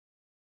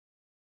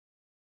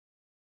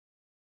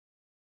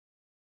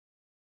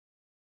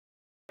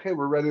Okay,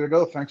 we're ready to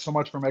go. Thanks so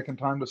much for making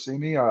time to see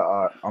me.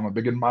 I'm a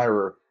big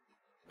admirer.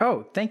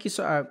 Oh, thank you.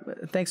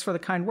 Thanks for the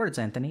kind words,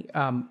 Anthony.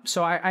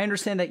 So I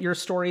understand that your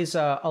story is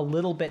a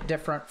little bit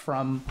different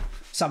from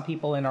some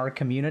people in our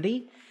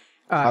community.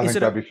 I think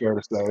that'd be fair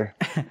to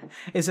say.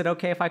 Is it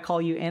okay if I call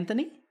you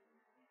Anthony?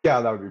 Yeah,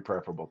 that would be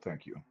preferable.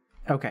 Thank you.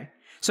 Okay.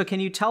 So can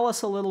you tell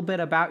us a little bit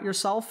about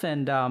yourself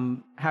and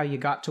how you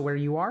got to where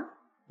you are?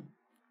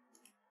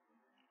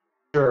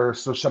 Sure.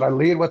 So should I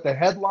lead with the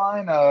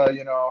headline,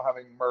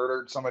 having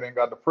murdered somebody and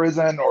got to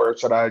prison, or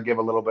should I give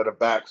a little bit of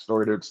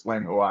backstory to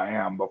explain who I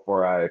am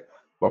before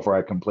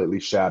I completely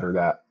shatter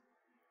that?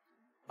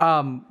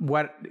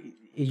 What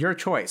your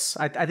choice?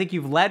 I think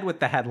you've led with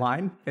the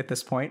headline at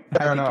this point. I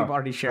Fair think you've enough.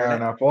 already shared Fair it.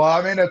 enough. Well,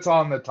 I mean, it's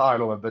on the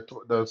title of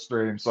the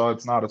stream, so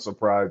it's not a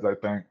surprise, I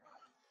think.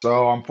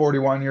 So I'm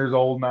 41 years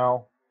old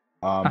now.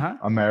 Uh-huh.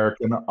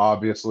 American,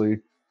 obviously.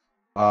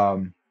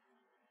 Um,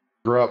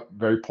 Grew up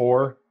very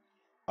poor,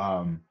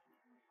 um,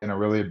 in a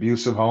really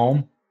abusive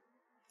home.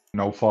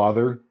 No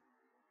father.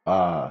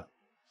 Uh,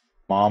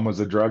 Mom was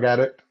a drug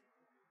addict,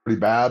 pretty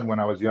bad when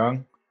I was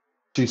young.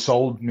 She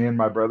sold me and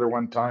my brother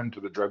one time to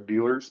the drug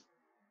dealers.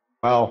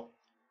 Well,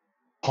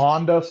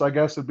 pawned us, I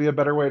guess would be a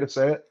better way to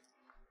say it.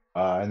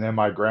 And then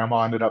my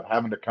grandma ended up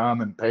having to come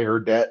and pay her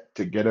debt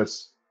to get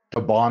us to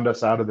bond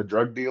us out of the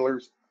drug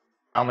dealers.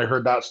 I only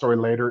heard that story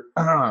later.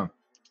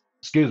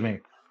 Excuse me.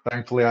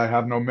 Thankfully, I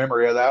have no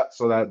memory of that,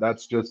 so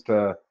that's just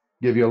to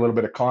give you a little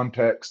bit of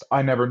context.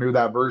 I never knew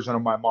that version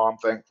of my mom,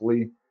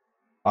 thankfully.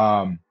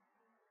 Um,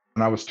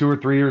 when I was 2 or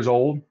 3 years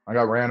old, I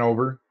got ran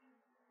over.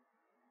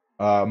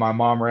 My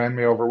mom ran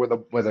me over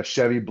with a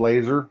Chevy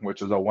Blazer,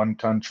 which is a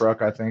 1-ton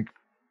truck, I think,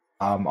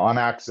 on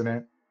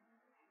accident.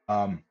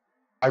 Um,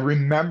 I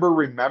remember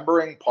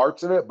remembering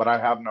parts of it, but I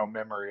have no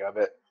memory of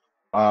it.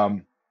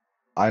 Um,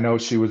 I know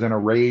she was in a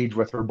rage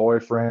with her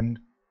boyfriend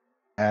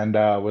and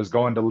was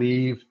going to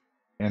leave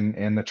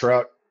in the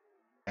truck,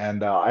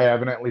 and I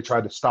evidently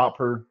tried to stop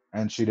her,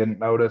 and she didn't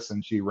notice,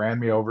 and she ran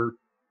me over.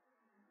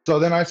 So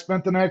then I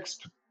spent the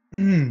next.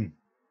 This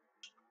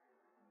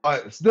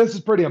is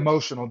pretty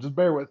emotional. Just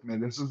bear with me.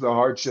 This is a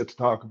hard shit to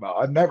talk about.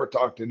 I've never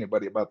talked to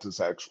anybody about this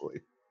actually.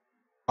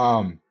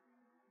 Um,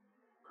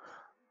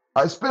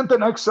 I spent the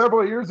next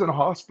several years in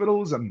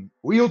hospitals and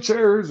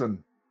wheelchairs and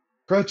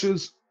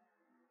crutches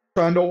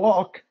trying to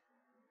walk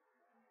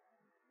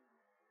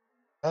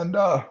and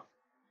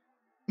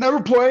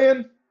never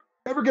playing,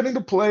 never getting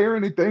to play or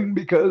anything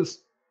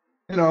because,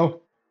 you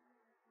know,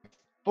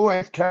 full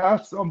length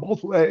casts on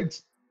both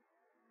legs.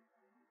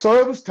 So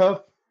it was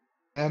tough.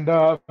 And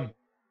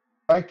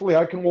thankfully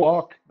I can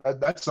walk.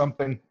 That's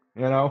something,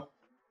 you know.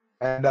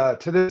 And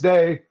to this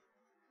day,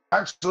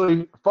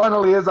 actually,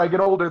 finally, as I get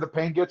older, the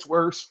pain gets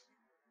worse.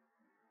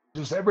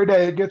 Just every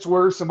day it gets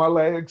worse in my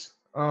legs.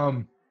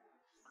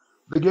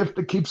 The gift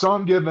that keeps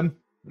on giving,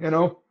 you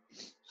know.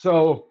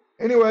 So,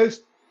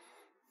 anyways,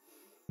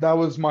 that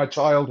was my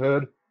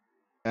childhood,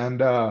 and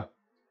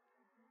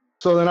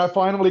so then I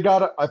finally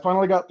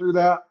got through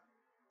that,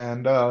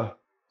 and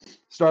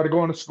started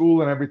going to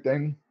school and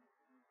everything.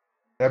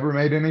 Never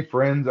made any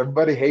friends.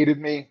 Everybody hated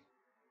me.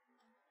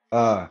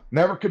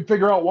 Never could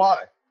figure out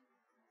why.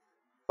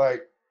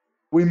 Like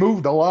we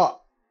moved a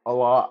lot,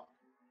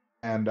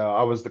 and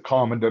I was the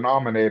common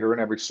denominator in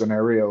every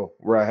scenario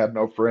where I had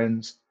no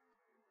friends.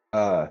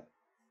 Uh,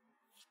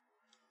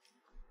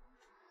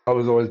 I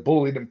was always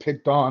bullied and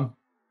picked on.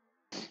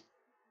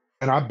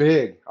 And I'm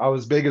big. I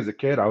was big as a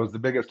kid. I was the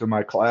biggest in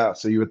my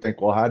class. So you would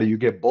think, well, how do you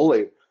get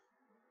bullied?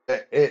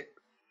 I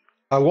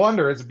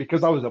wonder, is it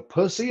because I was a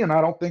pussy? And I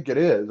don't think it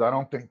is. I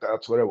don't think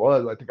that's what it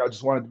was. I think I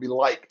just wanted to be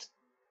liked.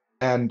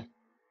 And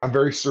I'm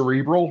very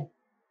cerebral.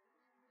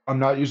 I'm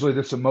not usually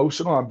this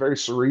emotional. I'm very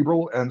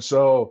cerebral. And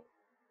so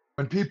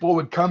when people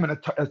would come and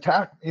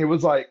attack me, it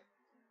was like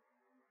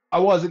I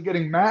wasn't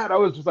getting mad. I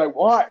was just like,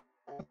 why?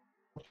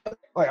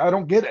 Like, I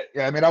don't get it.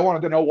 Yeah, I mean, I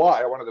wanted to know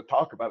why. I wanted to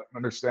talk about it and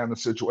understand the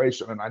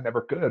situation, and I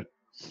never could.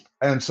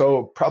 And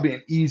so probably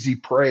an easy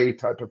prey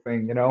type of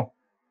thing, you know.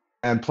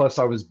 And plus,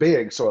 I was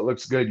big, so it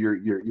looks good.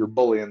 You're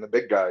bullying the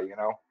big guy, you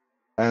know.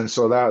 And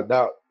so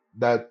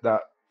that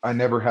I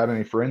never had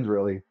any friends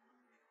really,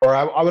 or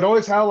I would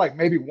always have like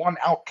maybe one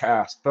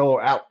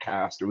fellow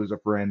outcast who was a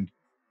friend,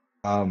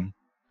 um,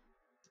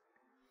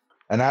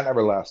 and that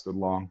never lasted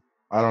long.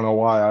 I don't know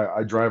why.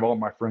 I drive all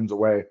my friends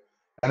away.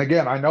 And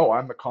again, I know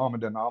I'm the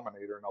common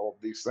denominator in all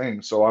of these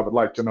things, so I would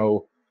like to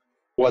know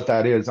what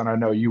that is. And I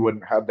know you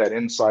wouldn't have that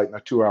insight in a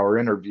 2-hour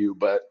interview,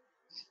 but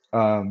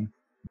um,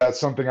 that's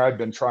something I've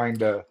been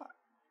trying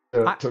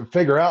I, to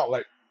figure out.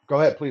 Like,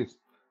 go ahead, please.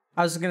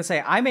 I was going to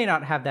say, I may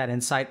not have that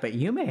insight, but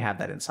you may have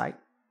that insight.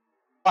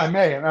 I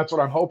may, and that's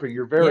what I'm hoping.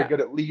 You're very Yeah.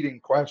 good at leading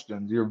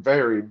questions. You're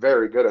very,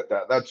 very good at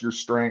that. That's your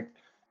strength.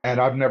 And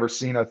I've never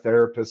seen a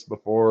therapist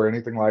before or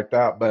anything like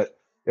that. But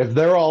if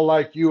they're all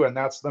like you and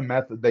that's the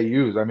method they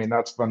use, I mean,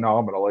 that's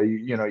phenomenal.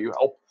 You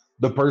help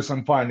the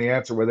person find the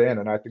answer within,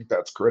 and I think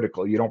that's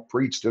critical. You don't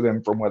preach to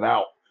them from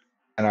without,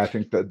 and I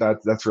think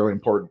that's really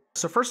important.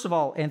 So first of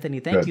all,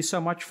 Anthony, thank Good. you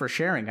so much for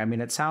sharing. I mean,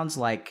 it sounds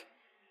like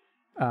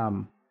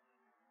um,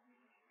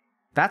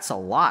 That's a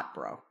lot,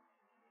 bro.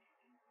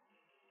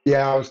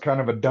 Yeah, I was kind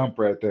of a dump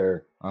right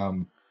there.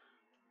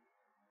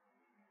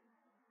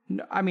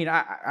 I mean,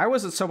 I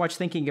wasn't so much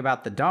thinking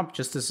about the dump,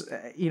 just as,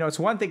 it's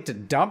one thing to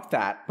dump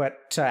that,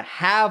 but to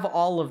have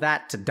all of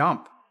that to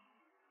dump,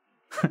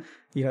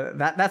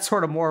 that's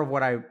sort of more of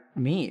what I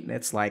mean.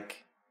 It's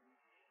like,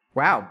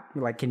 wow,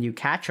 like, can you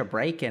catch a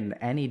break in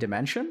any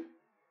dimension?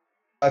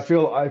 I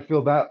feel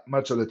that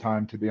much of the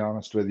time, to be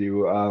honest with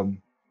you.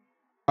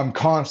 I'm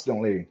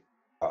constantly,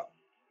 uh,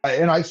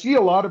 and I see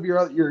a lot of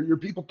your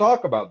people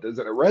talk about this,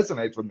 and it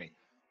resonates with me.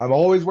 I'm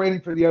always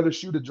waiting for the other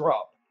shoe to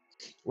drop.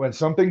 When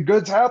something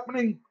good's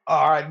happening,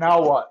 all right,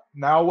 now what?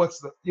 Now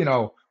what's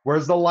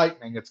where's the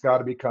lightning? It's got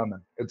to be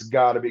coming. It's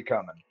got to be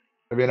coming.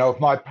 If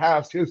my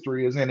past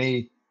history is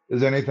anything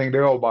to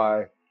go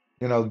by,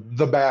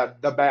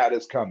 the bad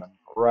is coming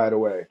right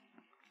away.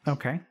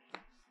 Okay.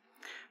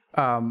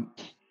 Um,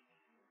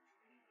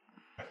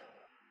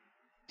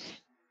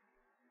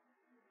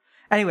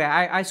 Anyway,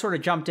 I sort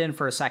of jumped in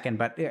for a second,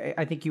 but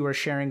I think you were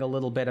sharing a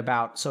little bit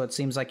about, so it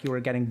seems like you were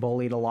getting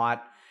bullied a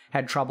lot,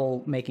 had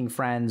trouble making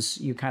friends.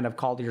 You kind of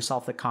called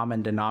yourself the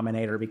common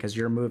denominator because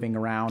you're moving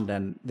around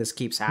and this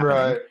keeps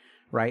happening,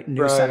 right?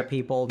 New set of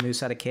people, new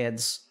set of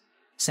kids,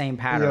 same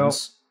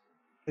patterns.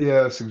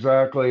 Yes,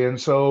 exactly.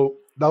 And so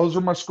those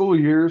were my school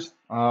years.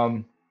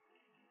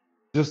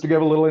 Just to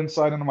give a little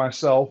insight into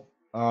myself,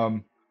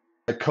 I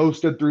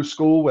coasted through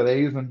school with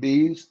A's and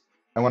B's.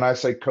 And when I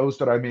say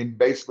coasted, I mean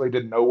basically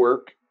did no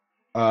work.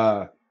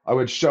 I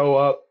would show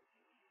up,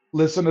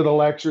 listen to the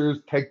lectures,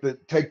 take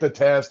the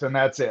test, and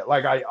that's it.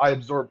 Like I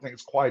absorb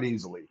things quite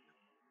easily.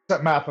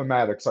 Except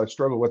mathematics, I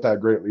struggle with that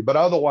greatly. But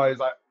otherwise,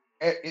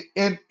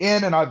 in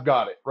and I've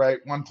got it right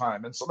one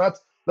time, and so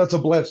that's a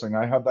blessing.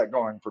 I have that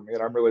going for me,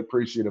 and I'm really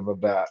appreciative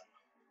of that.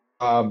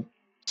 Um,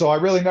 so I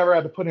really never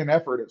had to put in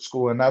effort at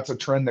school, and that's a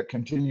trend that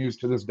continues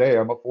to this day.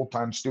 I'm a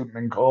full-time student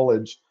in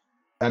college,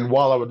 and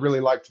while I would really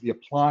like to be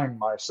applying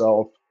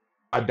myself,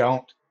 I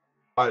don't.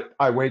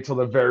 I wait till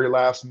the very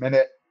last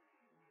minute.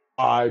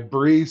 I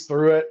breeze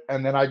through it,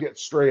 and then I get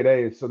straight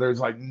A's. So there's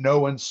like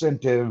no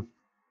incentive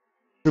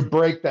to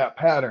break that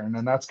pattern,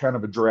 and that's kind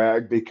of a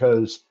drag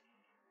because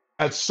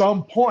at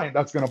some point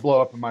that's going to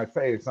blow up in my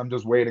face. I'm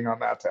just waiting on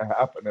that to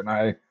happen, and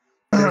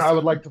I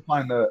would like to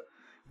find the.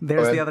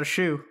 There's the other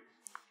shoe.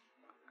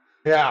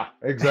 Yeah,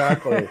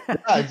 exactly.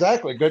 Yeah,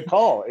 exactly. Good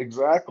call.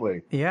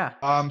 Exactly. Yeah.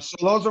 So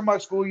those are my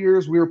school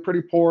years. We were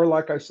pretty poor,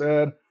 like I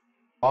said.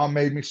 Mom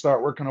made me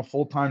start working a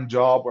full-time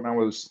job when I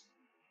was,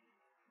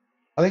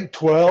 I think,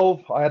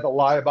 12. I had to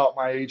lie about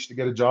my age to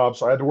get a job.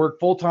 So I had to work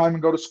full-time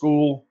and go to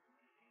school,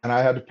 and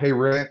I had to pay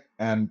rent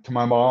and to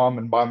my mom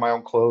and buy my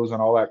own clothes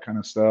and all that kind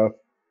of stuff.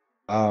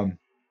 Um,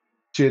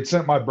 she had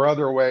sent my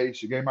brother away.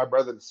 She gave my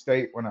brother the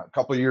state when a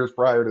couple of years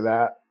prior to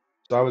that.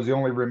 So I was the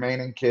only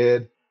remaining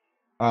kid.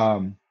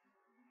 Um,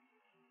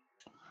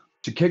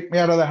 She kicked me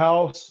out of the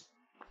house.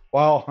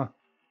 Well,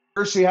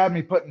 first she had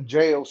me put in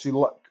jail.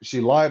 She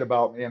lied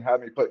about me and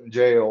had me put in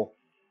jail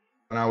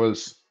when I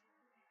was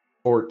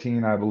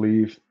 14, I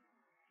believe,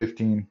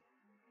 15.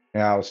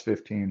 Yeah, I was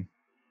 15.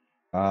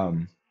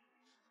 Um,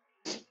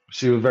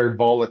 she was a very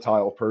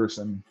volatile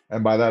person,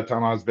 and by that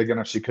time I was big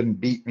enough she couldn't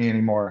beat me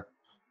anymore.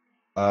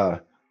 Uh,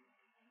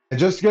 and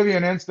just to give you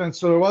an instance,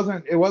 so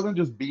it wasn't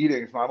just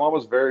beatings. My mom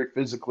was very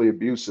physically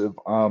abusive.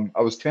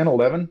 I was 10,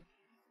 11.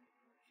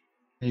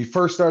 And you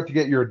first start to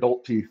get your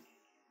adult teeth.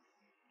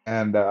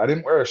 And I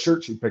didn't wear a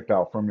shirt she picked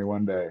out for me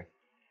one day.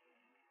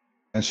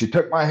 And she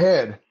took my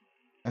head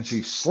and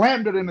she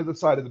slammed it into the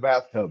side of the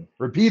bathtub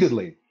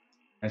repeatedly.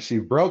 And she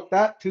broke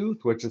that tooth,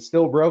 which is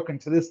still broken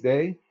to this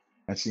day.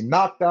 And she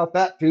knocked out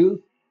that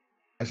tooth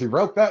and she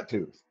broke that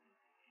tooth.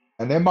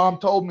 And then mom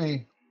told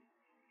me,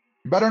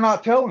 you better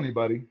not tell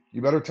anybody.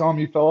 You better tell them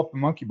you fell off the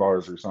monkey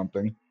bars or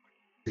something.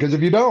 Because if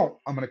you don't,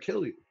 I'm going to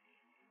kill you.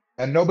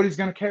 And nobody's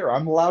going to care.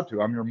 I'm allowed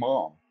to. I'm your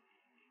mom.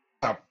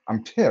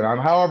 I'm 10. I'm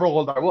however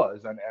old I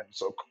was. And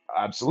so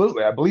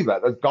absolutely, I believe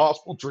that. That's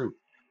gospel truth.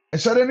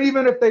 And so then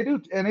even if they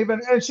do,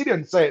 and she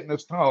didn't say it in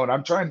this tone,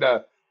 I'm trying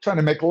to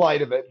make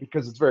light of it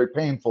because it's very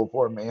painful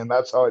for me. And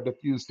that's how I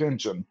diffuse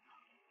tension.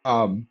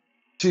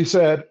 She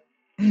said,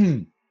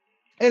 and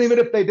even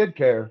if they did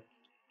care,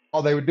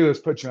 all they would do is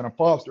put you in a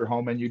foster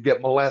home and you'd get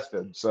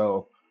molested.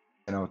 So,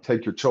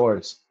 take your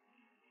choice.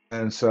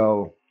 And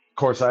so, of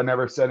course, I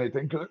never said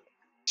anything because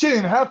she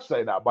didn't have to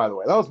say that, by the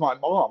way. That was my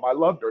mom. I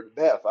loved her to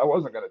death. I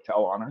wasn't going to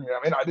tell on her.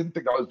 I didn't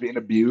think I was being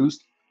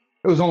abused.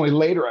 It was only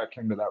later I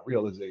came to that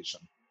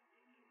realization.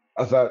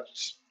 I thought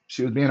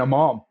she was being a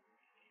mom.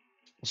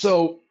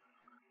 So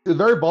she was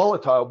very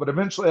volatile, but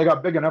eventually I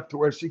got big enough to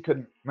where she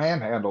couldn't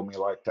manhandle me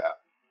like that.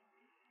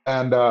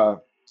 And I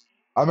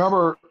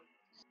remember,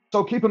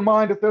 so keep in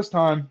mind at this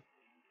time,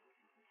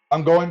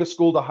 I'm going to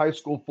school to high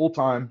school full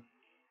time,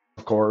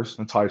 of course,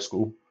 it's high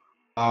school.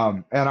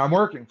 And I'm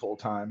working full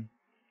time.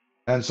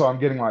 And so I'm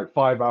getting like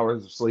 5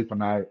 hours of sleep a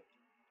night.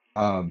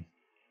 I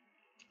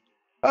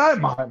don't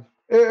mind.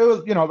 It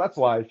was, that's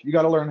life. You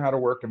got to learn how to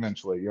work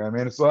eventually. You know what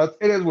I mean? So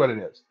it is what it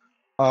is.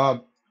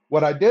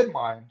 What I did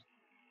mind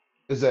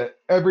is that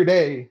every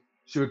day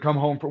she would come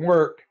home from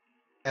work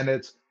And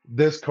it's,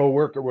 this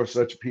coworker was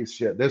such a piece of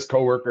shit. This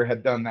coworker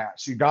had done that.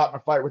 She got in a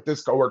fight with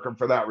this coworker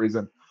for that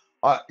reason.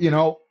 You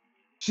know,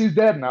 she's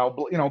dead now.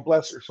 You know,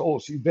 bless her soul,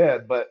 she's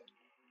dead. But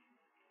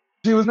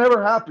she was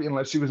never happy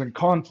unless she was in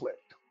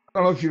conflict. I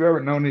don't know if you've ever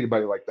known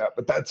anybody like that,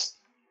 but that's,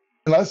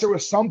 unless there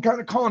was some kind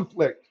of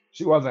conflict,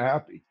 she wasn't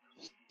happy.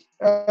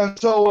 And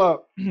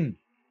so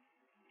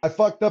I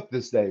fucked up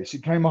this day. She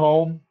came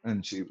home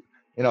and she,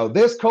 you know,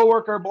 this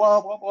coworker,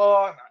 blah blah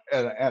blah,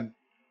 and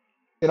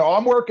you know,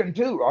 I'm working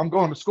too. I'm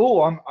going to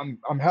school.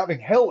 I'm having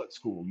hell at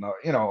school. No,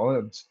 you know,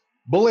 it's,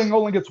 bullying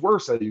only gets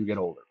worse as you get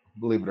older.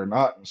 Believe it or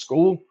not, in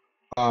school,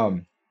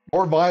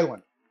 more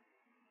violent.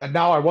 And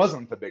now I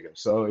wasn't the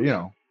biggest, so you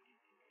know,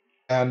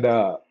 and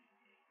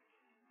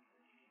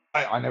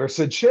I never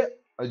said shit.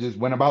 I just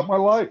went about my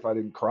life. I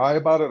didn't cry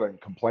about it. I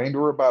didn't complain to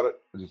her about it.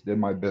 I just did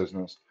my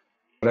business.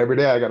 But every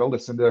day I got to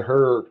listen to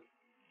her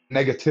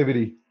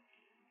negativity,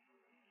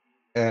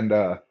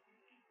 and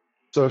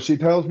so she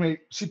tells me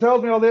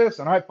all this,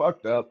 and I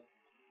fucked up.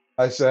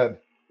 I said,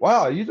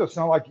 "Wow, you just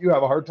sound like you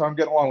have a hard time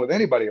getting along with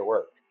anybody at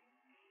work."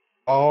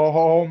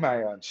 Oh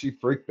man, she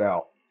freaked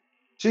out.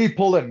 She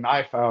pulled a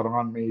knife out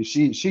on me.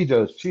 She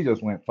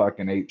just went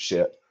fucking ape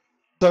shit.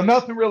 So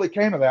nothing really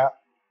came of that,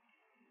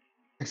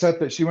 except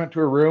that she went to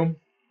her room.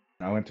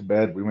 I went to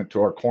bed. We went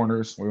to our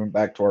corners. We went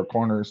back to our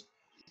corners.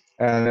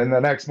 And then the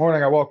next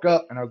morning, I woke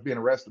up and I was being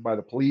arrested by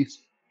the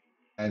police.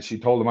 And she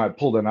told them I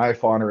pulled a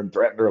knife on her and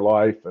threatened her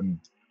life and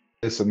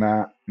this and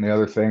that and the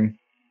other thing.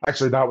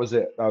 Actually, that was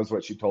it. That was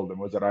what she told them,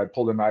 was that I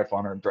pulled a knife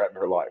on her and threatened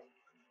her life.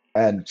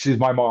 And she's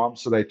my mom,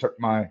 so they took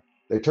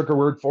her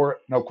word for it,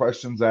 no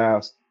questions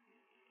asked.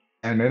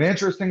 And an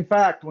interesting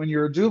fact, when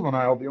you're a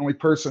juvenile, the only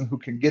person who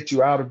can get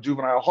you out of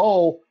juvenile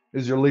hall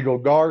is your legal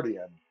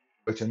guardian,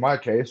 which in my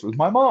case was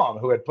my mom,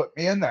 who had put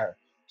me in there.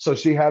 So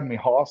she had me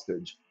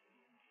hostage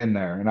in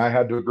there, and I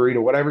had to agree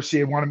to whatever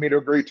she wanted me to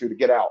agree to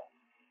get out.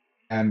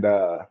 And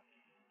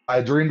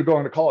I dreamed of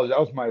going to college. That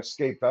was my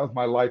escape. That was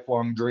my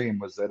lifelong dream,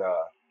 was that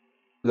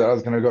that I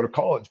was going to go to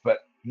college, but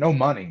no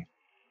money,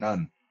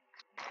 none,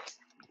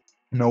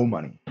 no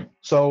money.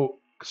 So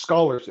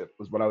scholarship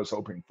was what I was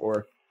hoping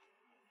for.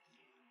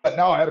 But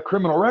now I had a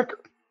criminal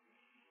record.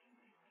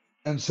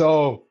 And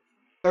so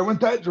there went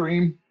that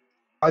dream.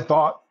 I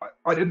thought,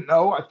 I didn't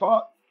know, I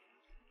thought.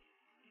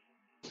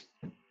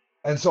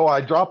 And so I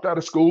dropped out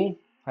of school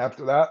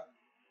after that.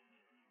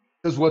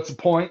 Because what's the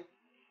point?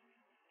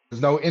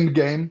 There's no end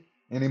game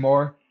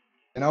anymore,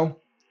 you know?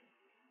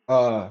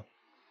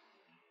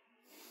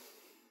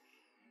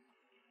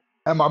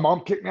 And my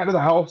mom kicked me out of the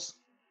house.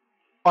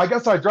 I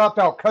guess I dropped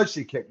out because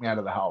she kicked me out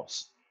of the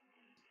house.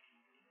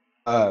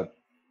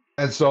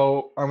 And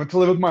so I went to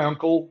live with my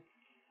uncle,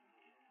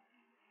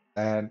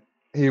 and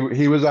he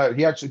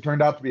actually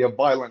turned out to be a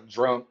violent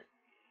drunk.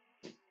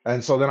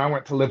 And so then I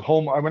went to live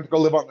home. I went to go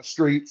live on the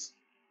streets,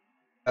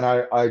 and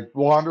I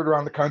wandered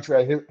around the country.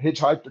 I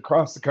hitchhiked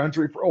across the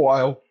country for a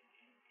while.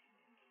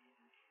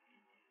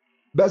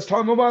 Best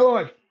time of my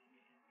life,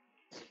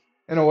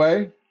 in a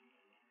way.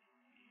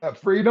 That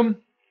freedom.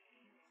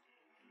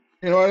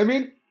 You know what I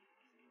mean?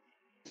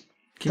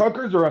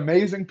 Truckers are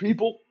amazing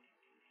people.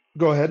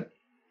 Go ahead.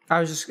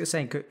 I was just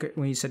saying,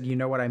 when you said, you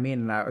know what I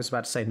mean, and I was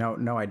about to say,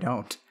 no, I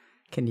don't.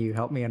 Can you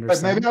help me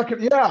understand? Maybe I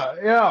can.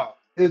 Yeah.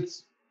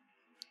 It's,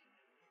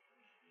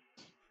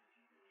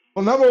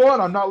 well, number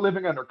one, I'm not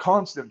living under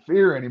constant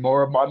fear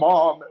anymore of my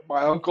mom,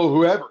 my uncle,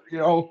 whoever, you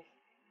know.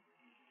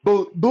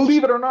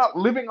 Believe it or not,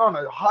 living on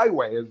a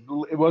highway,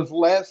 it was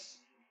less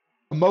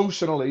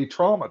emotionally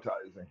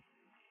traumatizing.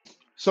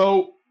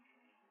 So,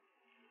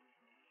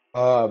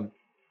 I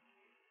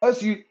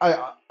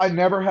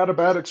never had a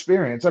bad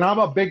experience, and I'm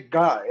a big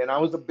guy, and I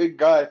was a big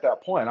guy at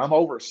that point. I'm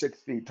over 6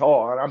 feet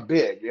tall, and I'm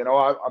big, you know.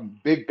 I'm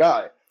a big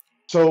guy,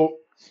 so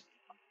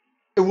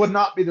it would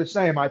not be the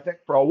same, I think,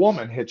 for a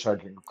woman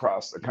hitchhiking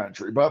across the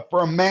country. But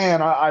for a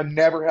man, I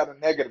never had a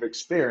negative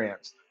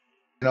experience.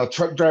 You know,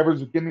 truck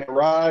drivers would give me a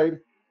ride.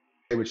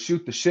 They would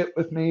shoot the shit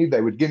with me.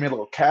 They would give me a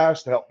little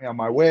cash to help me on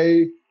my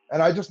way.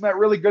 And I just met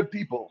really good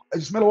people. I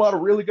just met a lot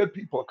of really good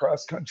people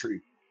across the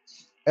country.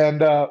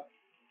 And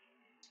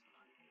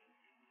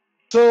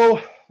so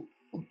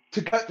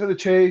to cut to the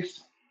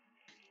chase,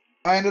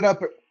 I ended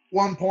up at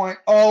one point.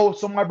 Oh,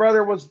 so my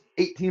brother was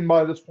 18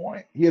 by this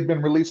point. He had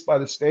been released by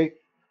the state.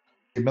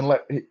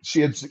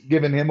 She had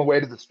given him away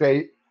to the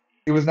state.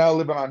 He was now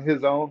living on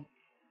his own.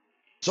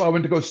 So I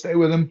went to go stay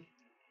with him.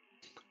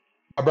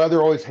 My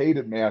brother always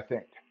hated me, I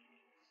think.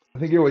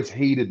 He always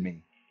hated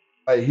me.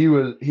 I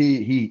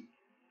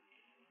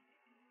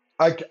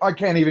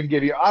can't even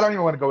give you, I don't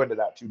even want to go into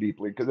that too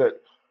deeply, because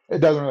it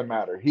doesn't really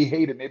matter. He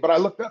hated me, but I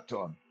looked up to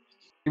him.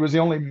 He was the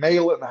only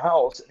male in the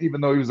house,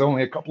 even though he was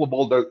only a couple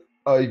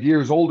of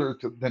years older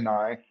than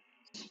I.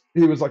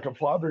 He was like a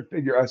father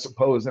figure, I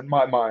suppose, in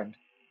my mind.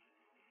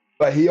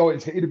 But he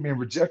always hated me and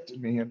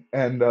rejected me,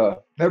 and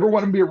never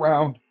wanted to be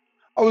around.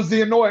 I was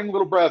the annoying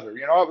little brother.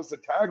 You know, I was the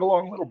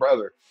tag-along little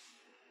brother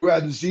who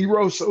had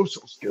zero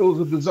social skills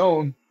of his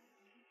own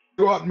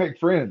to go out and make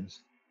friends.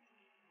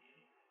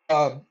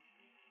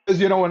 This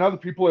Because, you know, when other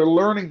people are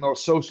learning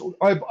those social,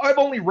 I've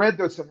only read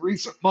this in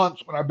recent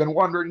months when I've been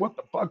wondering what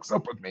the fuck's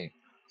up with me.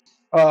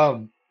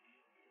 Um,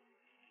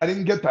 I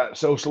didn't get that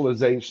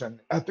socialization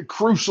at the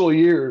crucial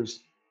years,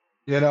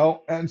 you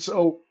know, and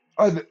so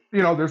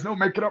you know, there's no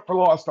making up for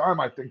lost time,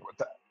 I think, with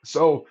that.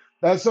 So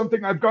that's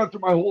something I've gone through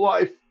my whole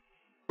life.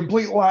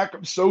 Complete lack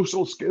of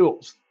social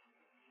skills.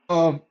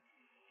 Um,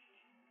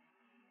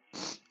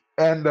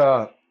 and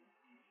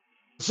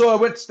so I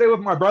went to stay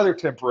with my brother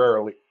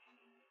temporarily.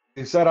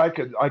 He said I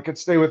could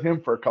stay with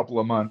him for a couple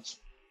of months,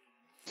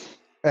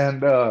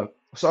 and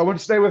so I went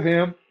to stay with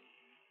him,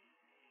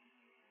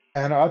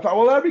 and I thought,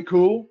 well, that'd be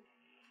cool,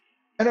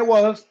 and it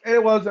was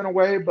in a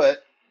way,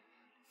 but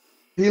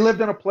he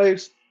lived in a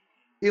place.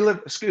 He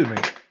lived. Excuse me.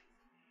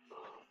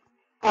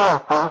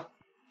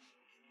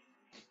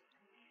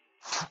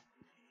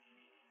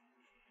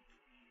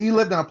 He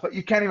lived in a place.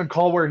 You can't even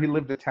call where he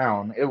lived a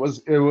town. It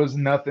was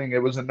nothing.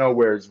 It was a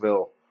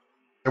nowheresville.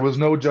 There was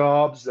no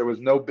jobs. There was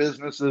no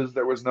businesses.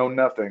 There was no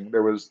nothing. It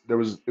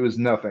was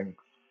nothing.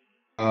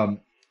 Um,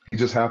 he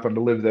just happened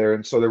to live there,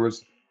 and so there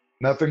was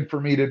nothing for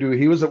me to do.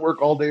 He was at work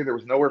all day. There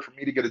was nowhere for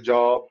me to get a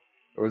job.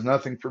 There was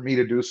nothing for me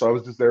to do, so I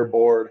was just there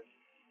bored.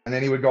 And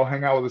then he would go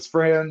hang out with his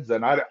friends,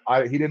 and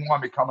he didn't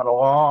want me coming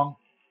along,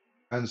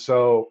 and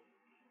so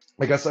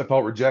I guess I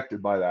felt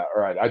rejected by that.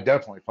 All right, I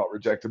definitely felt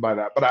rejected by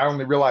that, but I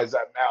only realize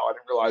that now. I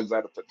didn't realize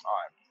that at the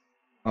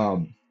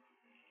time.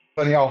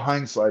 Funny how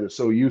hindsight is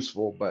so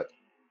useful, but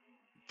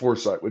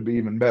foresight would be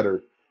even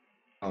better.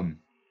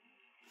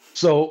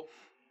 So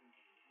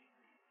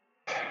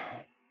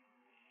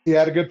he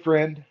had a good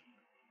friend.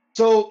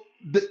 So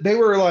they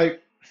were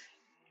like,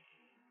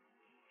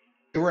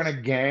 they were in a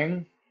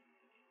gang,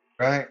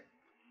 right?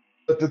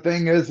 But the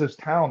thing is, this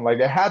town, like,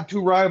 it had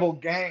two rival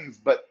gangs,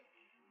 but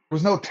there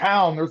was no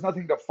town. There was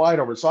nothing to fight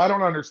over. So I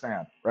don't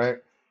understand, right?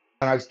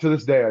 And to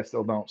this day, I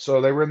still don't.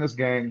 So they were in this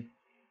gang,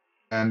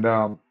 and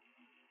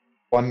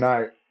one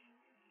night,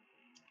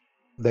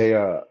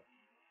 they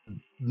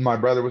my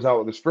brother was out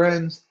with his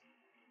friends,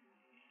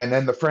 and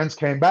then the friends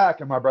came back,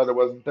 and my brother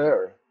wasn't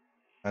there.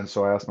 And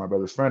so I asked my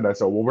brother's friend. I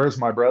said, "Well, where's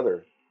my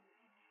brother?"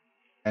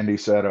 And he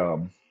said,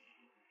 "Oh,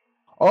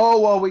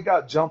 well, we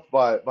got jumped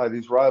by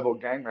these rival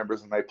gang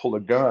members, and they pulled a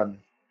gun,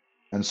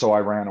 and so I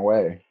ran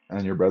away,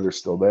 and your brother's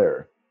still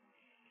there."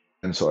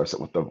 And so I said,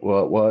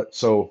 what?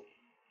 So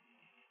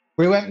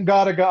we went and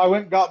got a gun. I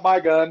went and got my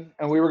gun,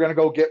 and we were going to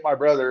go get my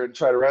brother and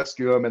try to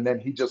rescue him. And then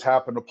he just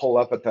happened to pull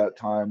up at that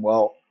time.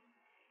 Well,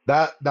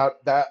 that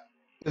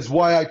is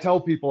why I tell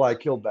people I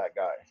killed that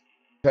guy.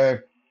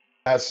 Okay,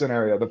 that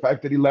scenario, the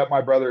fact that he let my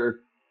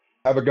brother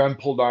have a gun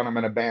pulled on him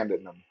and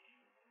abandoned him,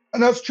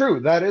 and that's true.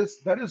 That is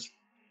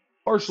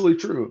partially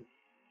true.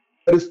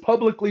 That is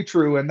publicly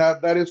true, and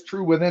that is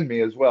true within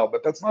me as well.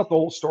 But that's not the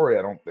whole story,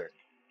 I don't think.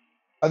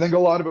 I think a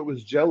lot of it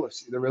was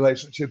jealousy, the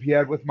relationship he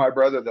had with my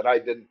brother that I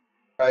didn't,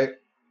 right?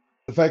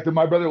 The fact that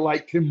my brother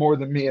liked him more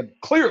than me, and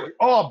clearly,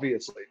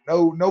 obviously,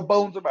 no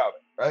bones about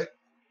it, right?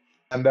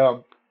 And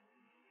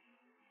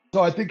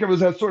so I think it was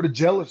that sort of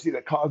jealousy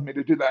that caused me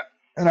to do that.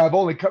 And I've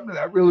only come to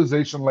that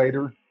realization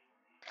later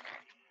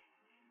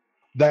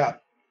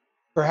that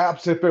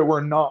perhaps if it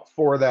were not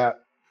for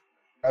that,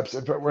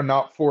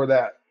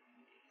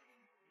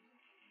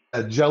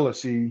 that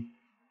jealousy,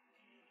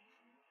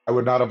 I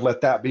would not have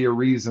let that be a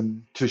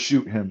reason to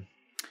shoot him.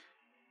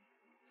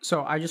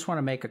 So I just want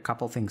to make a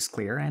couple things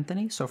clear,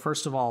 Anthony. So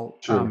first of all,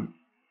 Sure.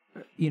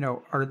 you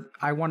know,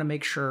 I want to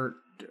make sure,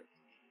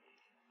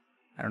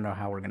 I don't know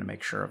how we're going to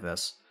make sure of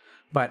this,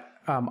 but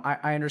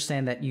I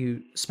understand that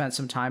you spent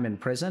some time in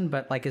prison,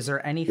 but like, is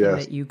there anything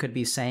Yes. that you could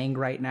be saying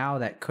right now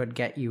that could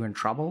get you in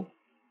trouble?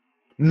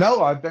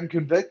 No, I've been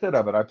convicted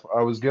of it.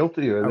 I was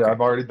guilty. Okay.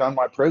 I've already done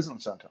my prison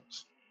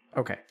sentence.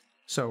 Okay.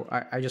 So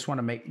I just want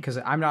to make, because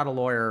I'm not a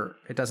lawyer.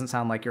 It doesn't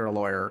sound like you're a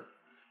lawyer.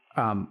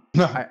 No.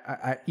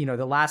 You know,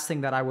 the last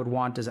thing that I would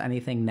want is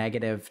anything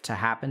negative to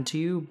happen to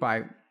you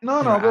by.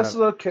 No, this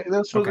was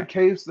a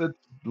case that's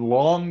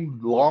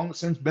long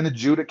since been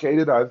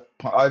adjudicated.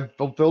 I've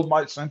fulfilled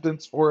my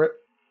sentence for it.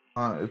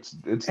 It's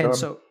And done.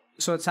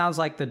 so it sounds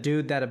like the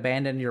dude that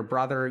abandoned your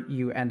brother,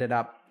 you ended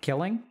up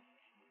killing,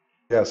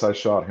 Yes, I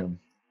shot him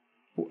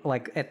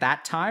like at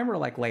that time or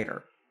like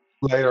later.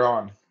 later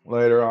on.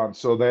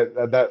 So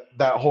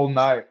that whole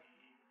night.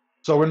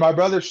 So when my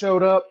brother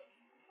showed up,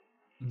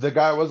 the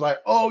guy was like,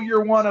 "Oh,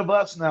 you're one of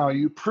us now.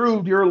 You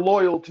proved your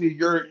loyalty.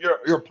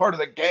 You're part of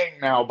the gang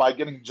now by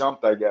getting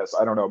jumped, I guess."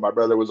 I don't know. My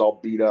brother was all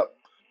beat up.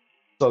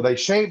 So they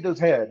shaved his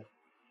head.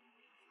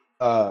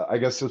 I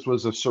guess this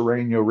was a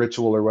Sereno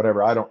ritual or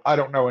whatever. I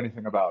don't know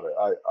anything about it.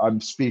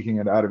 I'm speaking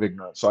it out of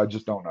ignorance, so I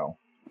just don't know.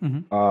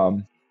 Mm-hmm.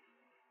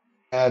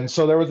 And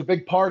so there was a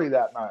big party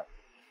that night.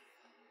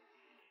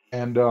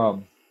 And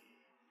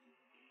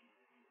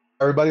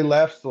everybody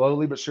left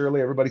slowly but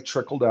surely. Everybody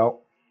trickled out.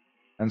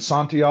 And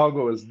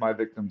Santiago is my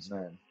victim's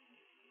name.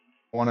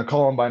 I want to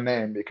call him by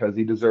name because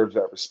he deserves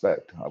that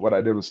respect. What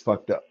I did was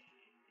fucked up.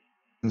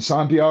 And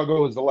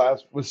Santiago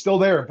was still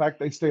there. In fact,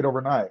 they stayed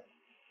overnight.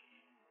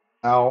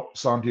 Now,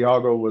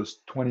 Santiago was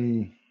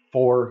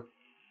 24.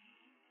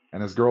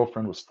 and his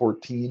girlfriend was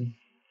 14.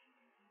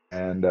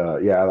 And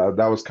yeah,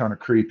 that was kind of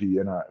creepy.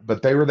 And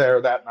but they were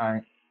there that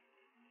night,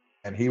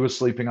 and he was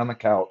sleeping on the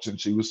couch, and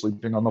she was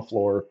sleeping on the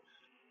floor,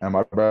 and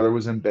my brother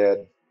was in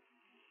bed,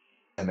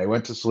 and they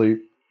went to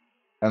sleep.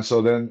 And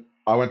so then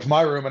I went to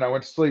my room and I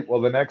went to sleep.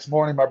 Well, the next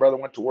morning, my brother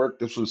went to work.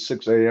 This was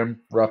 6 a.m.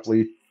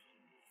 roughly.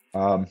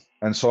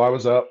 And so I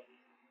was up,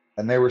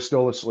 and they were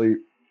still asleep.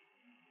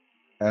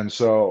 And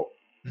so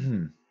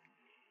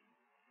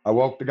I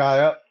woke the guy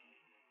up,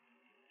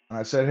 and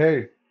I said,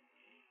 "Hey."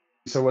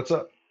 He said, "What's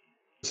up?"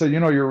 I said,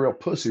 "You know, you're a real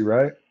pussy,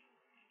 right?"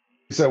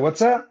 He said, "What's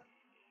that?"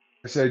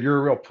 I said, "You're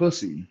a real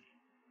pussy."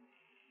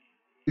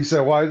 He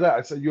said, "Why is that?"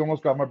 I said, "You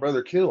almost got my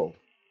brother killed."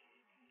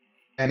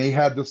 And he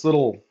had this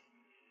little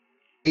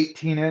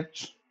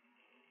 18-inch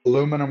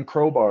aluminum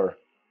crowbar,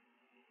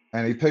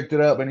 and he picked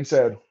it up and he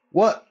said,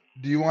 "What?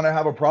 Do you want to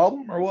have a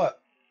problem or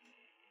what?"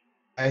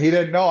 And he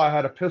didn't know I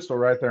had a pistol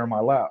right there in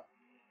my lap.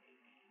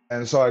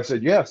 And so I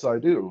said, "Yes, I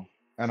do."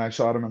 And I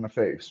shot him in the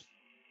face,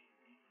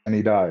 and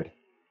he died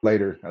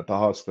later at the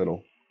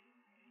hospital.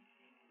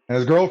 And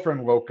his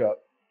girlfriend woke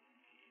up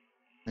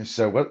and she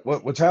said,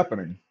 what's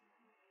happening?"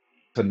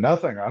 I said,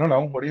 "Nothing. I don't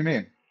know. What do you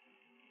mean?"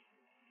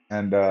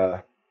 And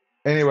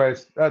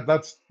anyways,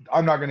 that's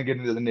I'm not going to get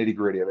into the nitty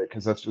gritty of it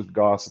because that's just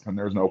gossip and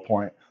there's no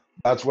point.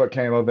 That's what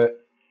came of it.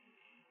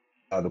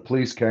 The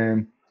police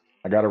came.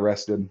 I got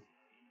arrested.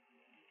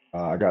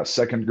 I got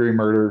second-degree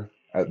murder.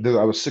 I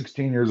was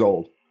 16 years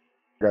old.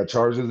 I got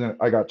charges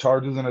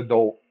in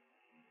adult.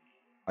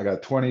 I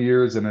got 20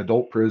 years in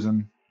adult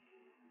prison,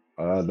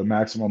 the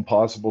maximum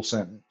possible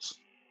sentence.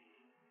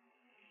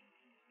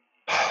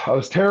 I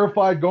was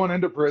terrified going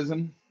into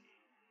prison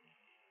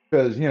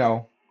because,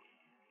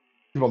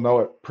 people know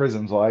what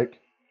prison's like,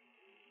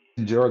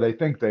 or they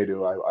think they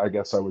do, I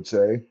guess I would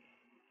say.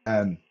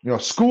 And,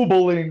 school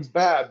bullying's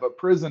bad, but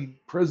prison,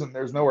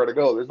 there's nowhere to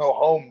go. There's no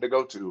home to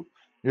go to.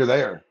 You're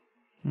there.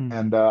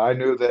 And I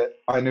knew that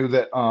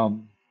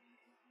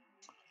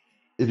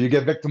if you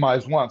get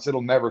victimized once,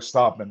 it'll never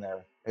stop in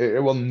there.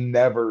 It will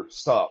never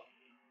stop.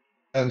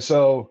 And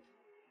so,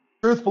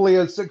 truthfully,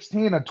 at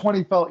 16, at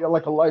 20 felt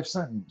like a life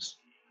sentence.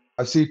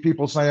 I see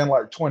people saying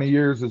like 20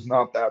 years is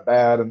not that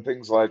bad and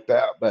things like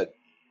that, but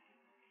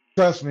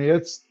trust me,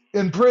 it's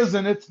in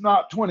prison. It's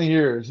not 20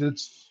 years.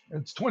 It's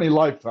 20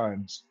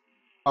 lifetimes.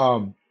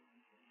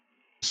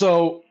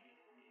 So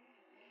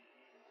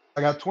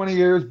I got 20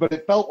 years, but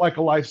it felt like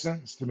a life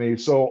sentence to me.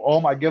 So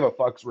all my give a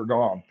fucks were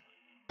gone,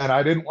 and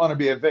I didn't want to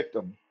be a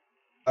victim.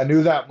 I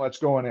knew that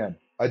much going in.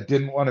 I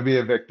didn't want to be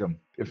a victim.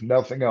 If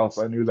nothing else,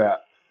 I knew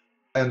that.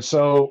 And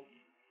so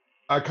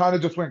I kind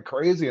of just went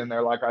crazy in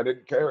there. Like I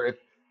didn't care if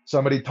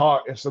somebody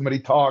talked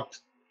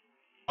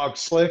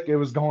slick, it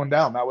was going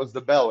down. That was the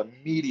bell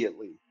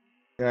immediately.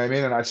 You know what I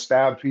mean? And I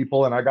stabbed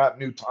people, and I got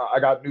new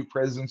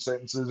prison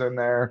sentences in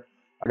there.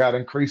 I got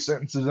increased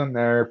sentences in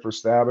there for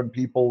stabbing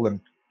people. And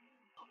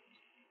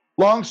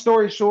long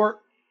story short,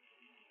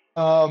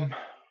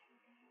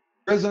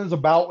 prison is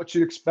about what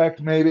you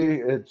expect. Maybe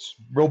it's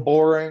real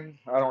boring.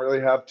 I don't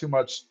really have too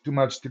much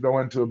to go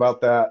into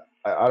about that.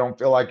 I don't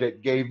feel like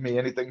it gave me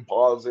anything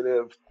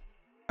positive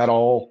at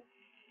all.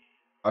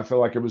 I feel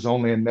like it was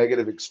only a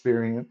negative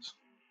experience.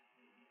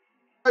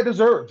 I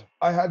deserved.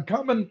 I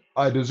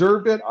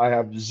deserved it. I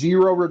have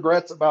zero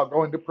regrets about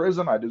going to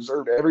prison. I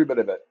deserved every bit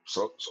of it.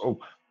 So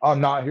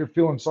I'm not here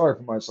feeling sorry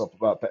for myself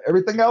about that.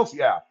 Everything else,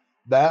 yeah.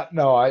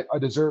 I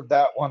deserved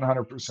that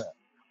 100%.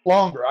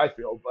 Longer, I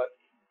feel, but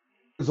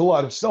there's a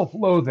lot of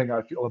self-loathing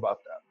I feel about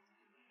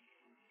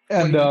that.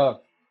 And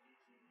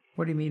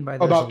what do you mean by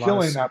about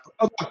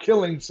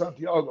killing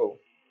Santiago?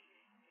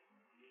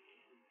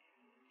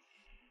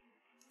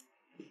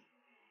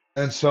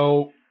 And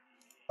so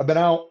I've been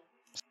out.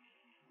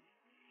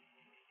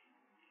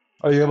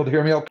 Are you able to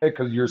hear me okay?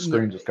 Because your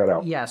screen just cut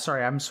out. Yeah,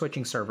 sorry, I'm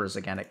switching servers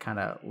again. It kind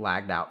of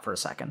lagged out for a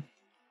second.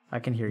 I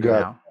can hear you Good.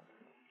 now.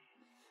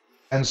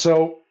 And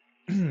so,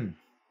 I've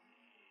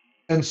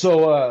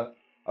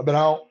been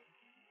out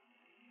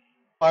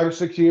 5 or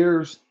 6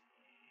 years.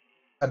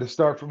 Had to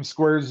start from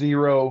square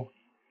zero.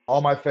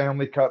 All my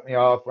family cut me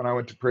off when I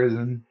went to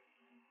prison.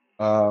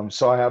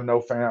 So I have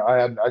no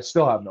I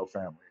still have no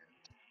family.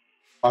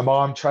 My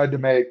mom tried to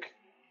make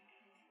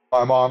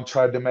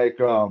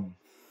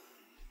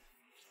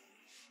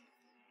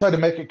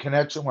a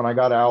connection when I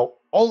got out.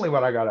 Only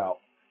when I got out.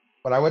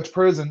 When I went to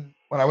prison,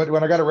 when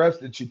I got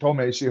arrested, she told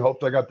me she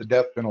hoped I got the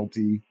death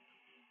penalty.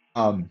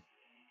 I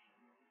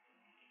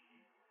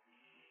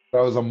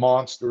was a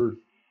monster.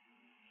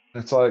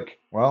 It's like,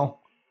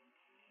 well,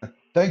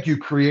 thank you,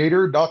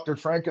 creator, Dr.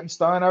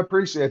 Frankenstein. I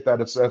appreciate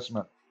that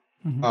assessment.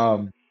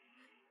 Mm-hmm.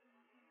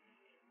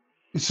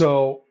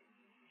 So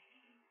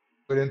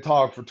we didn't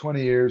talk for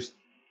 20 years.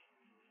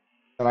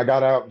 And I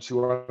got out and she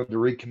wanted to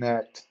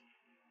reconnect.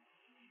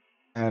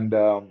 And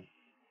I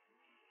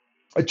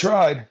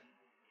tried.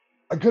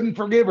 I couldn't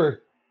forgive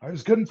her. I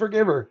just couldn't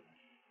forgive her.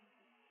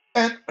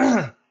 And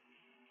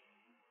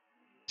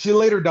she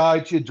later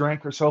died. She had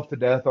drank herself to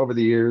death over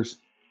the years.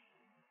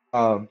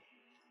 I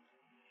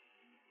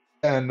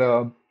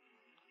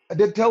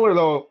did tell her,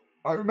 though,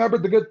 I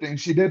remembered the good things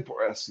she did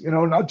for us, you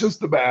know, not just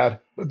the bad,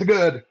 but the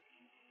good.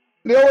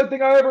 The only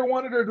thing I ever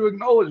wanted her to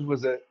acknowledge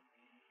was that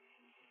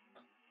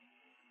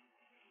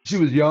she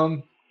was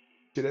young,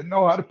 she didn't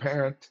know how to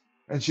parent,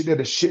 and she did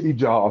a shitty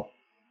job.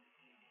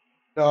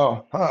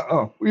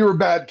 No, we were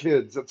bad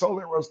kids. That's all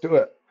there was to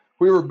it.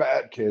 We were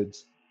bad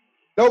kids.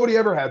 Nobody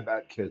ever had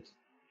bad kids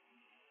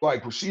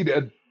like what she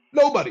did.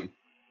 Nobody.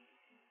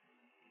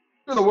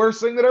 You're the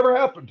worst thing that ever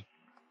happened.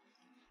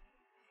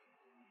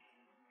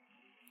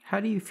 How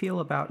do you feel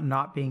about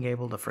not being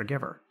able to forgive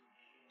her?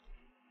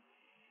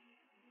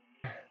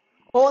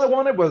 All I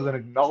wanted was an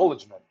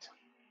acknowledgement.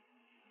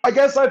 I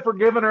guess I've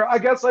forgiven her. I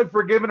guess I've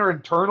forgiven her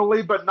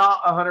internally, but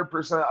not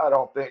 100%. I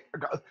don't think,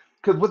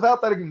 because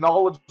without that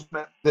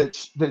acknowledgement that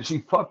she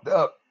fucked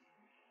up,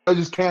 I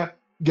just can't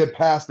get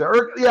past it.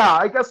 Or yeah,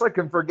 I guess I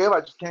can forgive. I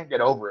just can't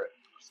get over it.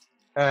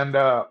 And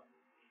go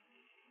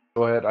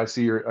ahead. I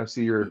see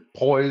you're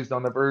poised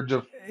on the verge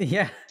of.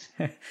 Yeah.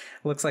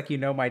 Looks like you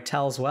know my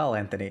tells well,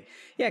 Anthony.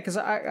 Yeah, because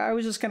I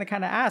was just going to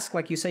kind of ask,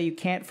 like you say, you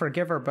can't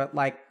forgive her, but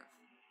like,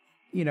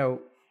 you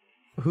know,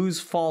 whose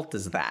fault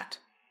is that?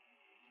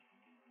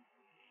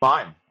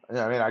 Fine.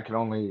 I mean, I can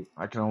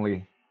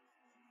only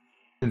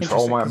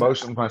control my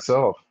emotions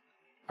myself.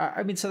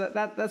 I mean, so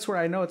that's where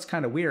I know it's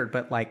kind of weird,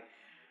 but like,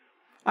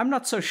 I'm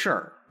not so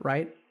sure,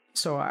 right?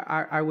 So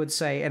I would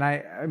say, and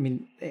I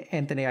mean,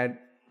 Anthony, I'm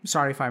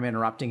sorry if I'm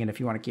interrupting, and if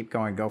you want to keep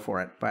going, go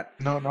for it. But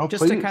no,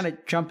 just please. To kind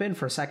of jump in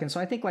for a second. So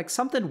I think like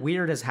something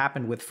weird has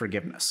happened with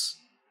forgiveness,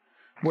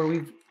 where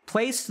we've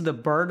placed the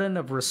burden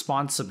of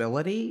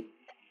responsibility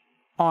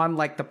on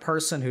like the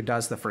person who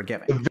does the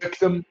forgiving.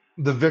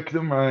 The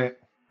victim, right?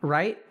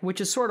 Right?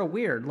 Which is sort of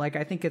weird. Like,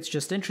 I think it's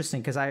just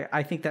interesting because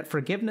I think that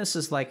forgiveness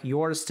is like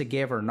yours to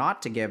give or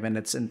not to give, and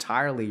it's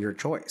entirely your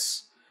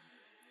choice.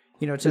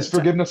 You know, is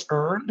forgiveness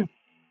earned?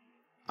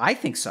 I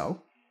think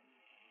so.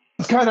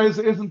 It's kind of,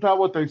 isn't that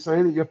what they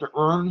say, that you have to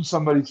earn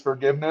somebody's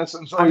forgiveness?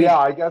 And so, I mean, yeah,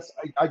 I guess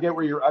I get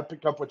where I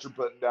pick up what you're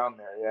putting down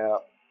there. Yeah.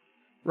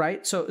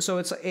 Right. So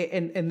it's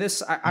in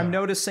this, I'm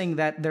noticing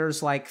that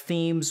there's like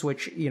themes,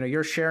 which, you know,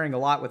 you're sharing a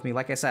lot with me.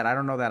 Like I said, I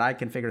don't know that I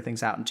can figure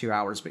things out in 2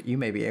 hours, but you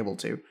may be able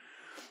to.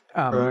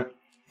 Right.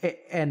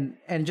 And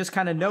just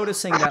kind of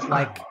noticing that,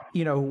 like,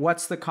 you know,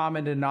 what's the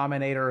common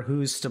denominator?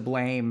 Who's to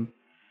blame?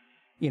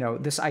 You know,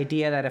 this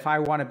idea that if I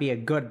want to be a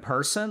good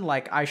person,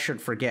 like I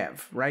should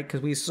forgive, right?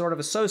 Because we sort of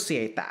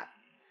associate that.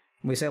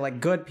 We say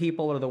like good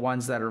people are the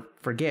ones that are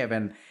forgive.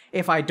 And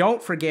if I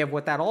don't forgive,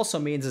 what that also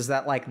means is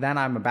that like then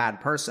I'm a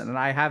bad person and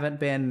I haven't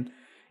been,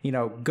 you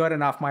know, good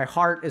enough. My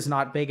heart is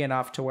not big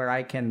enough to where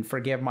I can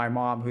forgive my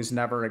mom who's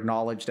never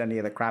acknowledged any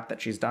of the crap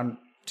that she's done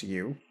to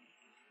you.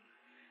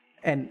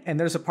 And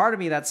there's a part of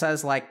me that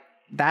says like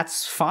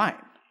that's fine.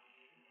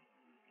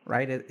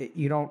 Right?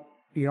 You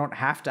don't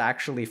have to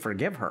actually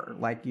forgive her.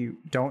 Like you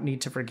don't need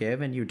to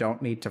forgive and you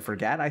don't need to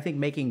forget. I think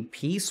making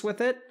peace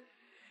with it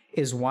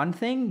is one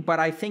thing,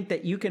 but I think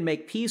that you can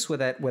make peace with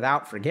it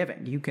without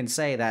forgiving. You can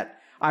say that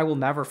I will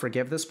never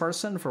forgive this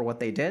person for what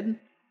they did.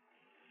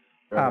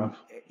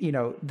 You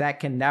know, that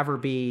can never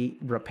be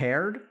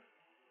repaired.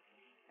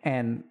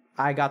 And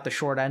I got the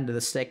short end of the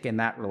stick in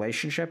that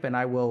relationship, and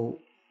I will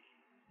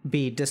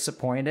be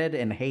disappointed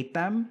and hate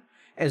them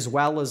as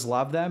well as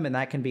love them. And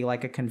that can be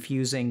like a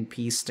confusing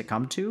piece to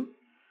come to.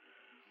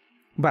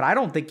 But I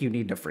don't think you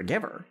need to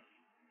forgive her.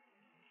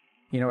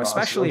 You know,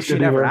 especially if she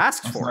never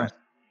asked for it.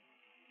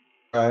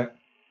 Right.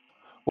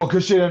 Well,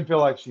 because she didn't feel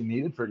like she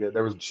needed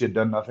forgiveness. She had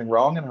done nothing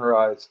wrong in her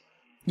eyes.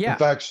 Yeah. In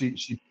fact,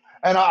 she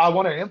and I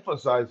want to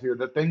emphasize here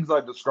that things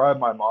I described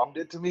my mom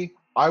did to me,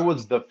 I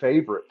was the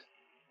favorite.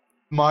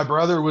 My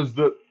brother was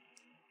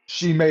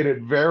she made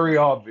it very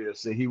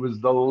obvious that he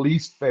was the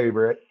least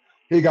favorite.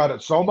 He got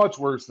it so much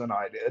worse than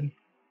I did.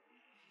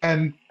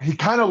 And he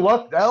kind of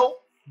lucked out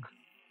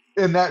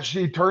in that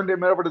she turned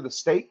him over to the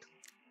state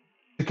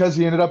because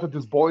he ended up at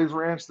this boys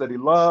ranch that he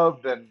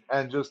loved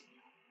and just,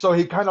 so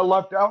he kind of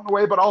lucked out in a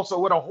way, but also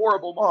what a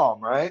horrible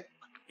mom, right?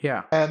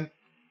 Yeah. And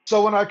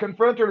so when I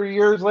confronted her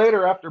years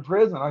later after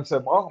prison, I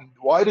said, Mom,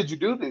 why did you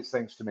do these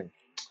things to me?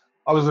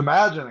 I was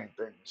imagining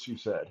things, she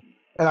said.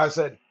 And I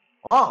said,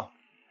 Mom,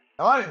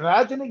 am I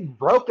imagining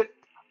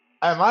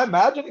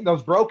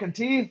those broken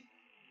teeth?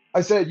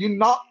 I said,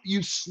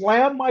 you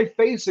slammed my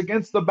face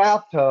against the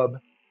bathtub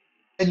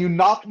and you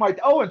knocked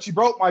and she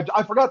broke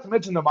I forgot to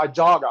mention that my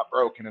jaw got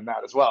broken in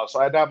that as well.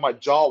 So I had to have my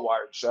jaw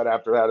wired shut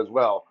after that as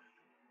well.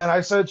 And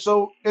I said,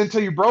 so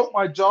until you broke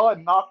my jaw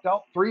and knocked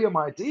out 3 of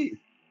my teeth.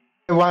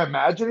 Am I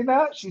imagining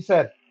that? She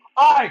said,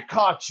 I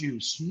caught you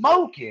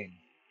smoking.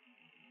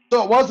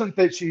 So it wasn't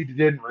that she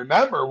didn't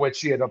remember what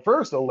she had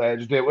first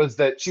alleged. It was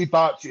that she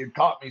thought she had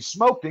caught me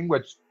smoking,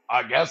 which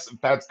I guess if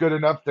that's good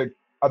enough to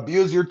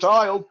abuse your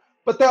child,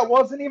 but that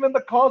wasn't even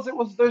the cause. It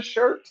was the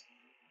shirt.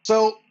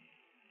 So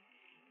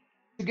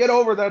to get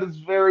over that is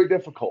very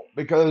difficult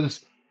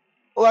because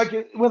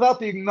without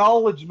the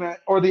acknowledgement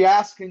or the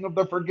asking of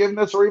the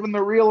forgiveness or even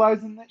the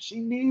realizing that she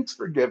needs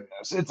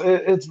forgiveness,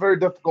 it's very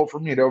difficult for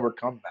me to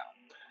overcome that.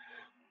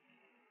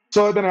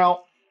 So I've been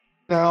out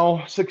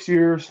now 6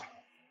 years.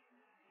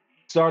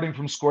 starting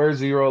from square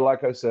zero,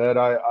 like I said,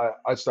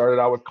 I started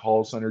out with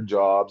call center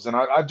jobs, and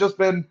I've just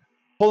been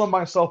pulling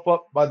myself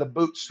up by the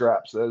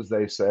bootstraps, as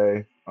they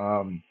say.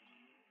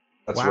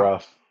 That's Wow.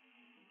 rough.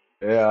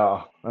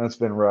 Yeah, that's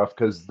been rough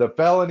because the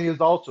felony is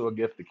also a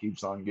gift that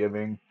keeps on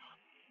giving.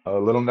 A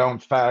little known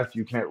fact: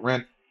 you can't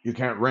rent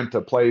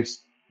a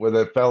place with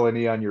a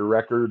felony on your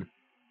record.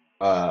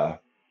 Uh,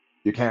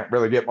 you can't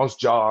really get most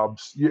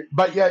jobs,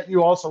 but yet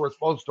you also are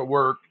supposed to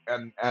work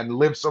and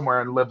live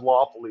somewhere and live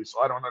lawfully.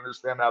 So I don't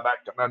understand how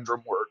that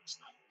conundrum works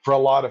for a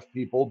lot of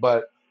people.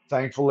 But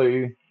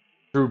thankfully,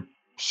 through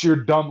sheer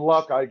dumb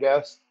luck, I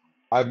guess,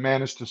 I've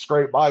managed to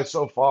scrape by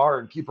so far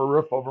and keep a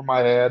roof over my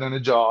head and a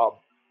job.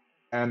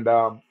 And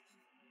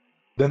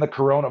then the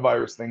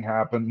coronavirus thing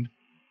happened,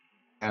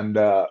 and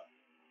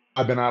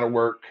I've been out of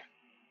work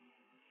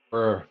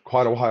for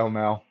quite a while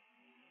now,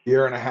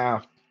 year and a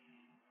half,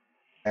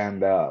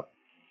 and I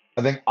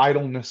think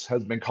idleness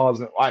has been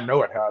causing. I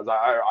know it has.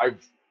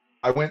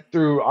 I went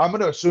through. I'm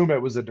going to assume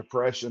it was a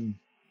depression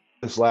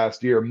this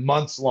last year,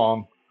 months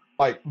long,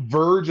 like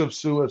verge of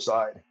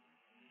suicide,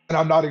 and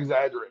I'm not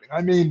exaggerating.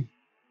 I mean,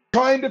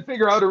 trying to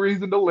figure out a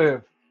reason to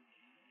live,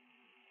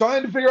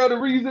 trying to figure out a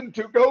reason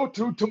to go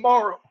to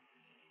tomorrow,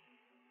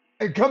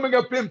 and coming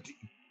up empty,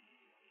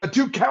 and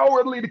too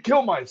cowardly to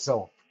kill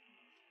myself.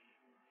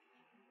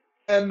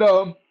 And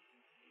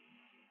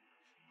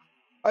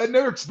I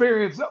never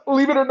experienced,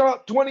 believe it or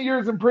not, 20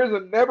 years in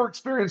prison, never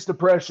experienced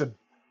depression,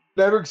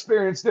 never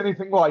experienced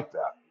anything like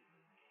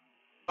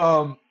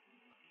that.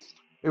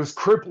 It was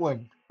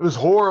crippling. It was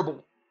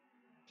horrible.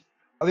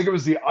 I think it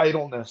was the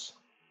idleness.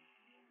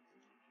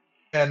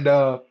 And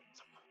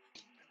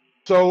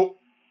so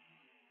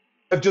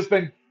I've just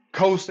been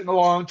coasting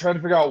along, trying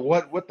to figure out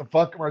what the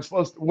fuck am I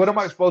supposed to, what am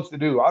I supposed to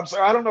do? I'm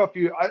sorry, I don't know if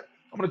you, I'm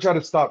going to try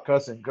to stop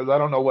cussing because I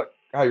don't know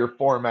how your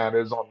format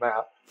is on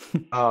that.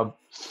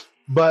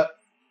 But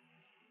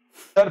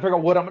trying to figure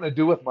out what I'm going to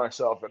do with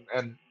myself,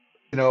 and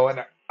you know,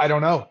 and I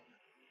don't know.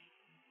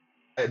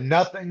 And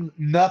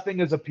nothing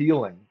is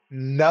appealing.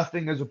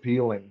 Nothing is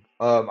appealing.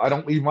 I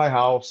don't leave my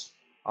house.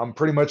 I'm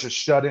pretty much a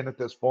shut in at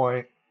this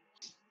point.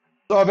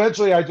 So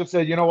eventually, I just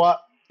said, you know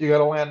what, you got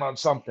to land on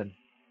something.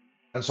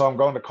 And so I'm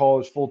going to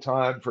college full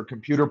time for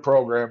computer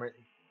programming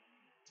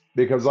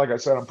because, like I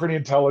said, I'm pretty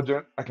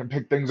intelligent. I can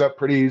pick things up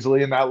pretty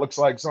easily, and that looks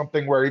like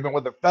something where even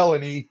with a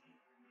felony,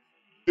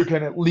 you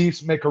can at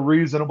least make a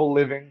reasonable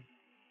living.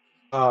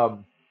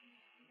 And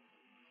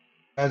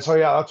so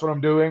yeah, that's what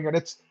I'm doing, and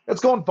it's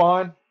going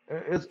fine.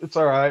 It's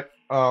all right.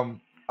 I'm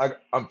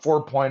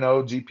 4.0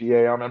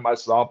 GPA. I'm in my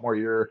sophomore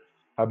year.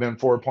 I've been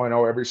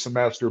 4.0 every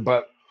semester,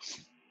 but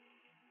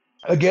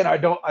again, I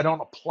don't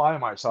apply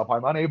myself.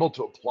 I'm unable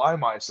to apply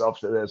myself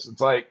to this. It's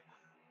like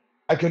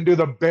I can do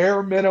the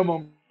bare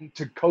minimum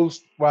to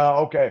coast. Well,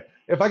 okay.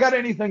 If I got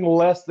anything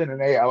less than an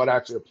A, I would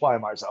actually apply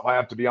myself. I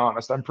have to be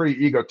honest. I'm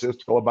pretty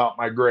egotistical about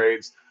my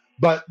grades.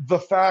 But the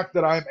fact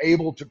that I'm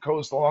able to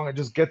coast along and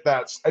just get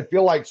that, I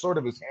feel like sort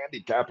of is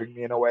handicapping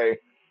me in a way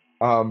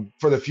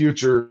for the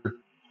future.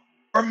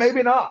 Or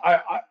maybe not.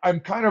 I'm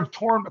kind of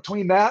torn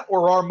between that,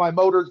 or are my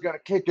motors going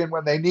to kick in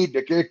when they need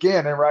to kick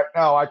in? And right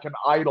now I can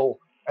idle.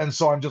 And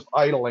so I'm just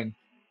idling,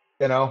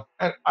 you know?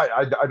 And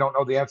I don't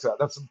know the answer to that.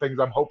 That's some things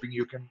I'm hoping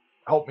you can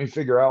help me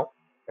figure out.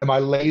 Am I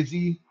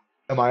lazy?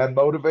 Am I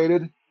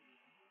unmotivated?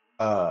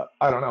 I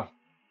don't know.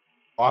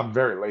 I'm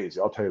very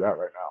lazy. I'll tell you that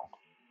right now.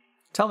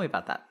 Tell me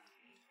about that.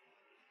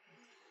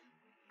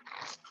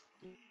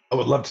 I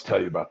would love to tell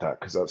you about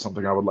that because that's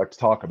something I would like to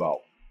talk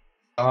about.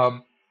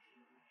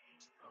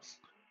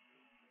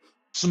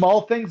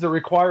 Small things that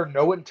require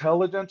no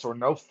intelligence or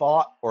no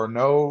thought or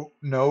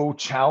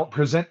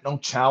present no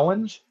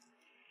challenge.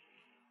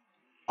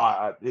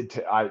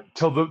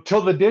 Till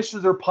the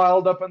dishes are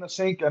piled up in the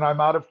sink and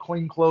I'm out of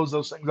clean clothes,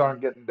 those things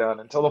aren't getting done.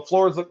 Until the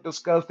floors look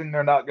disgusting,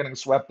 they're not getting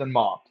swept and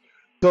mopped.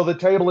 Till the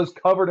table is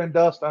covered in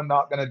dust, I'm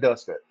not going to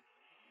dust it.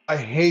 I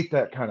hate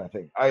that kind of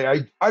thing.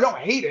 I don't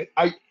hate it.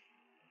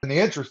 And the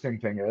interesting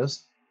thing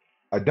is,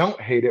 I don't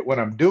hate it when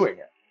I'm doing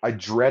it. I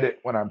dread it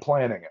when I'm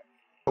planning it.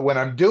 But when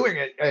I'm doing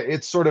it,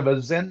 it's sort of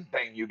a Zen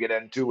thing you get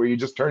into where you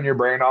just turn your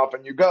brain off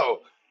and you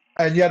go.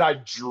 And yet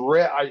I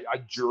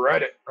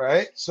dread it,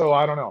 right? So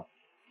I don't know.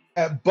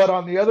 But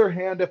on the other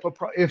hand,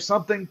 if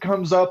something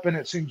comes up and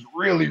it seems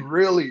really,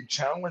 really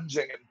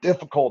challenging and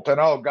difficult, and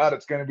oh God,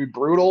 it's going to be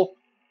brutal,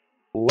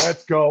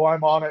 let's go.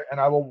 I'm on it, and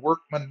I will work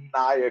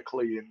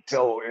maniacally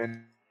until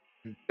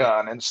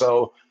done. And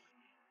so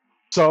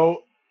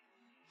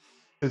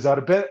is that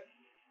a bit?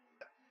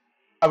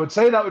 I would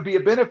say that would be a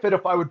benefit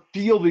if I would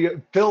fill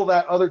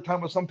that other time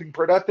with something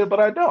productive,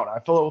 but I don't. I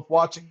fill it with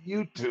watching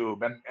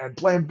YouTube and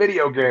playing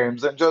video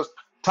games and just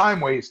time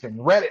wasting,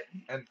 Reddit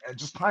and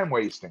just time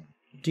wasting.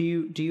 Do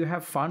you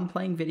have fun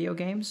playing video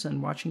games and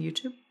watching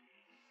YouTube?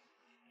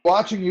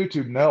 Watching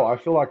YouTube, no. I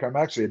feel like I'm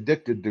actually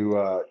addicted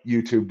to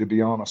YouTube, to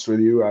be honest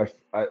with you.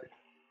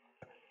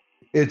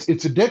 It's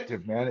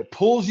addictive, man. It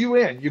pulls you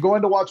in. You go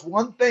in to watch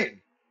one thing,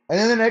 And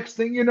then the next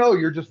thing you know,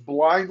 you're just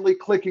blindly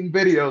clicking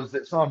videos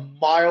that sound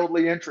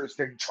mildly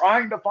interesting,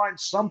 trying to find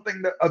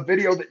something that a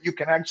video that you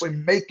can actually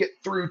make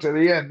it through to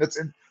the end.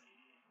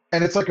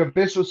 And it's like a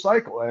vicious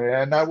cycle.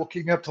 And that will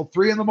keep me up till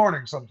 3 in the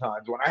morning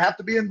sometimes when I have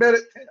to be in bed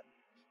at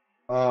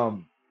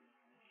 10.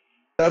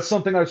 That's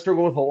something I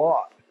struggle with a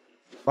lot.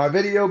 My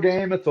video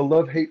game, it's a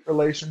love-hate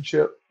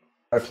relationship.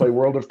 I play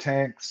World of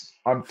Tanks.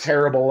 I'm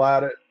terrible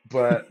at it,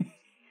 but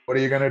what are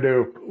you gonna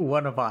do?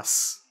 One of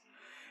us.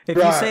 If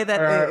you say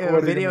that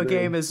a video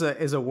game is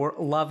a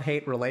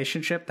love-hate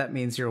relationship, that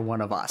means you're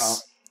one of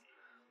us.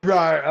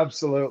 Right,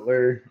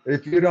 absolutely.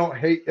 If you don't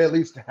hate, at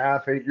least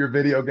half hate your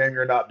video game,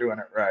 you're not doing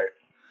it right.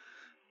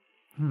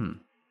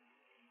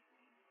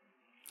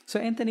 So,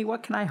 Anthony,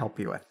 what can I help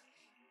you with?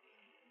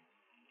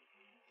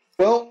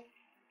 Well,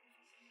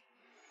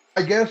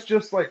 I guess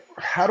just like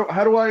how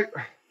do I?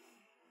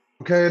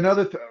 Okay,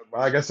 another.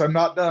 I guess I'm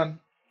not done.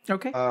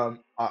 Okay.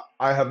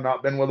 I have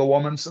not been with a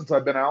woman since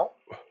I've been out.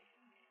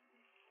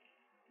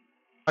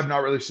 I've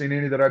not really seen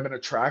any that I've been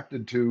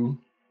attracted to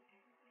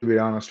be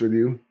honest with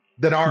you,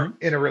 that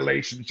aren't in a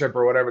relationship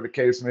or whatever the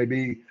case may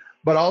be.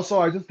 But also,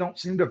 I just don't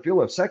seem to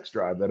feel a sex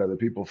drive that other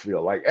people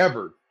feel, like,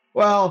 ever.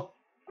 Well,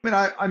 I mean,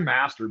 I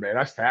masturbate.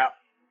 I fap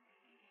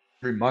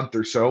every month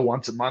or so,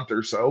 once a month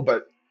or so,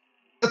 but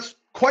that's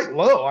quite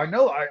low. I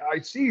know I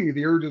see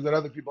the urges that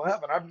other people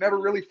have, and I've never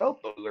really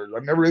felt those urges.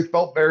 I've never really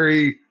felt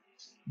very,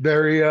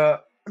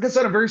 like I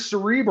said, I'm very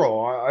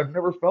cerebral. I've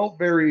never felt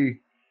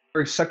very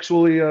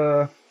sexually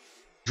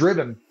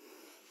driven.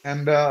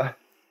 And but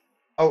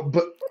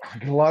I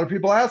get a lot of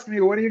people ask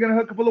me, when are you going to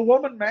hook up with a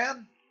woman,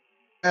 man?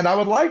 And I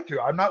would like to.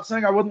 I'm not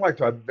saying I wouldn't like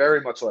to. I'd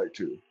very much like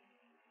to.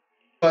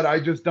 But I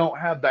just don't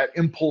have that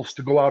impulse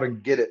to go out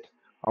and get it.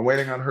 I'm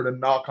waiting on her to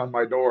knock on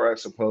my door, I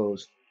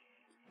suppose.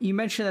 You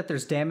mentioned that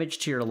there's damage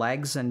to your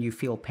legs and you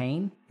feel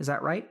pain. Is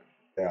that right?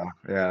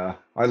 Yeah.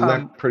 I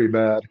limp pretty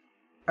bad.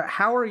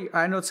 How are you?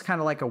 I know it's kind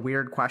of like a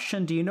weird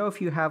question. Do you know if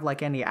you have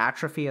like any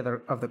atrophy of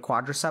the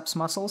quadriceps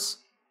muscles?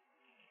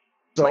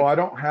 So I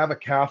don't have a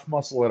calf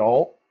muscle at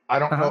all. I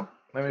don't know.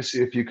 Let me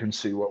see if you can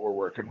see what we're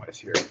working with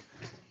here.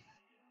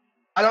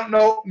 I don't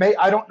know.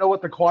 I don't know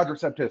what the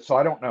quadricep is, so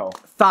I don't know.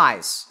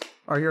 Thighs.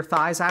 Are your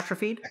thighs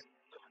atrophied?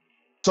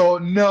 So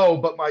no,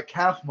 but my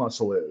calf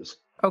muscle is.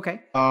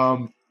 Okay.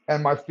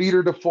 And my feet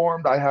are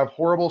deformed. I have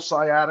horrible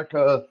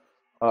sciatica,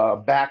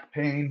 back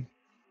pain.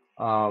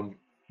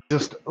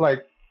 Just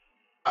like,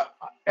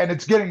 and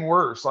it's getting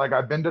worse. Like,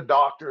 I've been to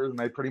doctors and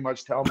they pretty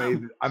much tell me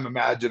that I'm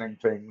imagining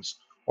things,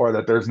 or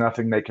that there's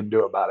nothing they can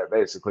do about it,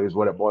 basically, is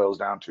what it boils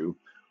down to.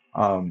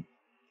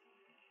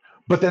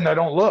 But then they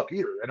don't look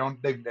either.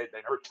 They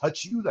never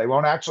touch you. They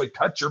won't actually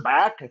touch your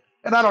back.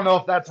 And I don't know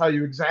if that's how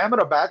you examine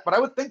a back, but I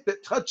would think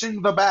that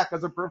touching the back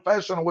as a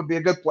professional would be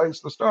a good place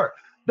to start.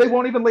 They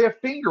won't even lay a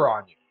finger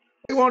on you.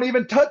 They won't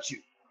even touch you.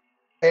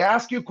 They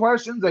ask you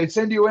questions. They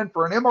send you in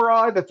for an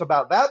MRI that's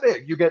about that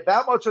big. You get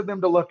that much of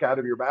them to look at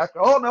of your back.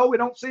 Oh, no, we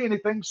don't see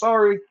anything.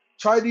 Sorry.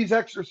 Try these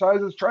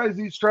exercises. Try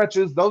these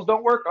stretches. Those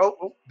don't work.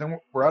 Oh, then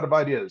we're out of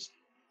ideas.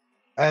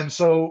 And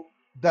so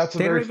that's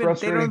very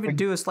frustrating. They don't even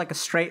do like a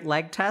straight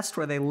leg test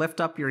where they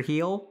lift up your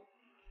heel.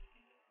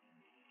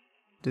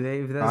 Do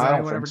they? I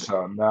don't think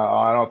so. No,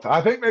 I don't.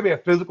 I think maybe a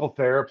physical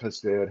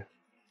therapist did.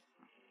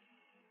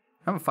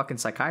 I'm a fucking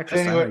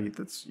psychiatrist. Anyway. I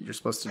know you're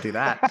supposed to do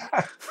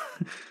that.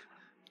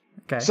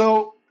 Okay.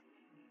 So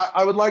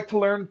I would like to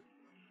learn,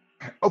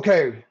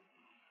 okay,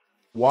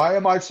 why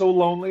am I so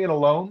lonely and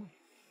alone?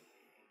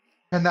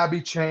 Can that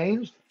be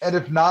changed? And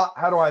if not,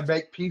 how do I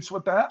make peace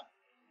with that?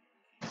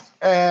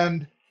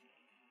 And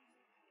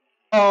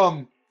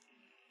how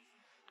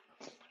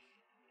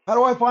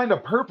do I find a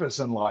purpose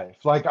in life?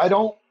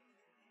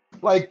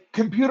 Like,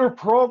 computer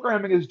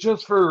programming is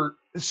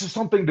it's just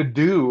something to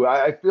do.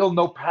 I feel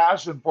no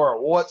passion for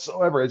it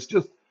whatsoever.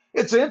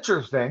 It's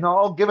interesting.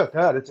 I'll give it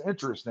that. It's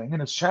interesting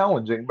and it's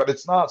challenging, but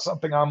it's not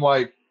something I'm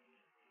like,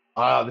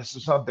 this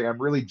is something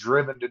I'm really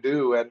driven to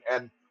do.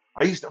 And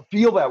I used to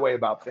feel that way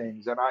about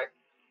things, and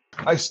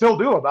I still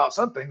do about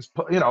some things,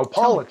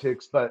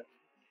 politics, but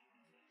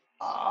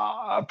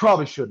I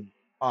probably shouldn't,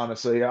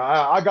 honestly.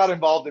 I got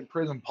involved in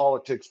prison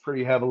politics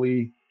pretty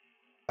heavily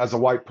as a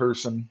white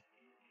person,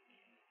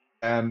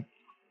 and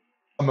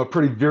I'm a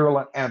pretty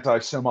virulent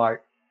anti-Semite.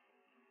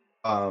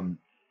 And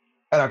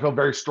I feel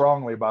very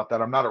strongly about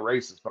that. I'm not a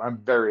racist, but I'm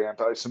very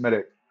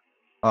anti-Semitic.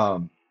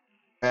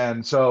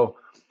 And so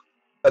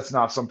that's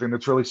not something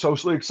that's really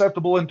socially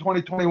acceptable in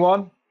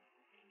 2021.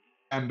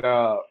 And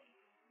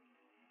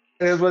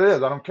it is what it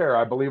is. I don't care.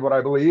 I believe what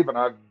I believe, and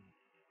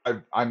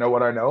I know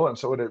what I know, and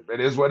so it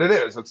is what it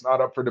is. It's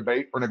not up for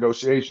debate or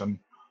negotiation.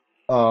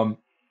 But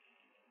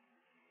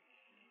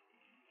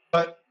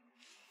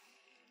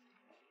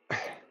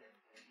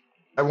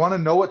I want to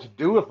know what to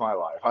do with my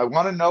life. I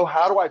want to know,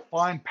 how do I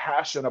find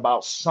passion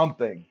about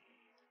something,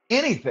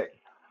 anything.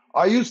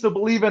 I used to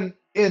believe in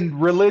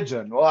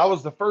religion. Well, that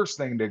was the first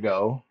thing to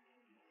go.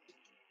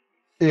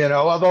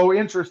 Although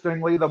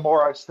interestingly, the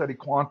more I study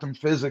quantum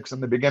physics in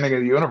the beginning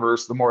of the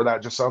universe, the more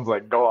that just sounds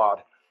like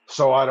God.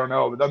 So I don't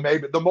know.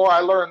 Maybe the more I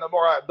learn,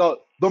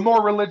 the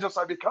more religious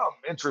I become.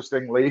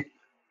 Interestingly,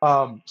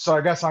 so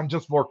I guess I'm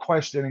just more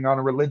questioning on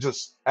a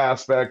religious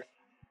aspect,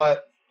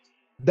 but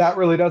that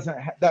really doesn't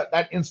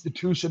that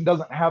institution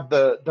doesn't have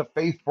the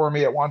faith for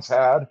me it once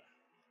had.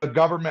 The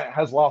government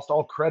has lost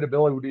all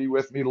credibility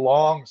with me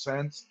long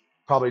since,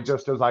 probably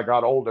just as I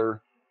got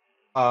older.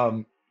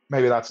 Um,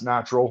 Maybe that's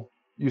natural.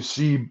 You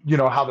see,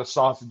 how the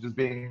sausage is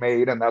being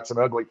made, and that's an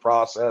ugly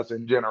process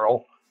in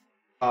general.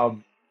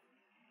 Um,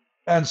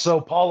 and so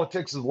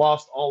politics has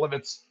lost all of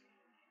its,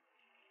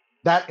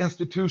 that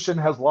institution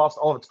has lost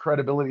all of its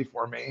credibility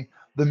for me.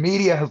 The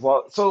media has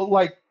lost. So,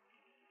 like,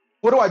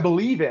 what do I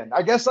believe in?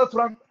 I guess what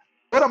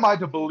am I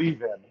to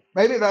believe in?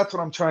 Maybe that's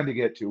what I'm trying to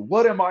get to.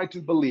 What am I to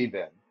believe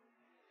in?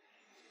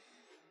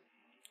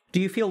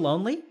 Do you feel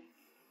lonely?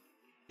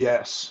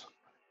 Yes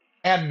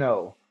and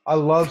no. I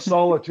love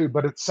solitude,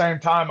 but at the same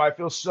time, I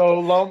feel so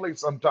lonely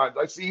sometimes.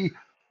 I see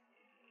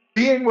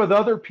being with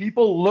other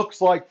people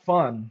looks like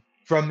fun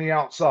from the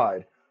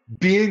outside.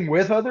 Being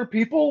with other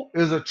people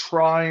is a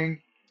trying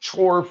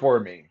chore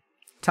for me.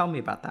 Tell me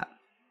about that.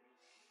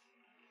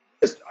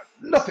 It's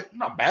nothing,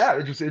 not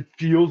bad. It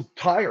feels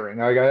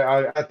tiring.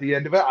 At the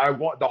end of it,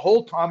 the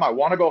whole time I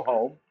want to go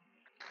home.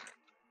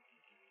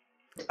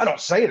 I don't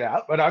say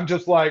that, but I'm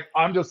just like,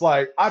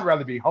 I'd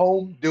rather be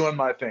home doing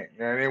my thing.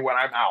 You know what I mean? When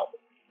I'm out.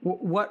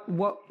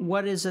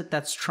 What is it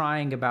that's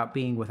trying about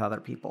being with other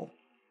people?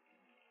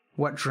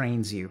 What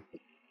drains you?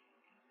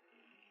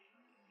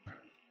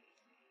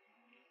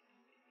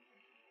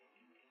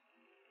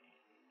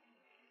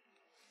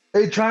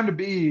 They trying to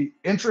be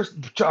a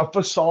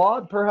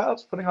facade,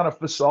 perhaps putting on a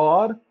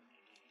facade.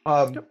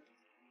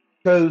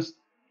 Because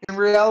in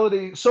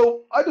reality,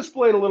 so I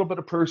displayed a little bit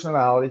of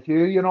personality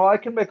here. I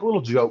can make a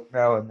little joke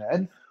now and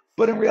then,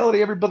 but in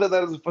reality, everybody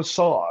that is a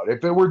facade.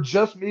 If it were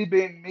just me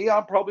being me,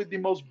 I'm probably the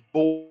most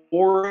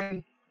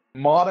boring,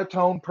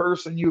 monotone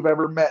person you've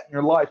ever met in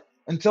your life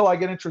until I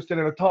get interested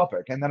in a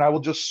topic. And then I will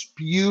just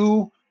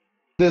spew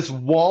this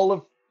wall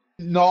of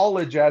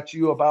knowledge at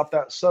you about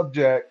that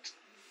subject,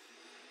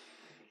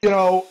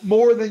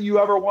 more than you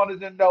ever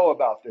wanted to know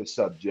about this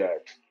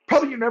subject.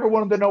 Probably you never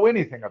wanted to know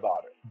anything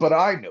about it, but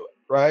I knew it,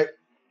 right?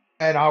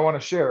 And I want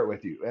to share it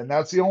with you. And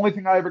that's the only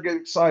thing I ever get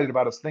excited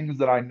about is things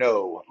that I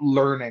know,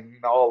 learning,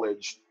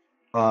 knowledge.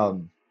 I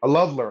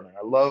love learning.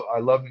 I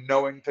love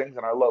knowing things,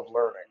 and I love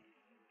learning.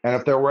 And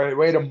if there were a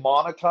way to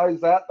monetize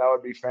that, that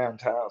would be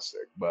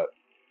fantastic. But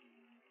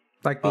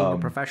like being a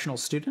professional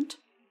student?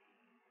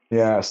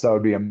 Yes, that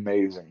would be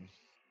amazing.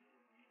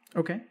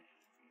 Okay.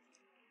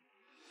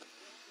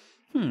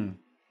 I'm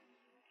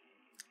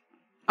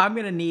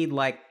going to need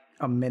like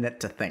a minute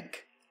to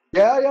think.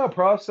 Yeah,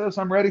 process.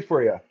 I'm ready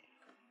for you.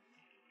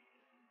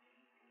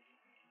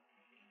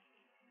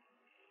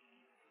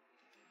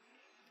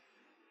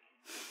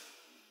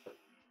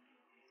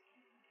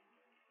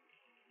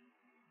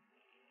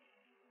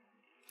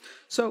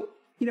 So,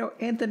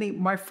 Anthony,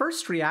 my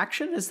first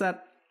reaction is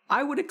that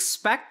I would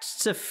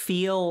expect to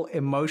feel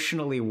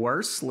emotionally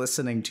worse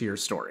listening to your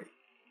story.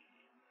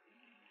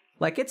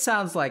 Like, it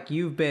sounds like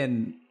you've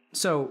been...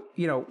 So,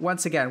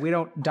 once again, we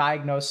don't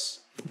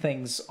diagnose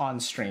things on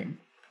stream.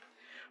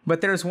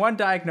 But there's one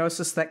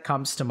diagnosis that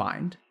comes to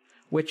mind,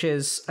 which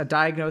is a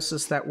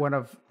diagnosis that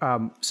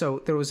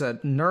so there was a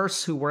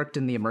nurse who worked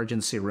in the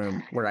emergency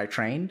room where I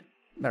trained,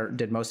 or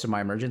did most of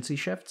my emergency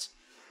shifts.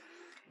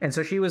 And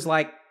so she was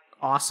like,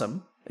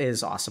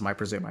 is awesome, I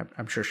presume.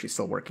 I'm sure she's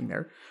still working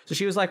there. So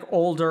she was like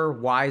older,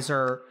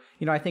 wiser.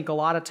 I think a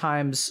lot of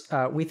times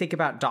we think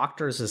about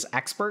doctors as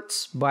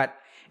experts, but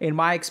in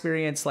my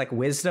experience, like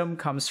wisdom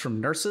comes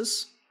from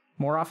nurses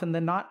more often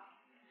than not.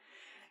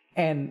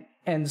 And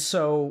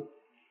so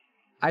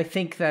I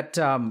think that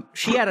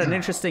she had an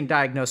interesting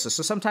diagnosis.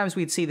 So sometimes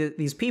we'd see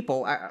these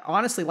people,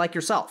 honestly, like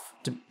yourself,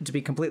 to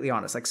be completely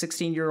honest, like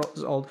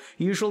 16-year-olds old,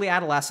 usually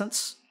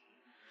adolescents,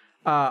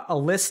 a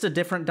list of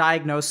different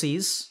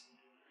diagnoses,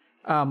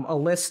 a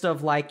list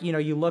of like,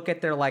 you look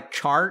at their like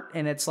chart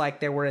and it's like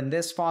they were in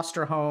this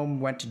foster home,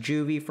 went to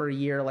juvie for a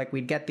year. Like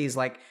we'd get these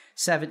like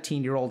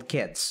 17-year-old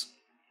kids.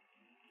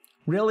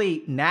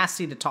 Really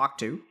nasty to talk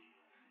to.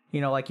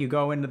 Like you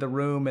go into the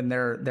room and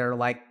they're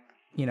like,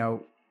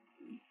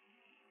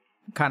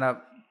 kind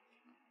of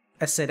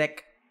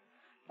acidic,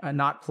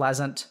 not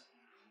pleasant.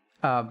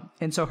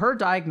 And so her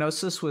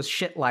diagnosis was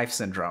shit life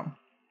syndrome.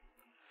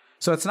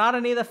 So it's not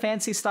any of the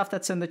fancy stuff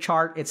that's in the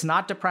chart. It's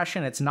not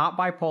depression. It's not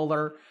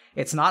bipolar.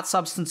 It's not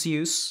substance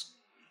use.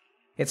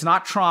 It's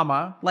not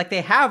trauma. Like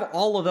they have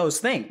all of those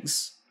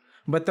things,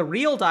 but the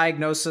real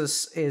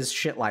diagnosis is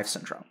shit life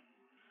syndrome.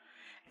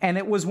 And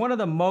it was one of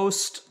the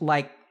most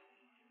like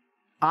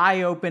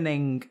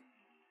eye-opening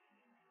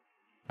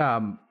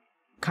kind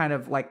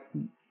of like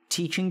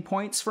teaching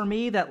points for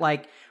me that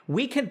like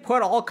we can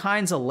put all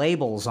kinds of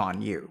labels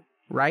on you,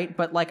 right?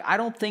 But like I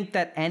don't think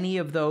that any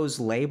of those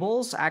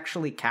labels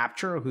actually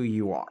capture who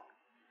you are.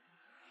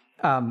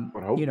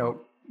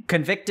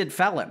 Convicted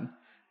felon,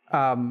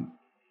 Chad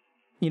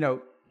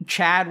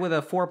with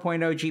a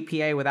 4.0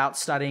 GPA without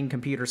studying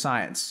computer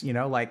science,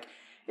 like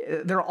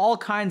there are all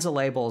kinds of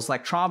labels,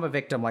 like trauma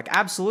victim, like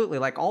absolutely,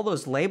 like all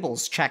those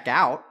labels check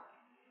out.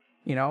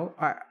 You know,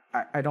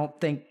 I don't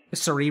think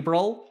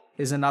cerebral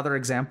is another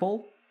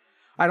example.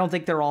 I don't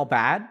think they're all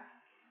bad.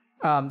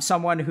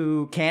 Someone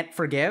who can't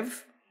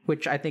forgive,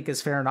 which I think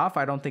is fair enough.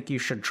 I don't think you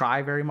should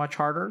try very much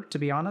harder, to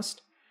be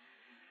honest.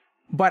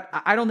 But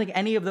I don't think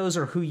any of those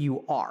are who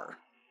you are.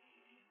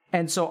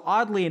 And so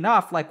oddly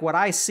enough, like what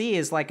I see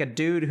is like a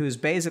dude who's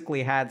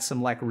basically had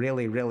some like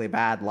really, really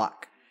bad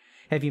luck.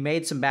 Have you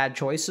made some bad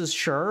choices?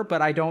 Sure.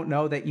 But I don't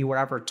know that you were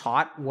ever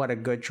taught what a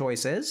good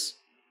choice is.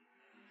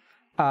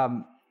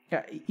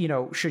 You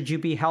know, should you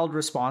be held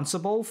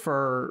responsible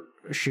for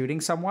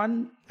shooting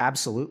someone?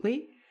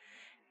 Absolutely.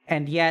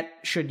 And yet,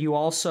 should we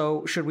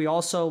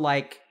also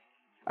like,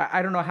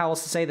 I don't know how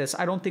else to say this.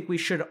 I don't think we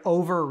should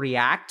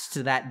overreact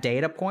to that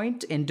data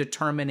point in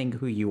determining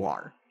who you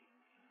are.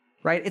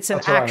 Right? It's an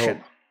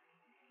action.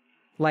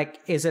 Like,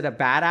 is it a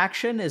bad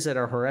action? Is it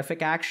a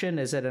horrific action?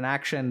 Is it an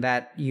action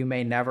that you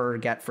may never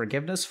get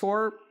forgiveness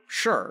for?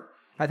 Sure.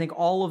 I think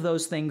all of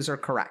those things are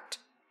correct.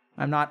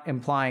 I'm not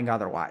implying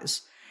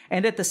otherwise.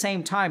 And at the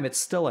same time, it's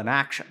still an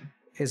action.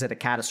 Is it a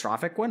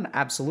catastrophic one?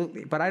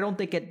 Absolutely. But I don't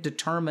think it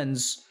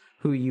determines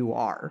who you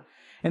are.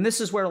 And this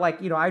is where,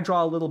 like, you know, I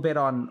draw a little bit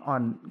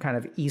on kind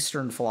of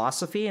Eastern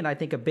philosophy. And I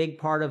think a big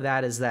part of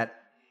that is that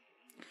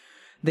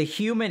the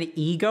human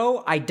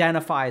ego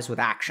identifies with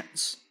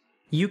actions.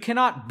 You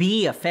cannot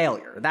be a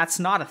failure. That's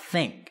not a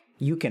thing.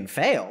 You can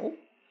fail,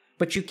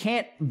 but you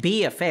can't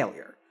be a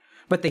failure.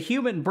 But the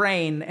human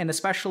brain, and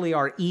especially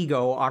our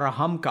ego, our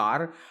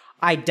ahamkar,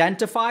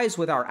 identifies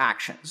with our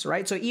actions,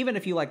 right? So even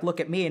if you like look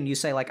at me and you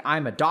say like,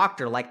 I'm a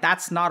doctor, like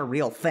that's not a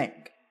real thing.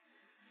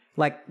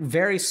 Like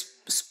very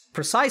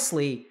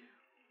precisely,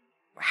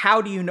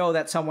 how do you know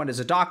that someone is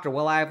a doctor?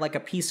 Well, I have like a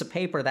piece of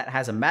paper that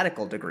has a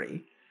medical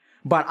degree.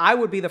 But I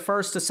would be the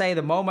first to say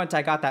the moment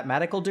I got that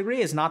medical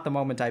degree is not the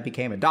moment I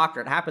became a doctor.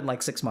 It happened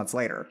like 6 months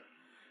later.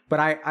 But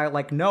I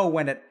like know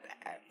when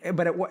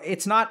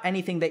it's not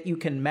anything that you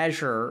can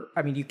measure.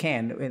 I mean, you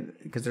can,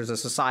 because there's a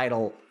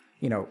societal,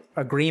 you know,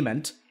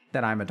 agreement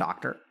that I'm a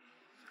doctor.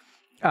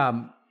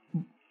 And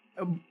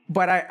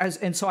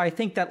so I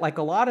think that like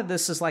a lot of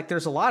this is like,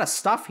 there's a lot of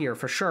stuff here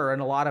for sure.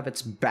 And a lot of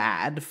it's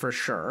bad for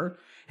sure.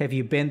 Have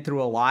you been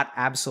through a lot?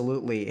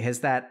 Absolutely.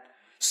 Has that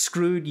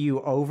screwed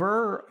you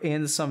over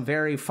in some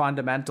very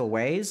fundamental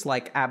ways?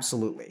 Like,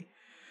 absolutely.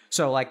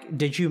 So like,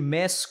 did you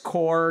miss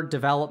core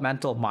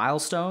developmental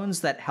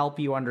milestones that help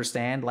you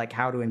understand like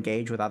how to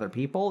engage with other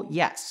people?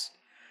 Yes.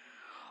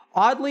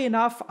 Oddly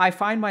enough, I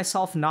find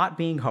myself not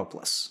being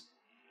hopeless.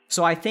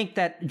 So I think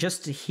that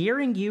just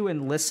hearing you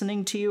and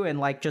listening to you and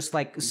like just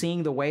like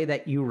seeing the way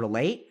that you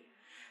relate,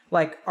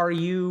 like,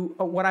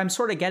 what I'm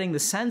sort of getting the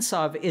sense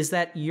of is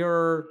that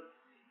you're,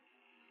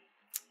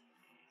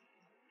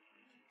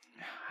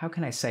 how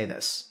can I say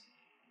this?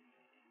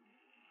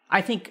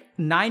 I think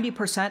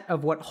 90%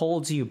 of what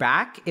holds you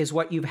back is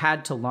what you've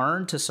had to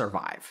learn to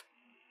survive.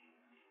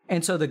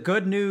 And so the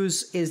good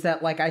news is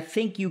that like, I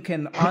think you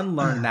can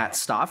unlearn that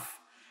stuff.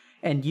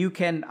 And you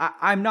can,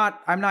 I'm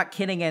not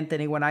kidding,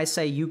 Anthony, when I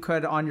say you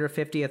could on your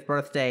 50th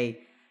birthday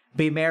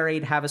be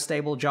married, have a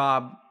stable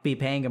job, be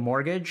paying a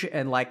mortgage,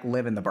 and like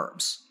live in the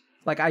burbs.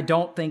 Like, I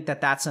don't think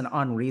that that's an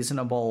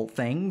unreasonable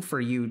thing for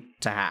you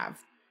to have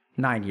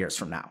 9 years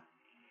from now.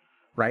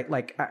 Right?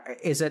 Like,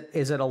 is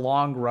it a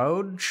long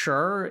road?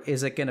 Sure.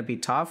 Is it going to be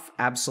tough?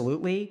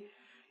 Absolutely.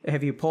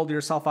 Have you pulled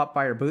yourself up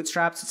by your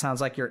bootstraps? It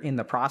sounds like you're in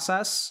the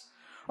process.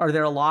 Are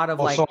there a lot of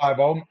like... So I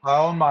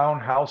own my own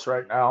house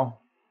right now.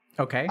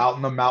 Okay. Out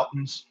in the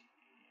mountains.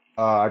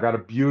 I got a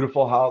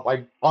beautiful house.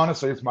 Like,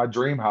 honestly, it's my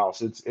dream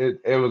house.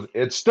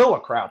 It's still a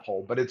crap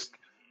hole, but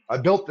I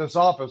built this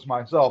office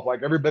myself.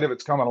 Like, every bit of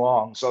it's coming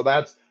along. So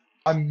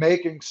I'm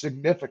making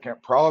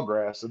significant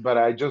progress, but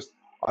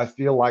I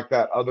feel like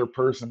that other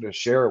person to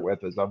share it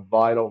with is a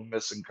vital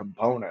missing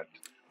component.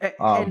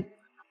 But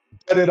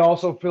it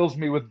also fills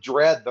me with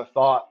dread, the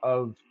thought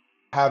of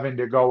having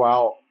to go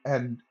out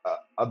and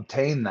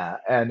obtain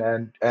that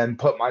and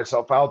put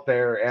myself out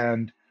there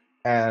and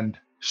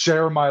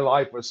share my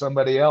life with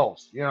somebody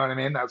else. You know what I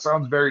mean? That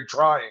sounds very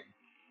trying.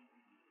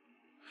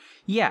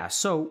 Yeah.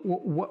 So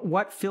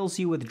what fills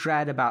you with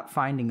dread about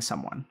finding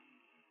someone?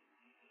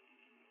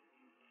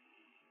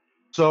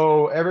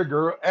 So every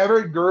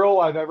girl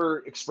I've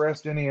ever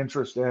expressed any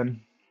interest in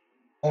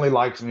only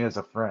likes me as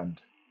a friend.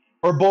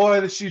 Or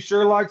boy, she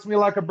sure likes me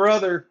like a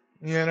brother.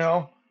 You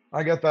know,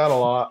 I get that a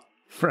lot.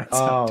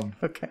 Friendzone.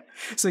 Okay.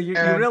 So you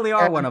really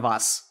are one of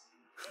us.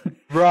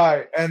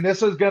 Right. And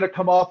this is going to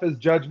come off as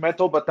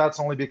judgmental, but that's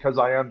only because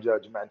I am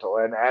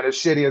judgmental. And as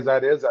shitty as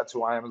that is, that's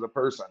who I am as a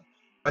person.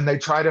 When they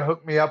try to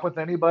hook me up with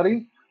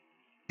anybody,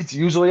 it's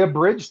usually a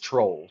bridge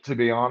troll, to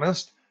be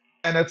honest.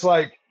 And it's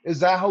like, is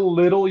that how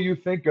little you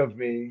think of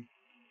me,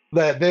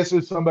 that this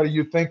is somebody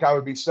you think I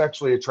would be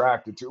sexually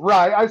attracted to?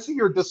 Right. I see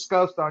your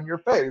disgust on your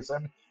face.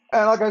 And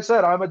like I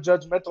said, I'm a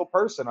judgmental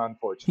person,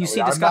 unfortunately. You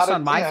see disgust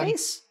on my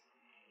face?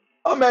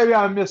 Oh, maybe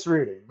I'm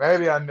misreading.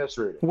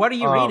 What are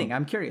you reading?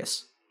 I'm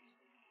curious.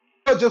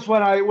 But just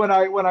when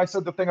I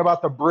said the thing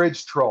about the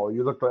bridge troll,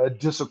 you looked at a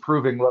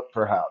disapproving look,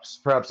 perhaps.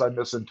 Perhaps I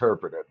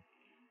misinterpreted.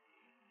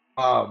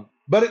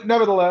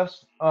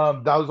 Nevertheless,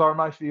 those are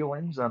my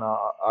feelings, and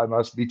I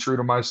must be true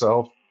to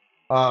myself.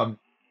 Um,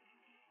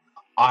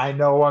 I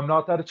know I'm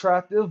not that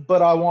attractive,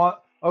 but I want.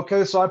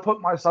 Okay, so I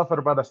put myself at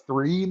about a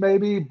 3,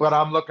 maybe, but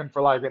I'm looking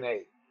for like an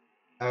 8.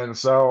 And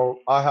so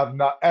I have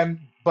not,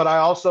 but I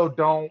also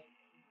don't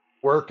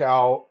work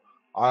out.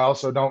 I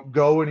also don't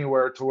go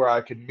anywhere to where I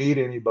can meet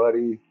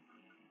anybody.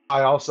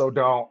 I also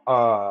don't.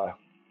 I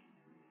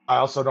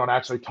also don't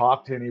actually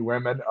talk to any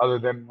women other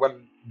than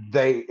when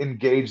they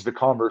engage the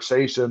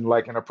conversation,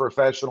 like in a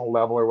professional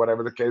level or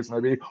whatever the case may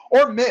be,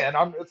 or men.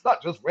 It's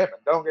not just women.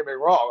 Don't get me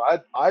wrong.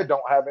 I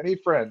don't have any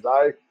friends.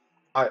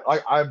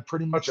 I'm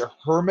pretty much a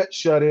hermit,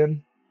 shut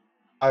in.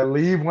 I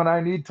leave when I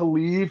need to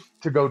leave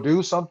to go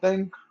do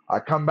something. I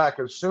come back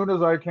as soon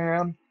as I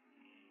can,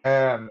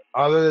 and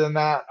other than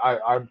that,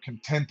 I'm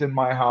content in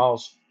my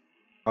house.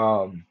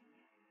 Um,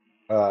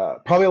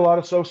 Probably a lot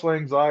of social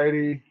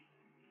anxiety.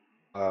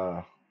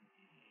 Uh,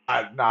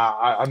 I'm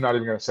not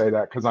even going to say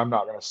that because I'm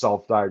not going to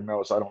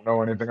self-diagnose. I don't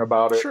know anything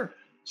about it. Sure, you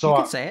So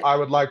can say it. I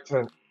would like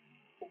to,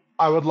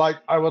 I would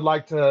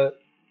like to,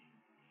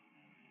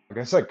 like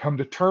I said, come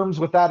to terms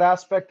with that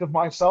aspect of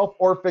myself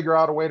or figure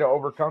out a way to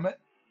overcome it.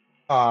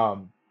 I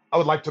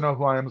would like to know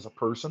who I am as a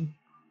person.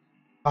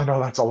 I know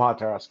that's a lot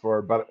to ask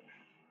for, but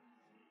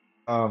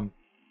um,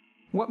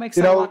 What makes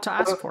you that a know, lot to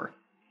ask for?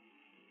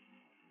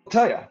 I'll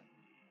tell you,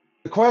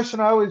 the question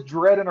I always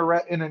dread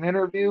in an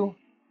interview: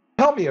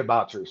 tell me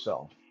about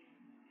yourself.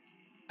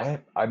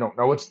 I don't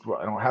know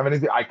I don't have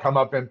anything. I come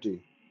up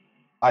empty.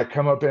 I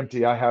come up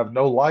empty. I have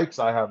no likes.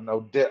 I have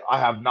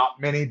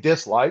not many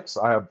dislikes.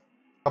 I have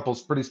a couple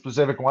pretty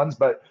specific ones,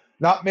 but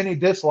not many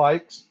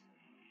dislikes.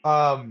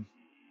 Um,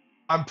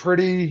 I'm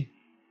pretty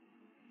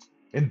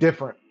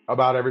indifferent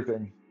about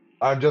everything.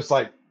 I'm just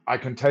like, I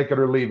can take it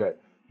or leave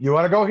it. You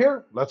want to go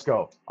here? Let's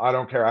go. I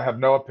don't care. I have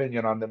no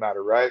opinion on the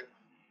matter, right?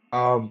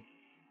 Um,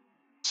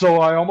 so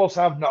I almost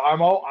have no,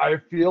 I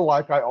feel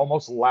like I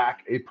almost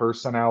lack a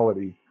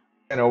personality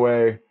in a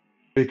way,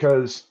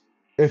 because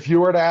if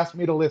you were to ask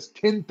me to list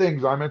 10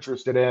 things I'm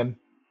interested in,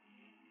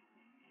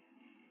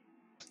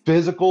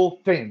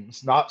 physical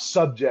things, not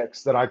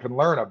subjects that I can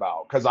learn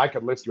about, because I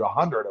could list you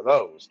 100 of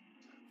those.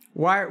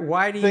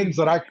 Why do you Things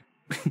that I,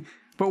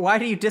 but why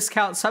do you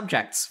discount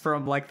subjects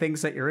from like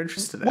things that you're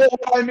interested in? well,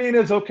 what I mean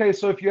is, okay,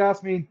 so if you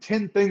ask me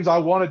 10 things I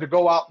wanted to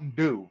go out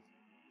and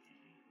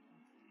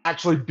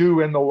actually do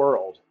in the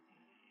world,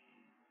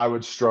 I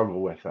would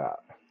struggle with that.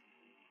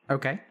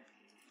 Okay.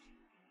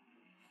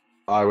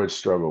 I would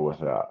struggle with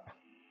that.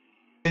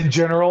 In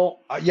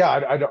general, yeah,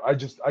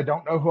 I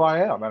don't know who I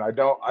am, and I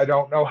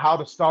don't know how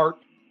to start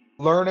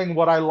learning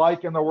what I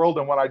like in the world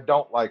and what I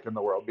don't like in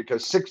the world,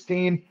 because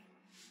 16,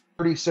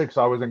 36,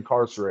 I was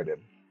incarcerated.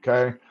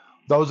 Okay.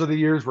 Those are the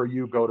years where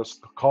you go to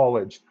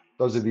college.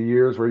 Those are the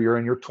years where you're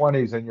in your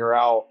 20s and you're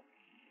out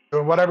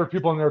doing whatever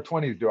people in their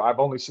 20s do. I've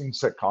only seen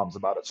sitcoms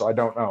about it, so I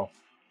don't know.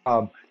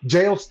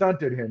 Jail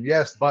stunted him.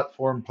 Yes, butt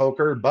form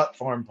poker, butt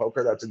form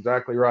poker. That's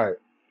exactly right.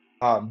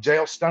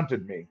 Jail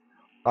stunted me.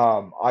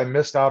 I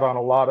missed out on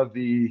a lot of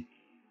the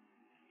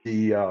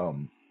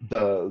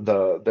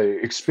the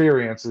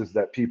experiences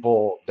that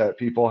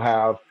people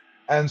have,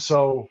 and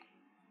so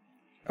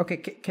Okay,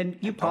 can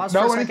you I don't pause for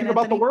a know second, anything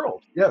about the Anthony?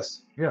 world.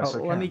 Yes, Oh, yes, I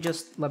can.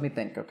 let me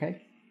think,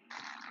 okay?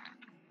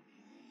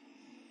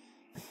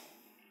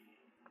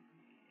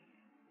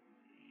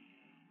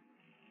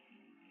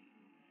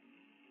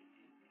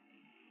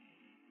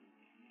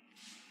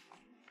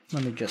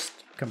 Let me just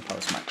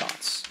compose my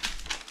thoughts.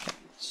 Okay,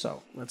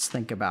 so let's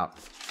think about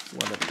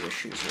what are the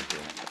issues we're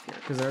dealing with here,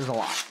 because there's a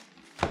lot.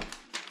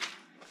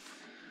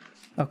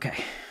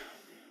 Okay.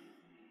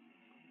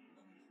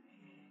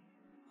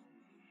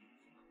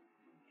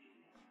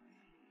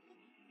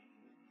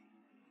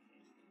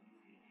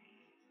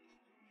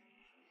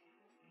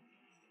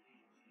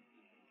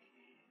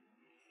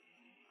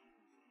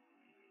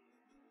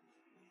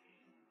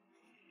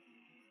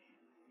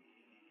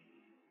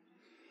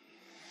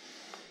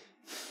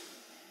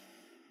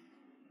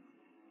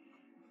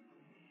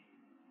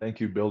 Thank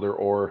you, Builder.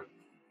 Or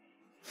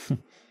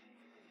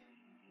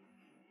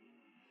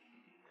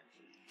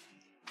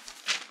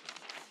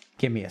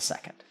Give me a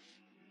second.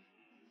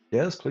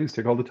 yes, please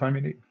take all the time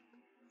you need.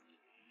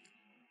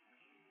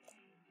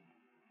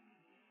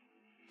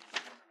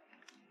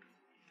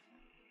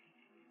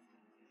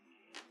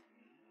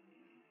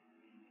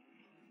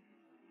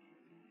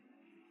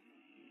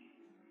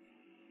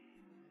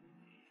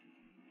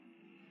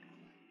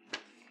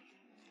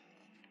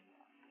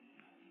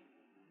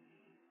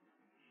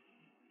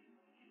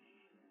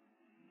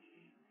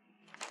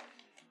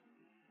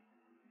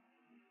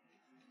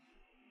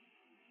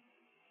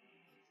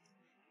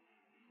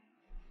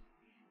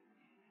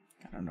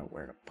 I don't know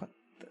where to put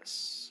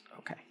this.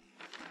 Okay.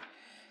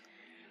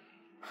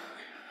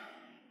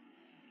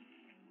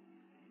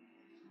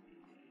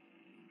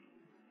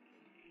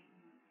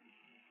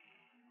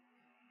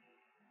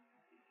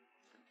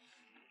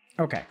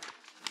 Okay.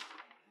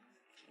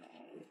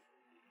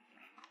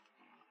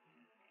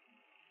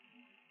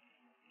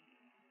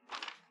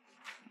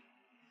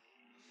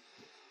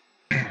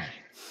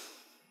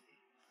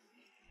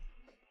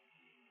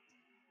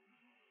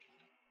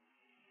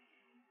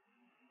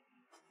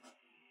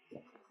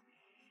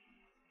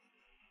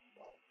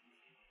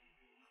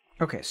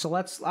 Okay, so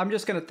I'm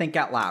just going to think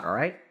out loud, all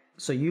right?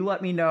 So you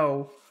let me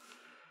know.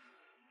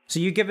 So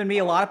you've given me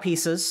a lot of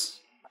pieces.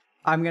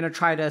 I'm going to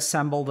try to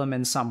assemble them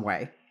in some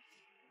way.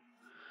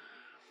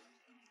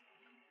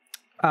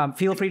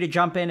 Feel free to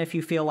jump in if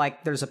you feel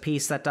like there's a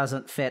piece that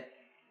doesn't fit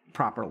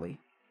properly.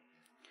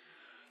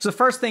 So the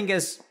first thing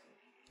is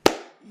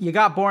you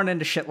got born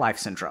into shit life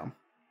syndrome,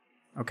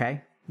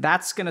 okay?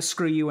 That's going to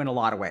screw you in a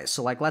lot of ways.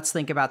 So like, let's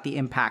think about the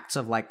impacts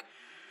of like,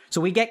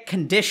 so we get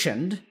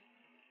conditioned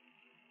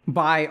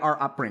by our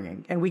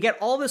upbringing, and we get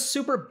all this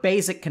super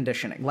basic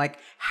conditioning, like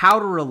how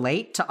to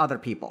relate to other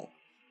people.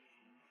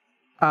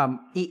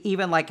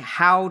 Even like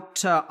how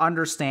to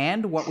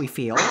understand what we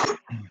feel.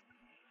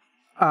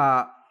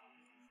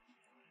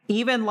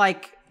 Even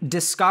like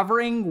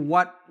discovering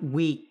what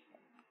we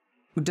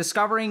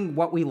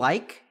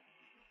like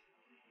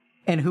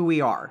and who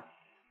we are.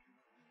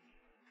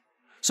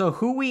 So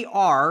who we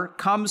are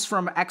comes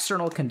from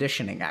external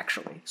conditioning,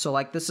 actually. So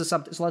like this is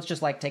something, so let's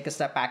just like take a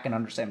step back and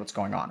understand what's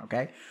going on,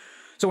 okay?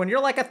 So when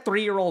you're like a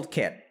 3-year-old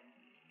kid,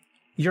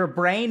 your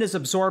brain is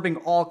absorbing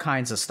all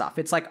kinds of stuff.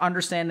 It's like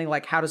understanding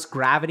like how does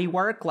gravity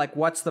work? Like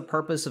what's the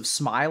purpose of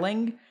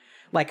smiling?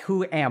 Like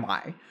who am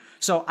I?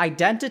 So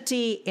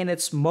identity in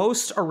its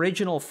most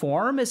original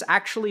form is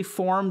actually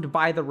formed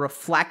by the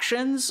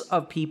reflections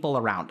of people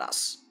around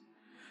us.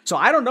 So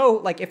I don't know,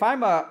 like if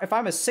I'm a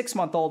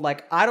 6-month-old,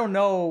 like I don't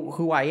know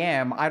who I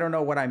am. I don't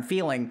know what I'm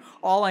feeling.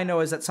 All I know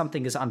is that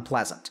something is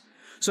unpleasant.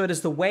 So it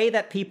is the way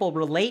that people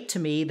relate to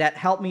me that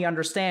help me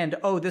understand,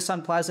 oh, this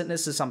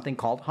unpleasantness is something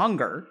called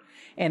hunger.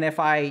 And if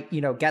I,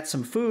 get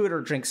some food or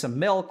drink some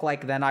milk,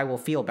 like then I will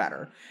feel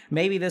better.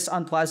 Maybe this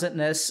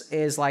unpleasantness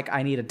is like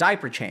I need a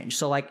diaper change.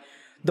 So like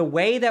the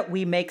way that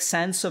we make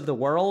sense of the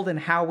world and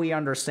how we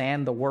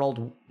understand the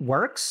world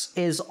works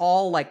is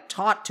all like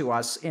taught to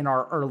us in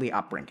our early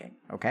upbringing,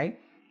 okay?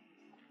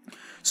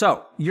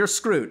 So you're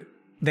screwed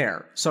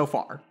there so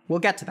far. We'll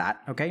get to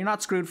that, okay? You're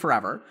not screwed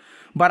forever.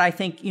 But I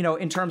think,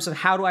 in terms of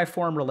how do I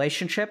form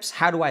relationships,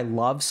 how do I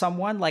love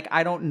someone? Like,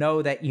 I don't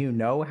know that you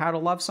know how to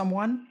love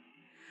someone.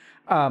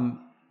 And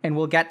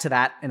we'll get to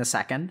that in a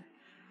second.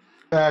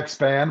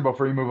 Expand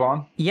before you move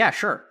on. Yeah,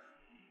 sure.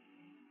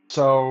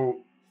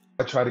 So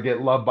I try to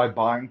get love by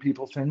buying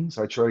people things.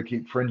 I try to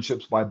keep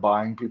friendships by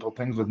buying people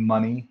things with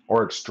money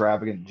or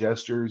extravagant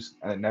gestures,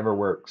 and it never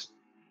works.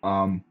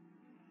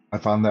 I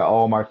found that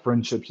all my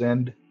friendships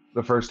end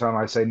the first time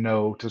I say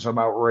no to some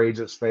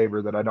outrageous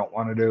favor that I don't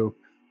want to do.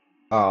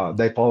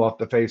 They fall off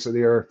the face of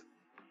the earth.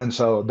 And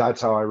so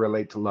that's how I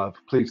relate to love.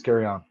 Please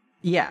carry on.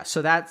 Yeah,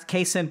 so that's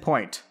case in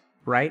point,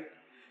 right?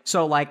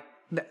 So like,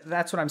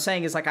 that's what I'm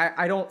saying is like,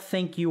 I don't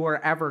think you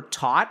were ever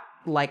taught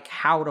like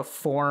how to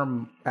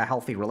form a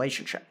healthy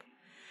relationship.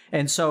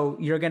 And so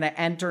you're going to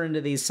enter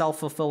into these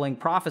self-fulfilling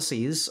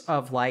prophecies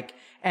of like,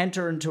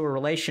 enter into a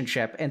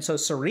relationship. And so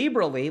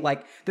cerebrally,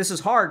 like this is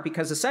hard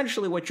because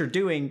essentially what you're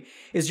doing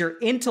is your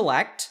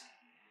intellect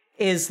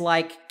is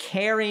like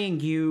carrying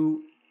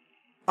you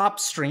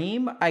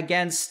upstream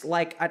against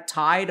like a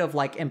tide of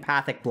like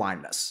empathic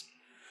blindness.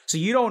 So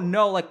you don't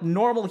know, like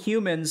normal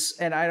humans,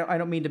 and I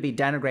don't mean to be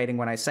denigrating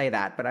when I say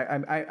that, but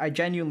I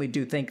genuinely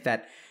do think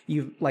that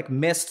you've like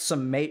missed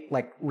some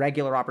like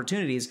regular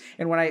opportunities.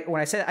 And when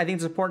I say that, I think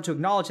it's important to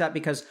acknowledge that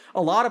because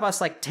a lot of us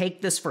like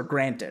take this for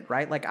granted,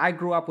 right? Like I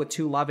grew up with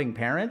 2 loving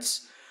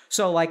parents.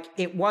 So like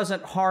it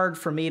wasn't hard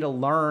for me to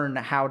learn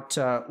how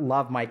to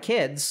love my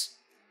kids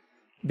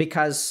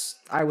because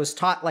I was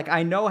taught, like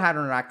I know how to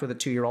interact with a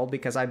 2-year-old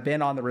because I've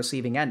been on the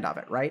receiving end of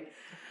it, right?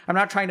 I'm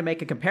not trying to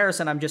make a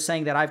comparison. I'm just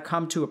saying that I've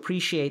come to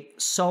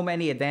appreciate so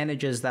many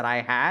advantages that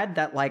I had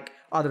that like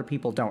other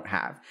people don't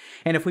have.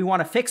 And if we want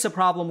to fix a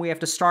problem, we have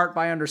to start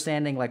by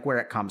understanding like where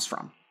it comes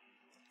from.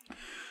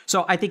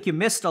 So I think you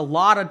missed a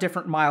lot of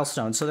different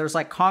milestones. So there's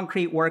like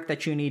concrete work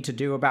that you need to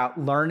do about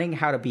learning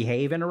how to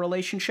behave in a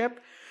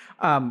relationship,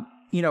 how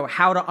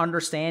to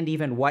understand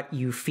even what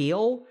you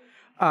feel,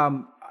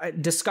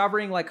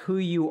 discovering like who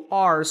you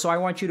are. So I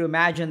want you to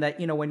imagine that,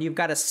 when you've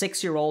got a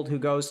 6-year-old who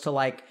goes to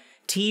like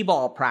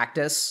T-ball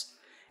practice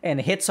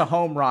and hits a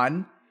home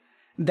run,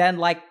 then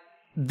like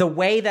the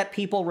way that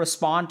people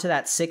respond to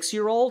that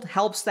 6-year-old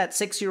helps that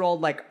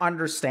 6-year-old like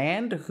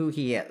understand who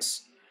he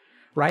is,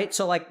 right?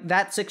 So like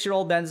that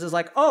 6-year-old then is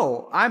like,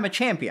 oh, I'm a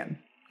champion.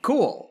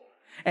 Cool.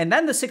 And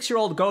then the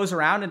 6-year-old goes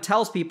around and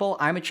tells people,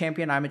 I'm a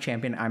champion, I'm a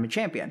champion, I'm a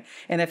champion.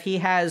 And if he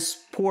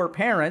has poor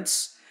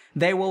parents,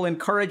 they will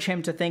encourage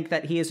him to think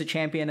that he is a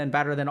champion and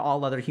better than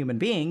all other human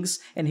beings,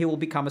 and he will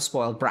become a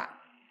spoiled brat.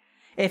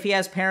 If he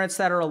has parents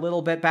that are a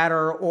little bit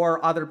better,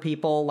 or other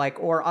people like,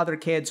 or other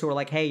kids who are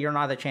like, hey, you're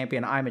not a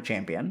champion, I'm a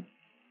champion,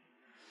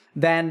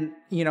 then,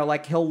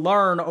 like he'll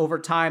learn over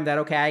time that,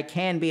 okay, I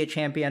can be a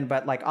champion,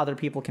 but like other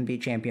people can be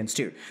champions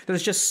too.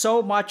 There's just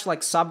so much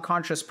like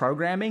subconscious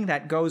programming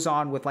that goes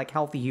on with like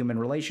healthy human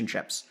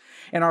relationships.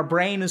 And our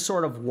brain is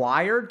sort of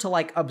wired to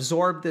like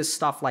absorb this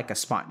stuff like a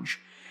sponge.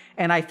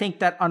 And I think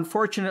that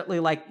unfortunately,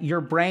 like your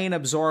brain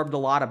absorbed a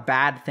lot of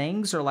bad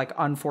things or like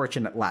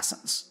unfortunate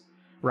lessons.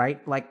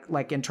 Right?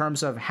 Like in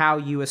terms of how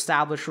you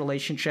establish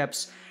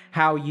relationships,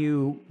 how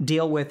you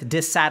deal with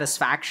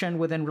dissatisfaction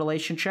within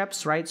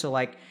relationships, right? So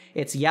like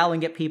it's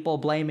yelling at people,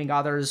 blaming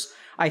others.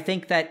 I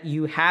think that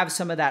you have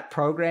some of that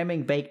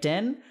programming baked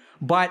in,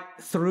 but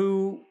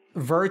through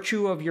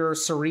virtue of your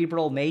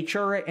cerebral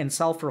nature and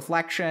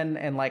self-reflection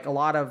and like a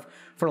lot of,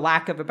 for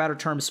lack of a better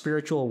term,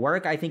 spiritual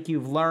work, I think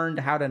you've learned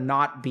how to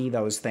not be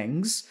those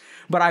things.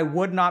 But I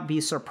would not be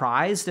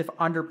surprised if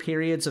under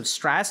periods of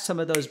stress, some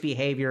of those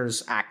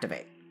behaviors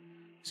activate.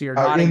 So you're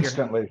not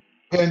instantly.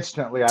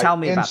 Tell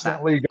me I about that.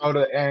 instantly go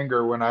to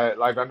anger when I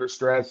like under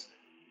stress.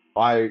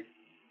 I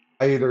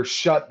either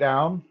shut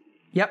down.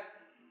 Yep.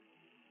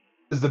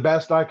 Is the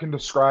best I can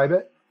describe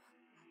it.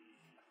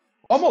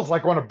 Almost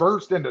like want to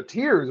burst into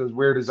tears, as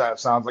weird as that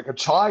sounds, like a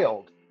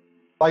child,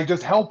 like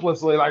just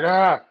helplessly, like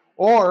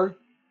or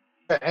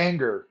the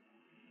anger.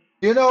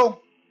 You know,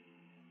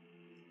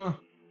 I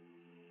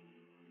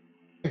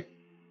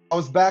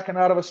was backing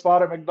out of a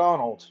spot at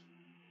McDonald's,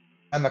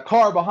 and the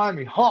car behind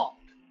me honked.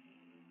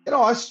 You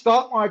know, I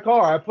stopped my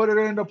car. I put it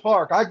into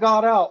park. I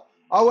got out.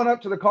 I went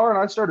up to the car and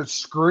I started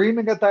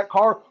screaming at that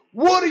car.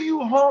 What are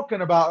you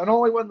honking about? And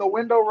only when the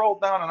window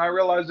rolled down and I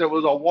realized it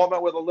was a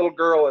woman with a little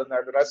girl in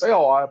there did I say,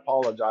 oh, I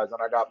apologize.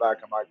 And I got back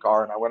in my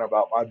car and I went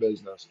about my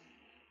business.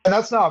 And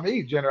that's not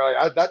me generally.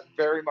 That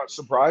very much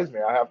surprised me,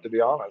 I have to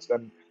be honest.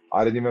 And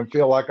I didn't even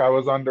feel like I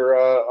was under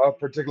a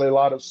particularly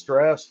lot of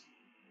stress.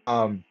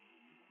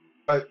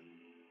 But,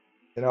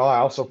 you know, I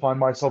also find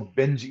myself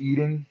binge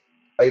eating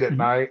late at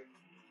night.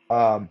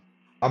 I'm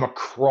a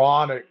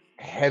chronic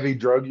heavy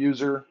drug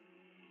user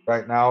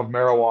right now of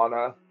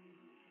marijuana.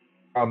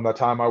 From the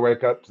time I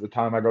wake up to the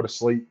time I go to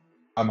sleep,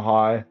 I'm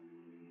high.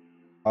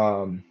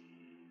 And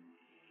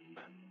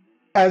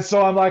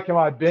so I'm like, am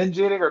I binge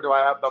eating or do I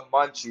have the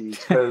munchies?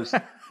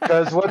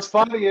 Because what's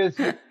funny is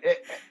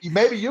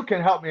maybe you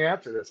can help me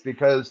answer this,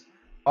 because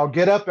I'll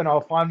get up and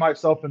I'll find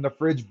myself in the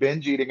fridge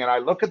binge eating and I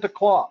look at the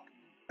clock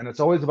and it's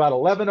always about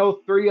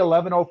 11:03,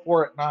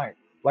 11:04 at night.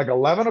 Like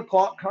 11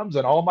 o'clock comes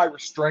and all my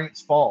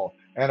restraints fall.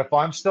 And if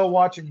I'm still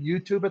watching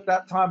YouTube at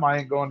that time, I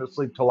ain't going to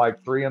sleep till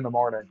like 3 in the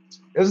morning.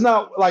 Isn't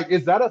that like,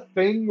 is that a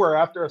thing where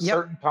after a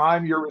certain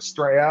time you're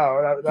restrained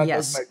out? That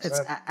yes, doesn't make sense.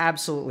 It's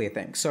absolutely a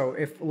thing. So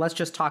let's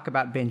just talk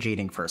about binge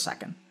eating for a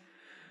second.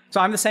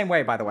 So I'm the same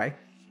way, by the way.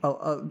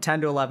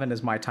 10 to 11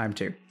 is my time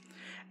too.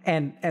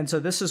 And so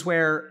this is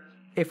where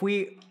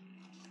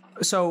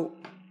so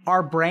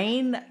our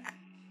brain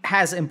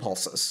has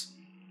impulses.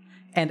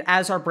 And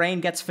as our brain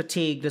gets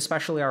fatigued,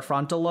 especially our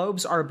frontal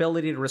lobes, our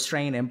ability to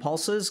restrain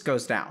impulses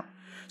goes down.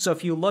 So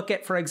if you look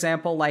at, for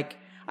example, like,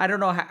 I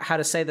don't know how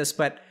to say this,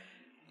 but,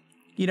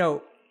 you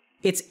know,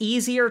 it's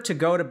easier to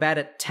go to bed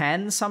at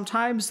 10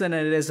 sometimes than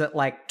it is at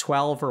like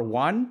 12 or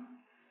 1.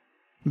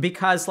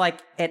 Because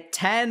like at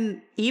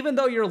 10, even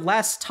though you're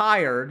less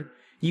tired,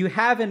 you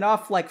have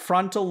enough like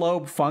frontal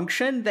lobe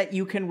function that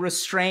you can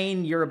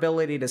restrain your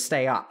ability to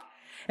stay up.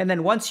 And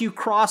then once you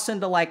cross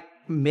into like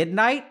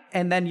midnight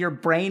and then your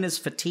brain is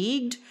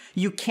fatigued,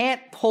 you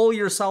can't pull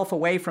yourself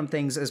away from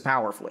things as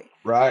powerfully.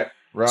 Right.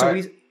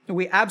 So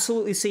we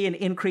absolutely see an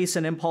increase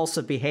in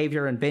impulsive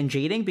behavior and binge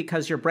eating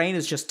because your brain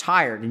is just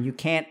tired and you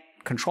can't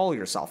control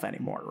yourself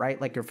anymore, right?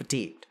 Like you're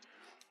fatigued.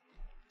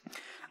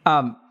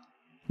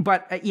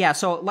 But yeah,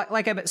 so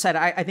like I said,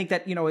 I think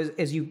that, you know,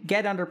 as you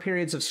get under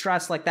periods of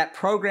stress, like that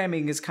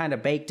programming is kind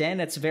of baked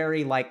in. It's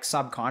very like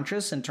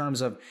subconscious in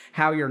terms of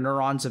how your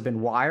neurons have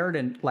been wired.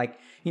 And like,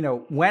 you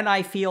know, when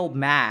I feel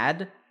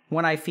mad,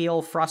 when I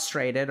feel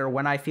frustrated, or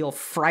when I feel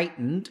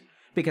frightened,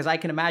 because I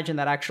can imagine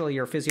that actually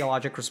your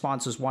physiologic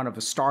response is one of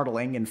a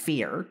startling and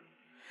fear.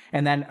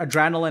 And then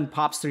adrenaline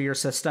pops through your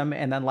system,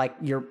 and then like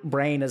your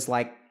brain is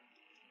like,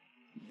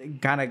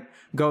 kind of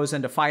goes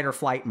into fight or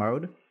flight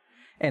mode.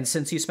 And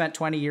since you spent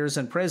 20 years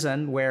in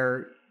prison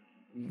where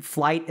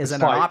flight isn't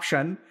an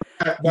option,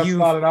 that's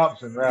not an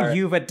option, right?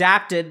 You've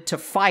adapted to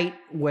fight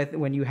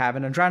when you have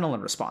an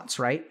adrenaline response,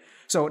 right?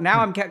 So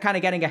now I'm kind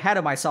of getting ahead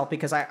of myself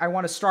because I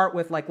want to start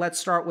with like,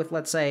 let's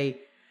say,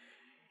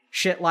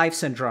 shit life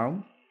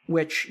syndrome,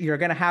 which you're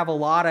going to have a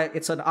lot of,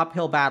 it's an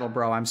uphill battle,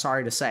 bro. I'm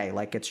sorry to say,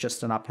 like, it's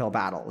just an uphill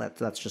battle.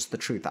 That's just the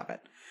truth of it.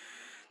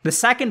 The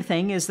second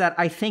thing is that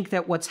I think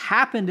that what's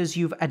happened is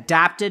you've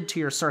adapted to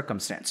your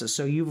circumstances.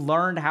 So you've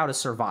learned how to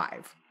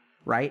survive,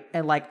 right?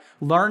 And like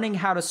learning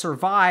how to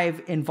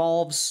survive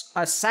involves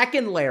a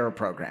second layer of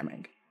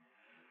programming,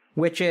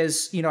 which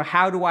is, you know,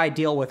 how do I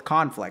deal with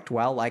conflict?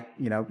 Well, like,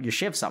 you know, you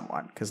shiv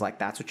someone because like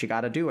that's what you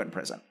got to do in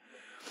prison.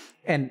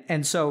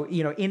 And so,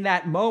 you know, in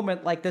that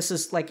moment, like this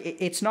is like,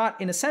 it's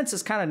not, in a sense,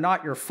 it's kind of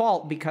not your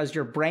fault because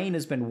your brain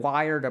has been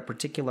wired a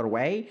particular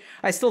way.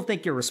 I still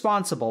think you're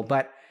responsible,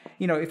 but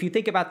you know, if you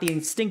think about the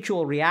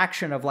instinctual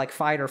reaction of like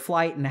fight or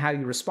flight and how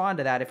you respond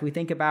to that, if we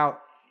think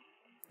about,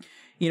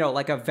 you know,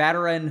 like a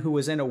veteran who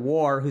was in a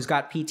war who's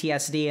got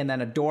PTSD and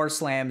then a door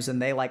slams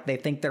and they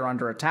think they're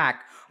under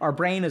attack, our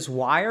brain is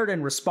wired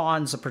and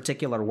responds a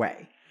particular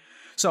way.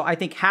 So I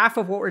think half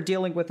of what we're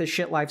dealing with is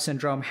shit life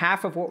syndrome.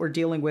 Half of what we're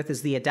dealing with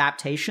is the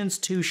adaptations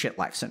to shit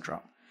life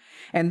syndrome.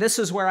 And this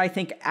is where I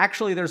think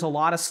actually there's a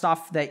lot of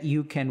stuff that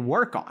you can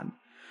work on.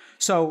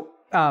 So,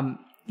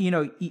 you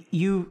know,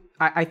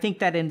 I think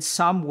that in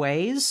some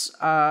ways,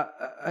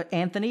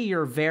 Anthony,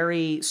 you're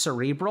very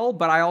cerebral,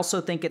 but I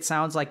also think it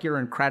sounds like you're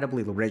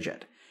incredibly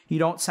rigid. You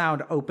don't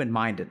sound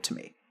open-minded to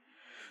me.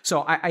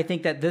 So I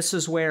think that this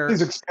is where...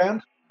 Please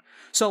expand.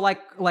 So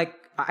like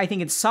I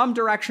think in some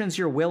directions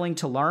you're willing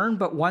to learn,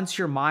 but once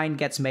your mind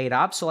gets made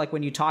up, so like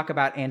when you talk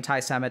about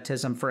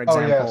anti-Semitism, for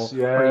example,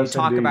 or you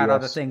talk about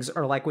other things,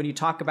 or like when you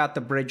talk about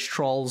the bridge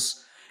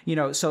trolls, you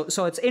know, so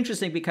it's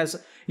interesting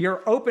because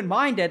you're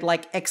open-minded,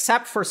 like,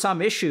 except for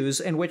some issues,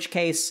 in which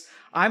case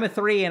I'm a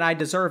 3 and I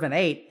deserve an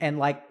 8, and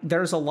like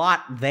there's a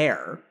lot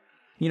there.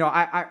 You know,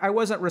 I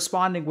wasn't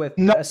responding with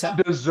not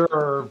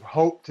deserve,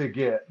 hope to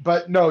get.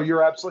 But no,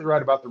 you're absolutely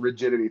right about the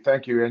rigidity.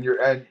 Thank you.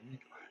 And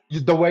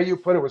the way you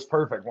put it was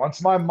perfect.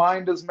 Once my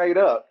mind is made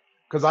up,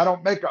 because I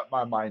don't make up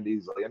my mind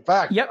easily. In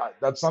fact, Yep.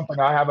 That's something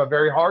I have a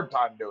very hard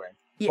time doing.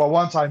 Yeah. But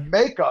once I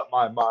make up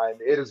my mind,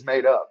 it is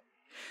made up.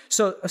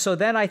 So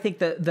then I think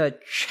the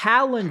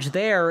challenge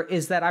there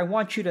is that I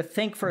want you to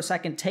think for a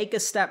second, take a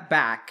step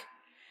back,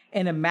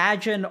 and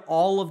imagine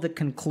all of the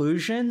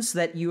conclusions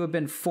that you have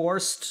been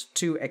forced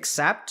to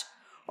accept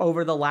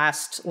over the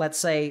last, let's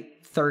say,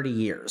 30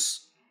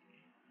 years.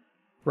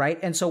 Right?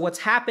 And so what's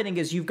happening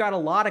is you've got a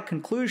lot of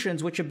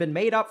conclusions which have been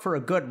made up for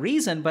a good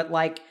reason, but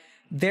like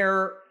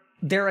they're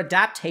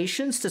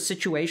adaptations to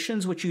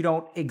situations which you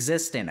don't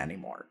exist in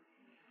anymore.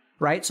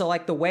 Right? So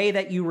like the way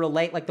that you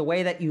relate, like the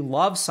way that you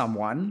love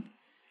someone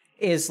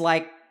is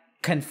like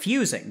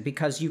confusing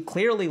because you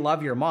clearly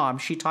love your mom.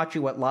 She taught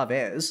you what love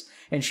is,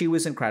 and she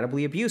was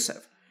incredibly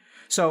abusive.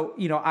 So,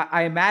 you know,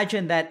 I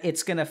imagine that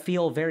it's going to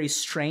feel very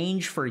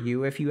strange for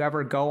you if you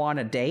ever go on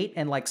a date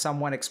and like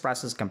someone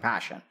expresses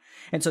compassion.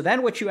 And so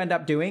then what you end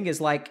up doing is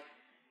like,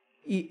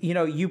 you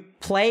know, you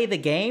play the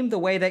game the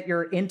way that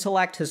your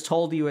intellect has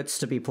told you it's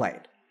to be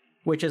played,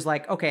 which is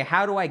like, okay,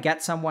 how do I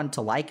get someone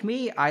to like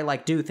me? I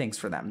like do things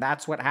for them.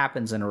 That's what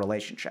happens in a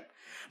relationship.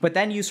 But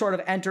then you sort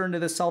of enter into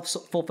this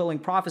self-fulfilling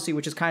prophecy,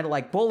 which is kind of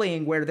like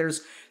bullying, where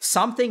there's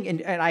something,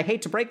 and I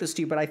hate to break this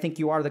to you, but I think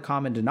you are the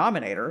common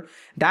denominator.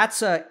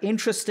 That's an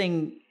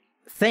interesting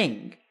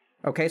thing.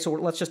 Okay, so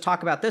let's just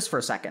talk about this for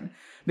a second.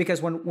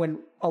 Because when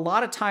a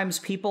lot of times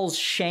people's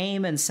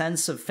shame and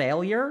sense of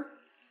failure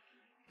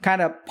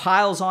kind of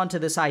piles onto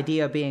this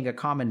idea of being a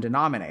common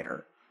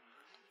denominator.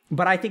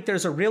 But I think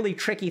there's a really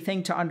tricky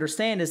thing to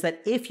understand is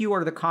that if you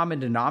are the common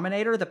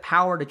denominator, the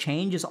power to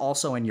change is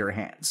also in your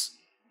hands.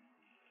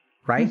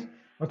 Right?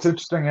 That's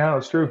interesting. Yeah,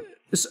 that's true.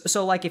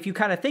 So like if you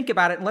kind of think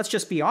about it, and let's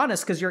just be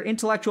honest, because your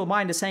intellectual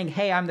mind is saying,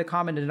 hey, I'm the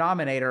common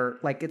denominator,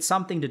 like it's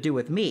something to do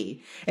with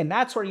me. And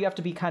that's where you have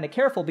to be kind of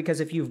careful, because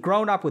if you've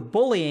grown up with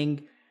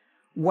bullying,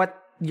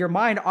 what your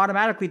mind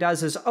automatically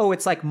does is, oh,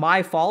 it's like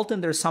my fault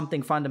and there's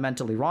something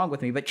fundamentally wrong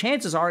with me. But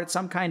chances are it's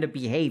some kind of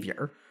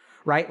behavior,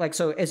 right? Like,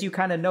 so as you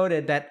kind of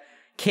noted that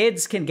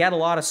kids can get a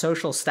lot of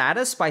social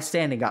status by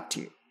standing up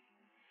to you.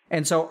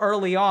 And so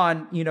early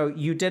on, you know,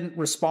 you didn't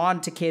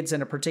respond to kids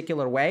in a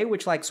particular way,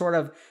 which like sort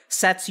of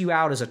sets you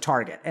out as a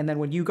target. And then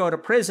when you go to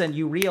prison,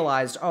 you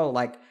realized, oh,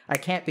 like I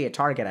can't be a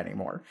target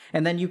anymore.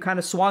 And then you kind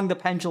of swung the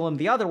pendulum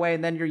the other way,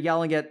 and then you're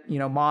yelling at, you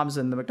know, moms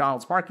in the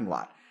McDonald's parking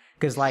lot.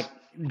 Because like,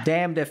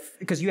 damned if,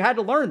 because you had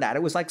to learn that.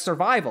 It was like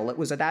survival. It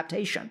was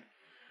adaptation,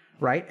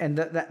 right? And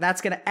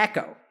that's going to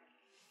echo.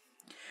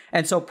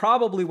 And so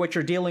probably what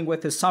you're dealing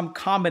with is some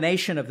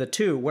combination of the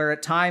two, where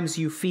at times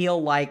you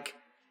feel like,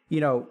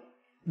 you know,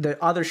 the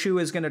other shoe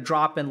is going to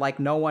drop and like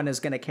no one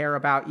is going to care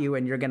about you,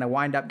 and you're going to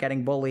wind up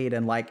getting bullied.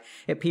 And like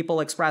if people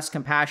express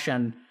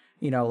compassion,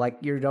 you know, like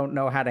you don't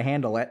know how to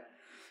handle it.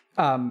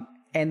 And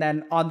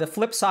then on the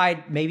flip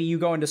side, maybe you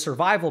go into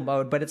survival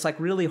mode, but it's like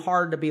really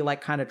hard to be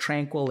like kind of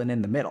tranquil and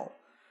in the middle.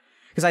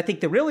 Because I think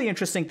the really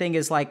interesting thing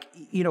is like,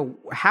 you know,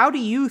 how do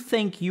you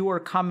think you are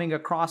coming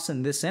across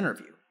in this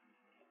interview?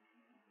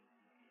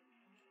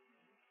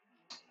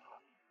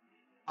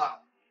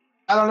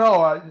 I don't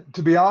know.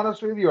 To be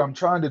honest with you, I'm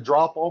trying to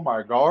drop all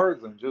my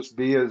guards and just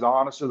be as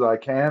honest as I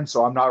can.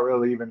 So I'm not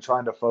really even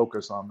trying to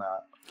focus on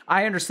that.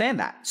 I understand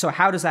that. So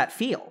how does that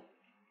feel?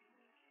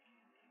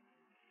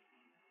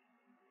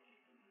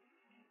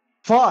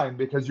 Fine,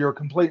 because you're a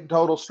complete and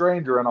total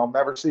stranger and I'll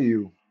never see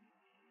you.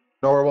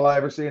 Nor will I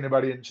ever see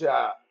anybody in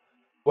chat.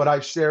 Would I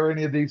share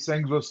any of these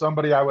things with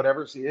somebody I would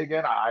ever see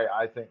again?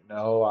 I think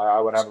no. I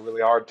would have a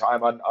really hard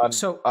time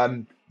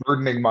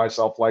unburdening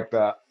myself like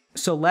that.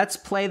 So let's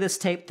play this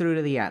tape through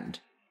to the end.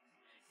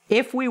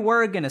 If we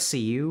were going to see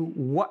you,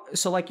 what?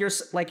 So like you're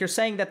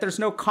saying that there's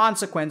no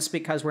consequence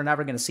because we're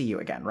never going to see you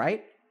again,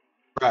 right?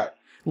 Right.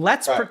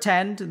 Let's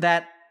pretend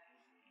that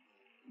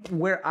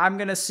we're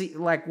going to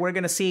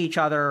see each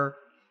other.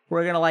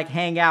 We're going to like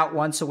hang out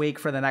once a week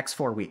for the next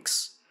 4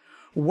 weeks.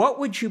 What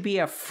would you be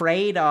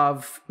afraid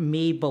of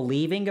me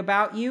believing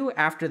about you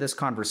after this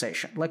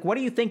conversation? Like, how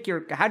do you think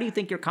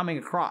you're coming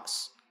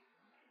across?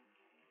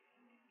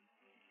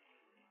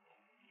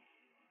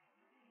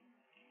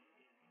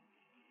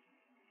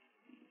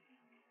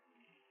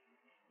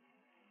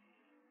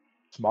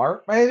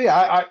 smart, maybe.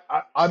 I'm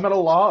at a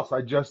loss.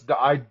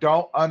 I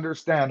don't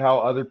understand how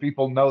other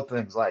people know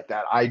things like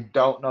that. I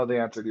don't know the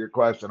answer to your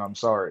question. I'm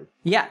sorry.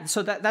 Yeah,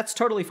 so that's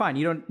totally fine.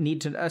 You don't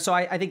need to. So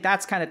I think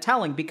that's kind of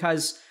telling,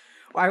 because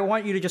I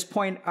want you to just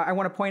I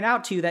want to point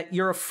out to you that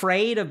you're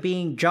afraid of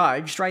being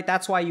judged, right?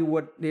 That's why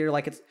you're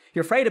like,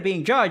 you're afraid of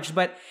being judged.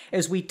 But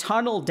as we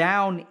tunnel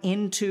down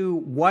into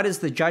what is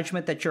the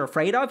judgment that you're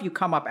afraid of, you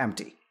come up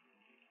empty.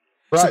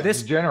 Right, so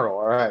this, in general,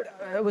 all right.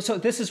 So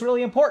this is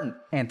really important,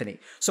 Anthony.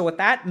 So what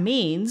that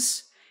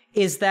means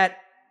is that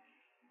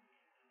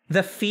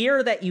the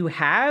fear that you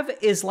have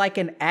is like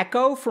an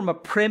echo from a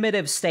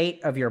primitive state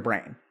of your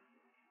brain.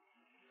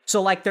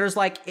 So like there's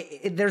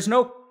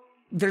no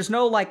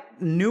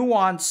like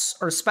nuance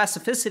or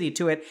specificity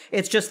to it.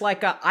 It's just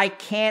like I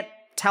can't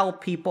tell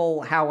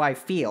people how I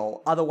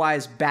feel,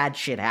 otherwise bad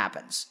shit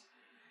happens.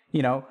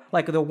 You know,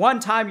 like the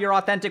one time you're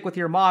authentic with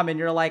your mom and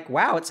you're like,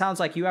 wow, it sounds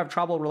like you have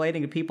trouble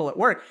relating to people at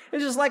work.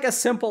 It's just like a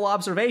simple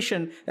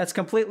observation that's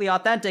completely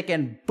authentic,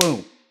 and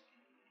boom,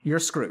 you're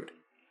screwed.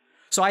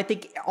 So I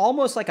think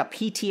almost like a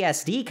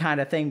PTSD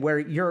kind of thing, where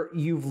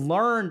you've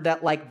learned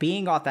that like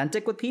being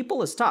authentic with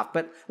people is tough.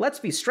 But let's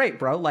be straight,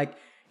 bro. Like,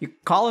 you're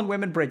calling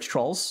women bridge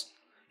trolls.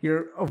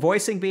 You're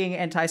voicing being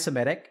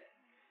anti-Semitic.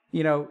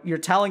 You know, you're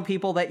telling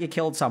people that you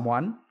killed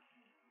someone.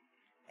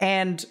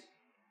 And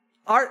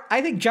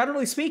I think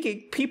generally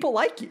speaking, people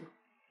like you.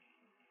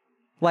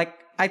 Like,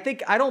 I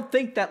don't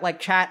think that like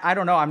chat, I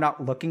don't know, I'm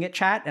not looking at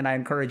chat and I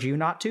encourage you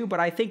not to, but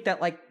I think that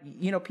like,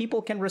 you know,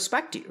 people can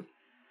respect you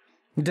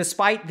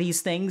despite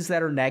these things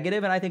that are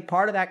negative. And I think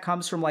part of that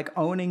comes from like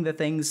owning the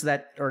things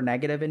that are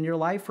negative in your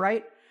life,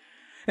 right?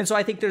 And so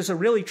I think there's a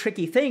really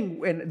tricky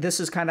thing, and this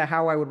is kind of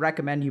how I would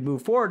recommend you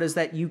move forward, is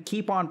that you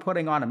keep on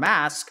putting on a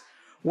mask.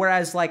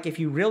 Whereas like if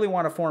you really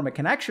want to form a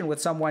connection with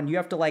someone, you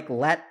have to like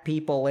let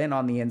people in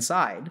on the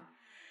inside.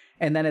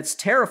 And then it's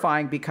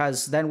terrifying,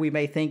 because then we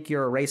may think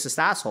you're a racist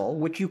asshole,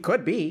 which you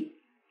could be.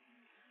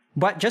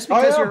 But just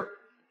because you're...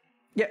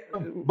 Yeah,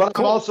 but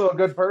cool. I'm also a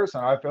good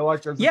person. I feel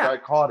like there's a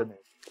dichotomy.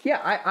 Yeah,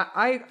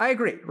 I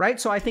agree, right?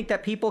 So I think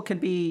that people can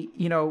be,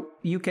 you know,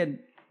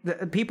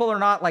 people are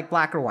not like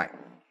black or white.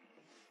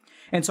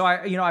 And so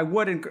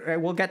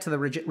we'll get to the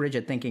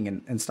rigid thinking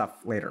and stuff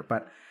later.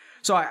 But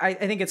so I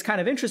think it's kind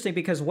of interesting,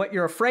 because what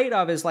you're afraid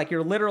of is like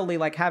you're literally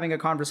like having a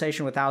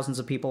conversation with thousands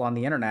of people on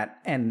the internet,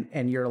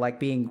 and you're like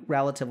being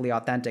relatively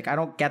authentic. I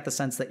don't get the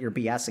sense that you're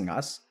BSing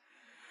us.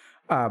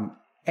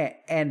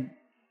 And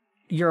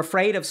you're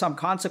afraid of some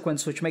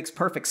consequence, which makes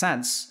perfect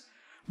sense.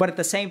 But at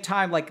the same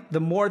time, like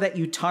the more that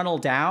you tunnel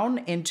down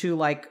into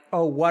like,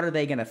 oh, what are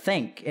they going to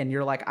think? And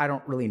you're like, I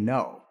don't really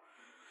know.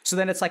 So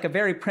then it's like a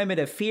very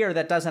primitive fear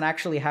that doesn't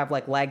actually have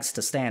like legs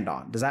to stand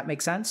on. Does that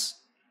make sense?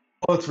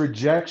 Well, it's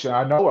rejection.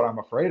 I know what I'm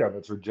afraid of.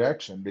 It's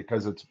rejection,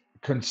 because it's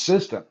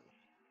consistent.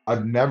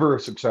 I've never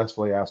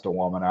successfully asked a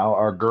woman out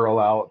or a girl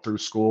out through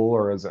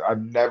school,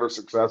 I've never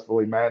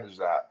successfully managed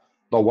that.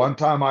 The one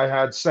time I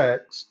had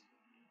sex,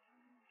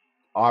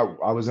 I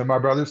was in my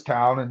brother's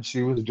town, and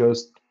she was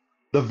just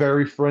the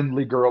very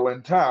friendly girl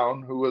in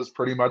town who was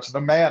pretty much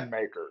the man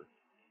maker.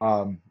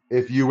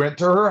 If you went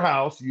to her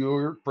house, you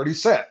were pretty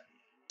set.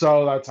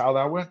 So that's how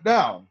that went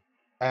down.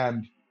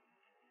 And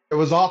it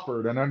was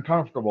awkward and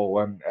uncomfortable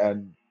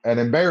and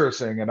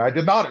embarrassing, and I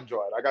did not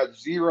enjoy it. I got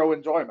zero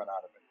enjoyment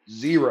out of it.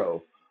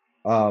 Zero.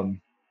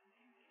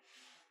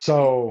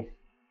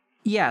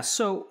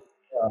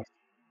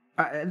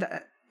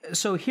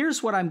 So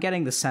here's what I'm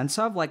getting the sense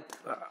of. Like,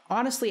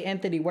 honestly,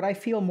 Anthony, what I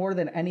feel more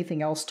than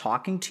anything else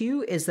talking to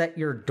you is that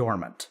you're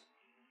dormant.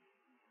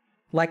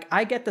 Like,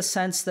 I get the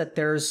sense that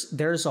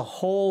there's a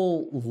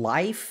whole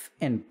life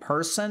and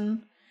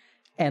person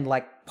and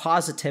like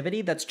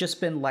positivity that's just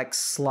been like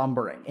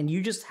slumbering, and you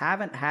just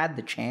haven't had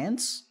the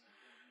chance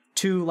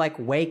to like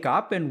wake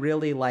up and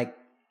really like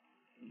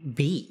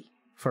be,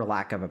 for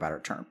lack of a better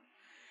term.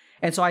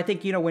 And so I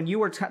think, you know, when you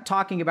were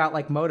talking about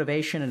like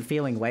motivation and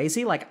feeling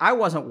lazy, like I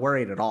wasn't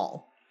worried at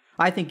all.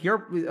 I think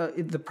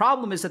the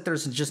problem is that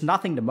there's just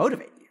nothing to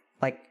motivate you.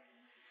 Like,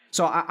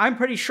 so I'm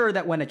pretty sure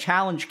that when a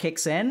challenge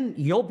kicks in,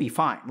 you'll be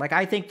fine. Like,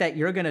 I think that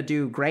you're going to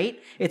do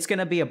great. It's going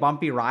to be a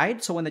bumpy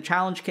ride. So when the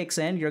challenge kicks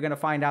in, you're going to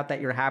find out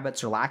that your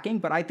habits are lacking.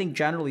 But I think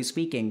generally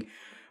speaking,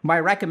 my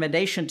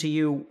recommendation to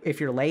you,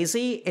 if you're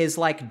lazy, is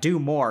like do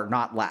more,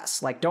 not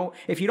less. Like,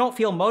 if you don't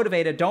feel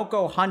motivated, don't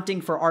go hunting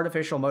for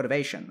artificial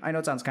motivation. I know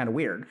it sounds kind of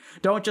weird.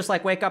 Don't just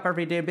like wake up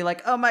every day and be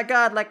like, oh my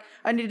God, like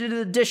I need to do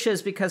the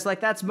dishes because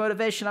like that's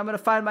motivation. I'm going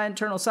to find my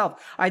internal self.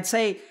 I'd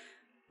say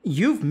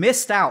you've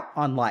missed out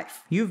on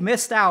life. You've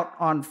missed out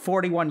on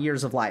 41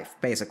 years of life,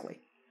 basically.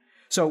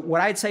 So what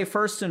I'd say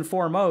first and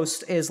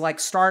foremost is like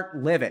start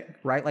living,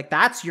 right? Like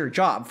that's your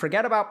job.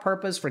 Forget about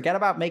purpose. Forget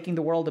about making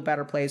the world a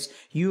better place.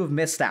 You have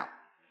missed out.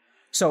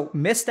 So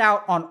missed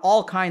out on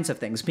all kinds of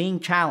things,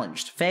 being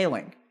challenged,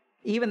 failing.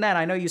 Even then,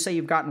 I know you say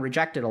you've gotten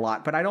rejected a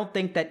lot, but I don't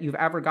think that you've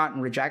ever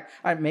gotten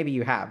rejected. Maybe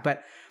you have,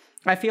 but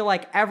I feel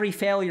like every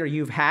failure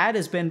you've had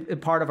has been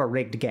part of a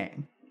rigged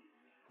game.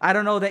 I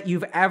don't know that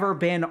you've ever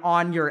been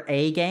on your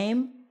A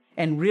game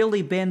and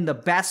really been the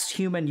best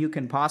human you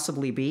can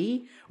possibly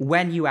be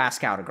when you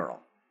ask out a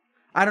girl.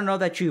 I don't know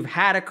that you've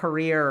had a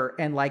career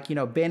and like, you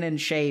know, been in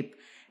shape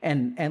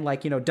and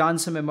like, you know, done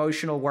some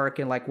emotional work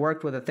and like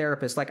worked with a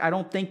therapist. Like, I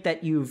don't think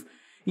that you've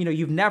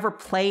never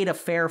played a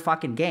fair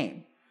fucking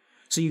game.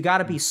 So you got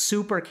to be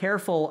super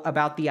careful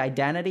about the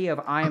identity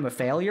of I am a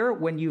failure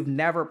when you've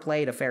never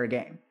played a fair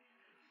game.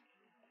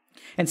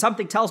 And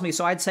something tells me,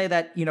 so I'd say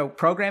that, you know,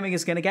 programming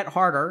is going to get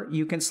harder.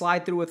 You can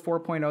slide through with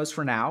 4.0s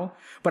for now,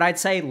 but I'd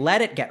say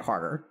let it get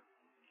harder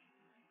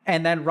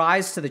and then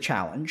rise to the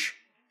challenge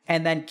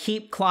and then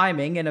keep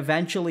climbing and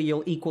eventually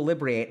you'll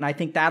equilibrate. And I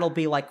think that'll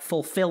be like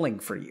fulfilling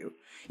for you.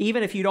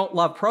 Even if you don't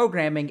love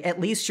programming, at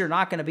least you're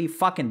not going to be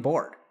fucking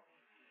bored,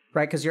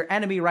 right? Because your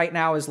enemy right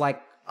now is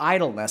like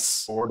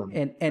idleness. Boredom.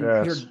 And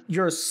Yes.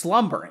 you're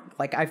slumbering.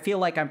 Like, I feel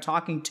like I'm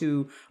talking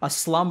to a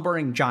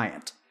slumbering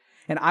giant.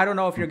 And I don't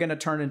know if you're going to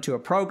turn into a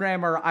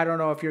programmer. I don't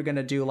know if you're going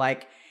to do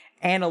like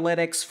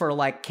analytics for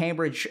like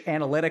Cambridge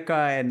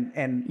Analytica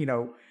and you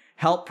know,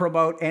 help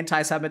promote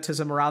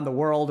anti-Semitism around the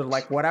world or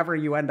like whatever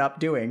you end up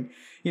doing,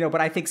 you know,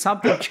 but I think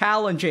something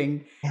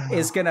challenging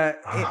is going to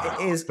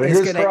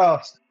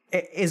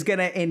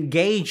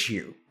engage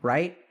you,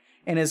 right?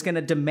 And is going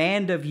to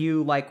demand of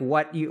you like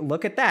what you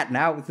look at that.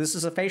 Now, this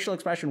is a facial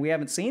expression we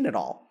haven't seen at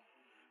all.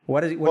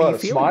 What are you feeling?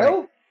 Smile?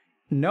 Like?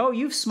 No,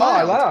 you've Oh,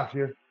 smiled. I laughed.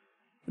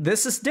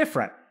 This is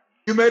different.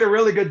 You made a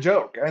really good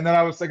joke. And then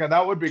I was thinking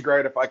that would be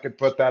great if I could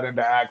put that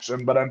into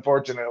action. But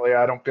unfortunately,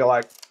 I don't feel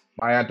like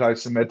my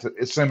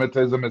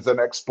anti-Semitism is an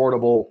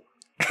exportable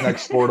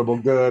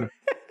good.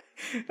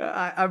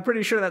 I'm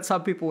pretty sure that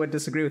some people would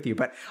disagree with you.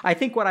 But I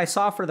think what I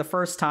saw for the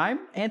first time,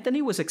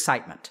 Anthony, was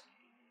excitement.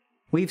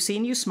 We've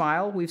seen you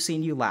smile. We've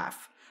seen you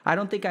laugh. I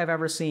don't think I've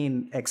ever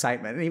seen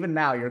excitement. And even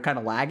now, you're kind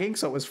of lagging.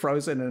 So it was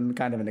frozen in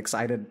kind of an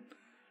excited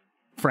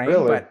frame.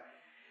 Really? But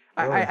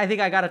I think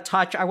I got a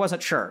touch. I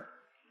wasn't sure.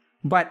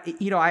 But,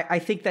 you know, I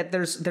think that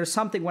there's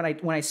something when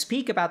I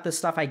speak about this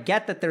stuff, I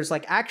get that there's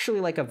like actually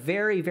like a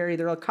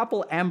there are a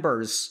couple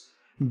embers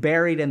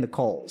buried in the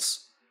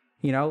coals.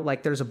 You know,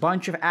 like there's a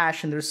bunch of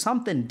ash and there's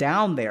something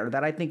down there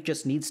that I think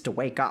just needs to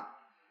wake up.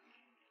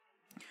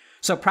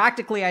 So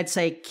practically, I'd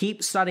say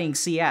keep studying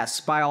CS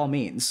by all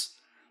means.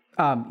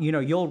 You know,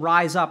 you'll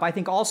rise up. I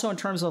think also in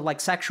terms of like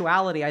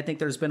sexuality, I think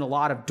there's been a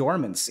lot of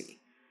dormancy,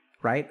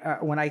 right?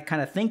 When I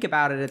kind of think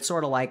about it, it's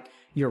sort of like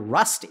you're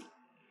rusty.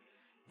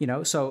 You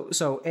know,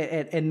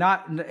 and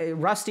not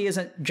rusty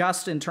isn't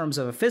just in terms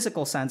of a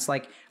physical sense.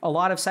 Like a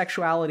lot of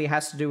sexuality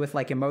has to do with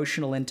like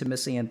emotional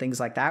intimacy and things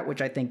like that,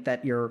 which I think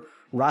that you're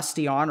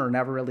rusty on or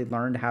never really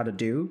learned how to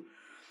do.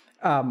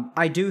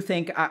 I do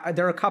think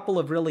there are a couple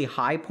of really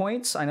high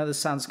points. I know this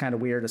sounds kind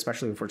of weird,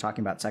 especially if we're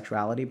talking about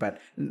sexuality,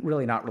 but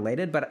really not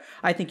related. But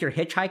I think your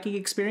hitchhiking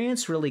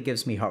experience really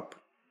gives me hope.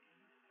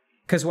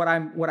 Because what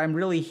I'm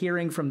really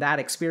hearing from that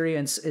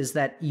experience is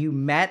that you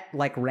met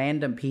like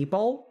random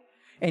people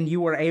and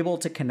you were able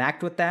to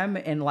connect with them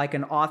in like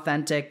an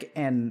authentic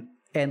and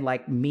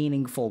like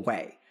meaningful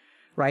way,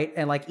 right?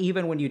 And like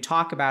even when you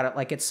talk about it,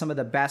 like it's some of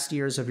the best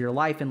years of your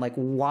life. And like,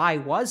 why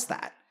was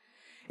that?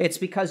 It's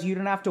because you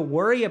didn't have to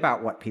worry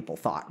about what people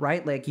thought,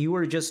 right? Like you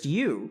were just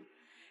you.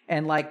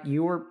 And like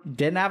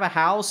didn't have a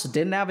house,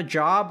 didn't have a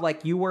job,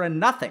 like you were a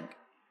nothing.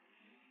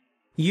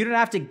 You didn't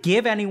have to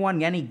give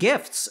anyone any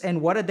gifts.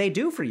 And what did they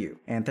do for you,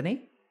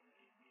 Anthony?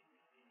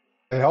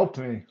 It helped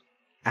me.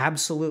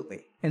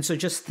 Absolutely. And so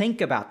just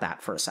think about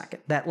that for a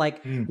second, that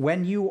like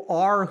when you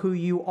are who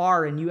you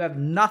are and you have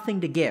nothing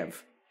to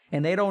give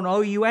and they don't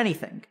owe you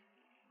anything,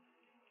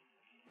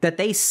 that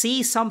they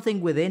see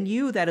something within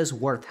you that is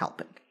worth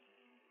helping.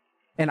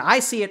 And I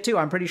see it too.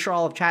 I'm pretty sure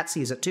all of chat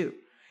sees it too,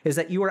 is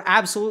that you are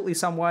absolutely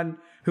someone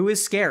who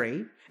is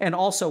scary and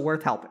also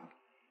worth helping.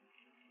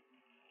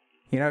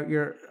 You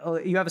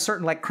know, you have a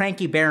certain like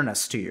cranky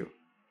bareness to you.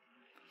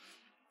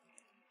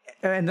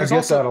 And I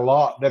get that a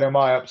lot. That am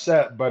I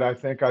upset? But I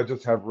think I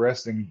just have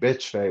resting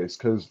bitch face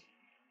because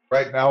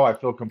right now I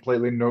feel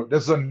completely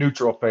this is a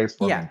neutral face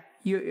for me. Yeah,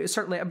 you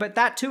certainly. But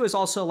that too is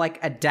also like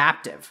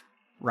adaptive,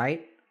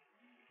 right?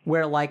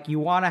 Where like you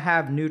want to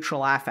have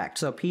neutral affect.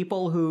 So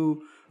people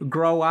who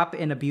grow up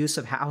in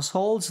abusive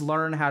households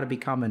learn how to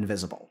become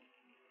invisible.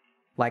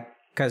 Like,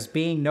 because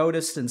being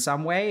noticed in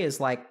some way is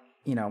like,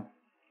 you know,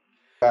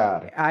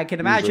 bad. I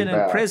can imagine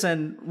in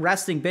prison,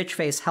 resting bitch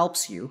face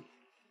helps you.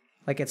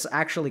 Like it's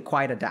actually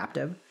quite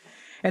adaptive.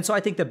 And so I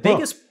think the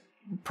biggest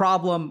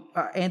problem,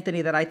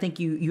 Anthony, that I think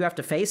you have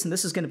to face, and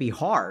this is going to be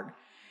hard,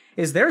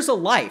 is there's a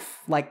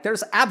life. Like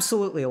there's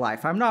absolutely a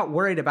life. I'm not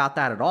worried about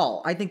that at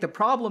all. I think the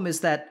problem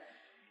is that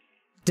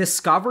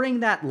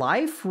discovering that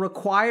life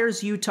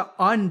requires you to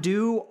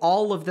undo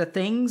all of the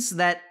things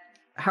that,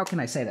 how can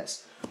I say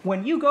this?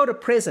 When you go to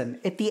prison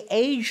at the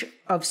age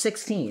of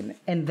 16,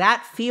 and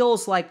that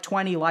feels like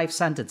 20 life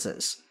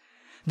sentences,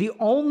 the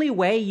only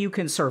way you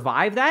can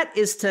survive that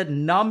is to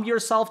numb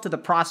yourself to the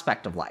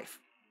prospect of life.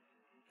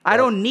 I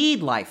don't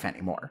need life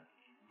anymore,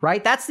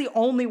 right? That's the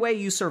only way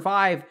you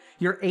survive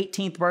your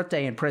 18th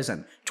birthday in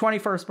prison,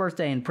 21st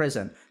birthday in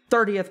prison,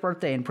 30th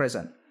birthday in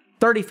prison,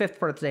 35th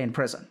birthday in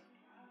prison.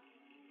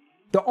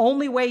 The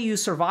only way you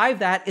survive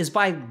that is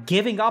by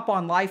giving up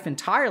on life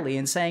entirely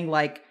and saying,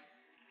 like,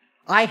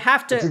 I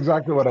have to. That's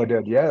exactly what I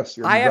did. Yes,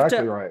 you're I have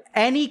exactly to. right.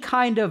 Any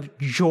kind of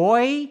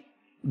joy,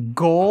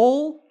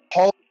 goal,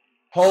 Hope.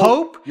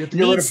 hope You have to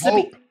get rid of needs to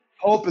hope. be.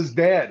 Hope is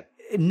dead.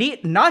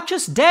 Not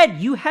just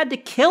dead, you had to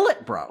kill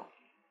it, bro.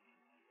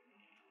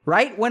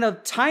 Right? When a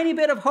tiny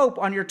bit of hope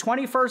on your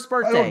 21st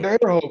birthday. I don't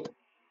dare hope.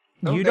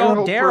 You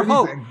don't dare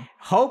hope. Anything.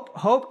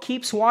 Hope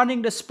keeps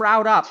wanting to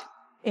sprout up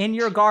in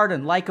your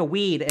garden like a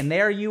weed, and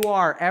there you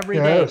are every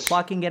day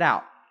plucking it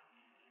out.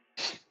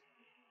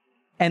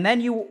 And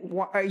then you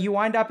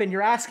wind up and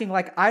you're asking,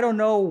 like, I don't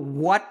know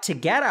what to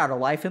get out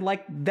of life. And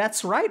like,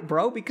 that's right,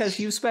 bro, because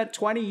you spent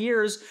 20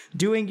 years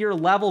doing your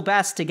level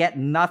best to get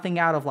nothing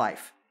out of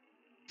life.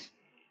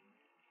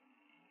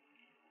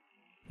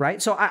 Right?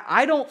 So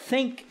I don't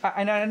think,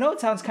 and I know it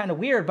sounds kind of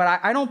weird,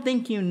 but I don't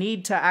think you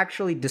need to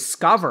actually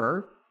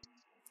discover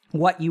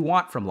what you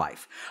want from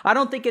life. I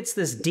don't think it's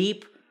this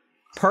deep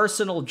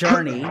personal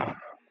journey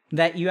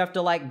that you have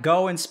to like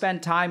go and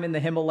spend time in the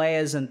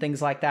Himalayas and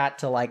things like that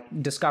to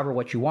like discover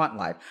what you want in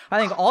life. I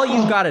think all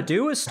you've got to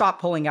do is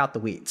stop pulling out the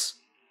weeds.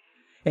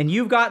 And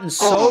you've gotten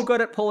so good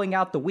at pulling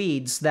out the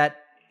weeds that,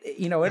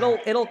 you know,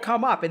 it'll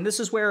come up. And this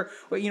is where,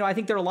 you know, I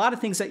think there are a lot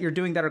of things that you're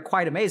doing that are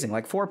quite amazing.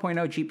 Like 4.0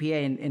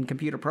 GPA in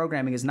computer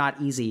programming is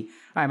not easy,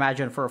 I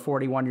imagine, for a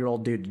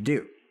 41-year-old dude to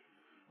do.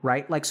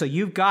 Right? Like, so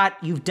you've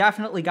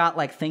definitely got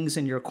like things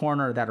in your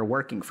corner that are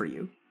working for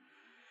you.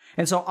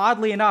 And so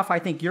oddly enough, I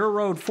think your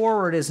road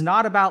forward is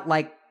not about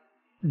like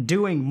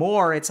doing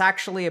more. It's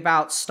actually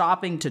about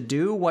stopping to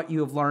do what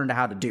you have learned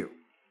how to do.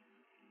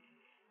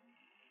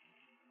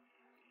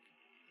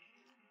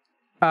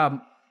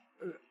 Can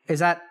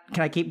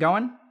I keep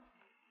going?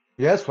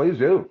 Yes, please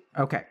do.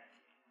 Okay.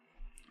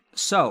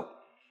 So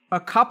a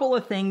couple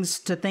of things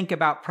to think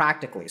about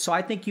practically. So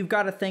I think you've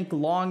got to think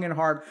long and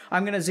hard.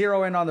 I'm going to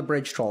zero in on the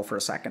bridge troll for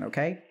a second,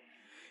 okay?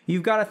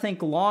 You've got to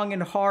think long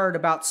and hard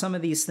about some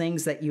of these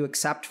things that you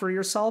accept for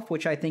yourself,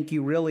 which I think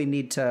you really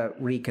need to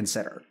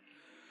reconsider.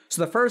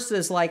 So the first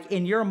is like,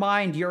 in your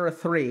mind, you're a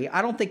 3.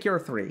 I don't think you're a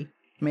 3.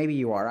 Maybe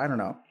you are. I don't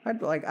know.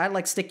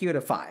 I'd stick you at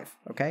a 5,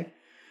 okay?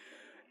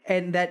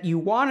 And that you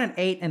want an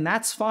 8, and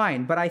that's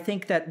fine. But I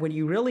think that when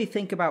you really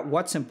think about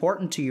what's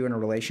important to you in a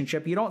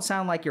relationship, you don't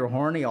sound like you're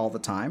horny all the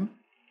time.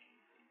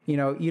 You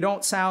know, you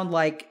don't sound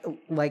like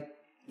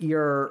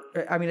you're,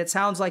 I mean, it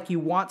sounds like you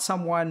want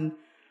someone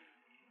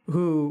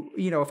who,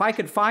 you know, if I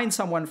could find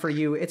someone for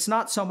you, it's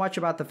not so much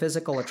about the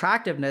physical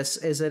attractiveness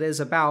as it is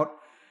about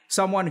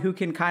someone who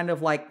can kind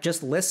of like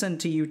just listen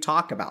to you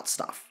talk about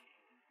stuff,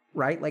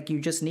 right? Like you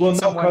just need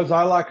someone. Because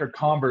I like a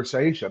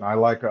conversation. I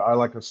like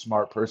a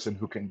smart person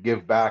who can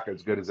give back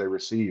as good as they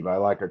receive. I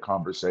like a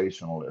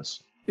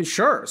conversationalist.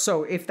 Sure.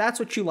 So if that's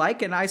what you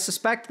like, and I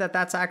suspect that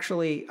that's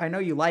actually, I know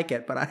you like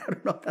it, but I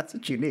don't know if that's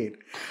what you need.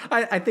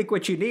 I think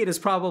what you need is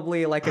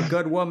probably like a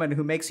good woman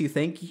who makes you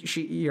think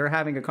you're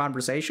having a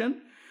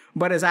conversation,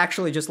 but is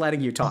actually just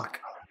letting you talk.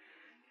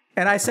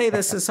 And I say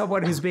this as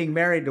someone who's being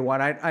married to one.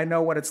 I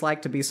know what it's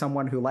like to be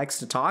someone who likes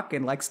to talk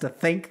and likes to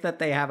think that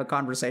they have a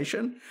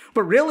conversation.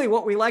 But really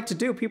what we like to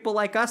do, people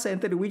like us,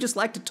 Anthony, we just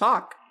like to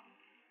talk.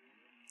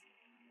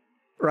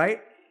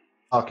 Right?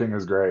 Talking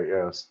is great,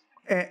 yes.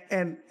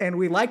 And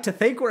we like to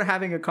think we're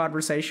having a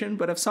conversation,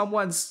 but if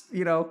someone's,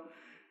 you know,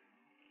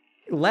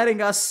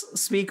 letting us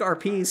speak our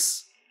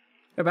piece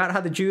about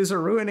how the Jews are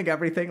ruining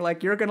everything,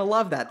 like, you're going to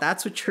love that.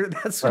 That's what you're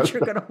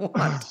going to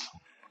want.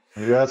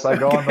 Yes, I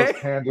go on those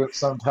tangents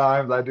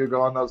sometimes. I do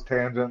go on those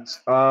tangents.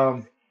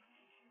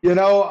 You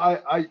know,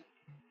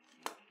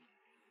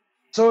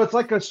 so it's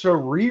like a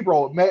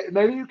cerebral,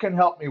 maybe you can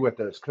help me with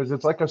this, because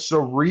it's like a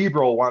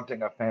cerebral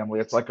wanting a family.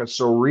 It's like a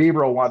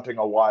cerebral wanting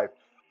a wife.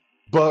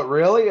 But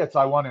really, it's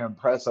I want to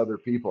impress other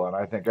people. And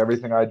I think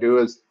everything I do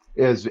is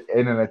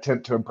in an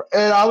attempt to impress.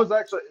 And I was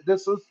actually,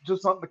 this was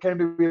just something that came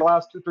to me the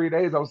last 2-3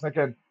 days. I was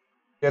thinking,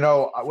 you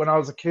know, when I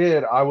was a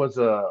kid, I was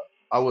a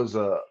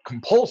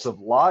compulsive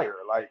liar,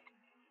 like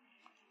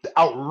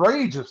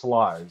outrageous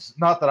lies.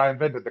 Not that I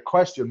invented the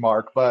question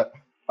mark, but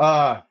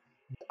I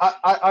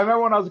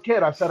remember when I was a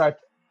kid, I said I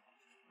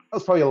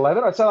was probably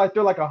 11. I said I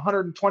threw like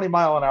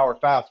 120-mile-an-hour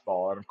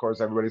fastball, and of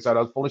course everybody said I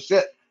was full of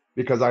shit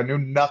because I knew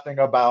nothing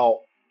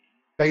about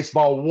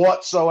baseball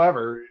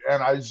whatsoever,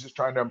 and I was just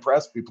trying to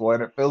impress people.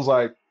 And it feels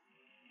like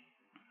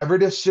every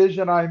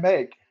decision I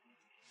make.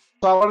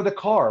 So I wanted the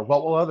car.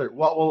 What will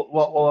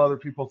other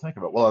people think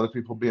of it? Will other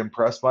people be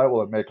impressed by it?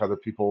 Will it make other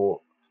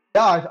people?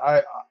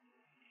 Yeah,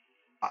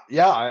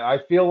 I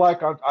feel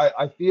like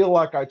I feel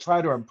like I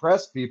try to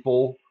impress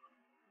people,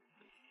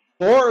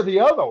 or the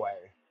other way.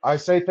 I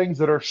say things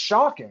that are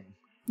shocking.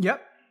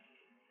 Yep.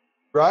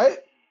 Right?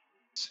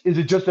 Is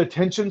it just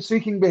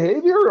attention-seeking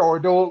behavior, or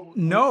do?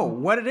 No,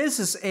 what it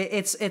is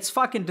it's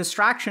fucking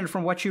distraction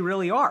from what you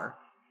really are.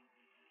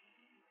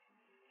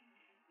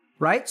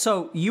 Right?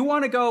 So you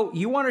want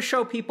to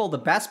show people the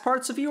best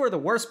parts of you or the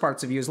worst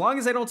parts of you, as long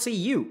as they don't see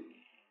you.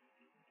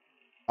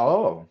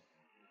 Oh,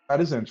 that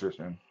is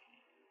interesting.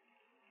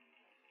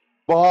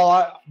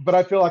 Well, but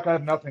I feel like I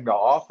have nothing to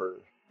offer.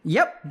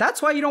 Yep,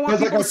 that's why you don't want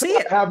Because people like I to said, see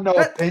it. I have no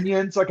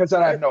opinions. Like I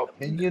said, I have no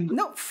opinions.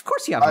 No, of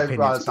course you have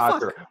opinions. That's not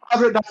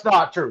true. That's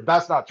not true.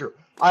 That's not true.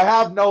 I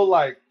have no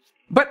like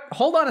But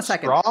hold on a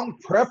second. strong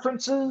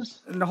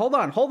preferences. Hold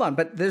on.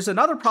 But there's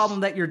another problem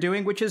that you're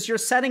doing, which is you're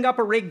setting up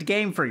a rigged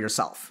game for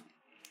yourself.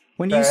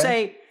 When you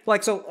say,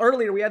 like, so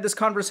earlier we had this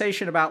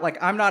conversation about,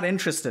 like, I'm not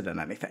interested in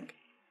anything.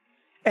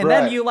 And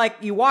then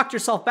you walked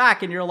yourself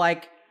back and you're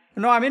like,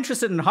 no, I'm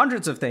interested in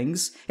hundreds of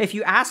things. If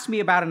you asked me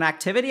about an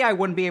activity, I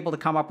wouldn't be able to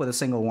come up with a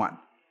single one.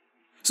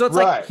 So it's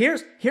like,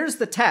 here's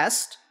the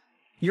test.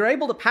 You're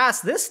able to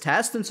pass this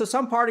test. And so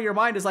some part of your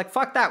mind is like,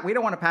 fuck that. We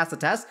don't want to pass the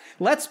test.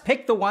 Let's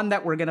pick the one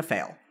that we're going to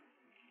fail.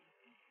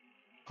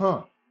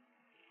 Huh.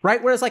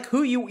 Right? Whereas like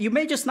you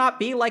may just not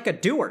be like a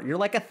doer. You're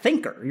like a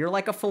thinker. You're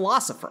like a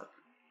philosopher.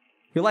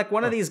 You're like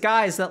one of these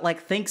guys that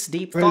like thinks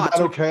deep thoughts. Is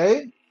that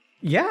okay?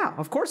 Yeah,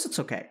 of course it's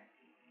okay.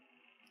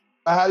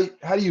 How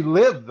do you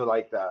live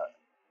like that?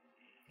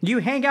 You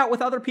hang out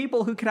with other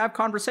people who can have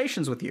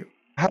conversations with you.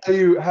 How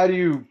do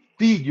you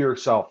feed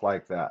yourself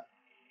like that?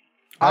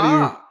 How do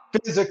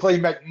you physically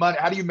make money?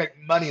 How do you make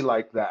money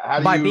like that? How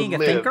do By you being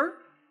live? a thinker?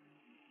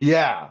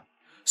 Yeah.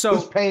 So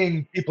who's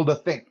paying people to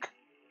think?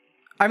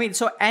 I mean,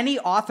 so any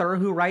author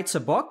who writes a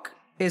book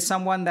is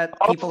someone that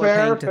people are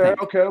paying to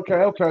think.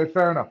 Okay,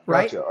 fair enough.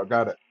 Right? Gotcha. I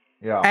got it.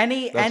 Yeah.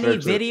 Any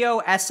video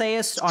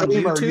essayist on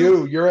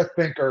YouTube. You're a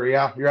thinker.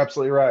 Yeah, you're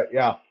absolutely right.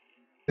 Yeah.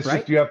 It's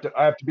right? just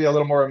I have to be a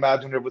little more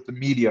imaginative with the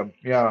medium.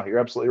 Yeah, you're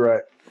absolutely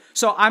right.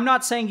 So I'm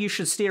not saying you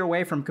should steer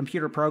away from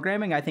computer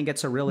programming. I think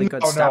it's a really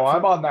good step. No,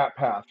 I'm on that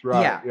path,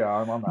 right? Yeah,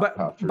 I'm on that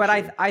path. But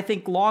sure. I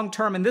think long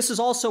term, and this is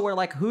also where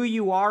like who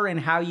you are and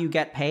how you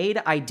get paid,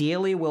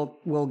 ideally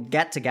will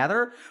get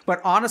together.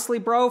 But honestly,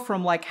 bro,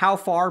 from like how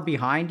far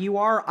behind you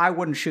are, I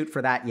wouldn't shoot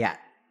for that yet.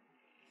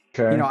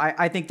 Okay. You know,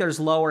 I think there's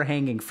lower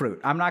hanging fruit.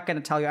 I'm not going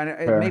to tell you.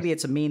 Maybe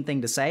it's a mean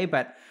thing to say,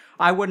 but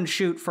I wouldn't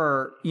shoot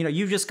for. You know,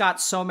 you've just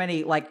got so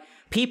many like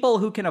people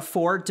who can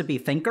afford to be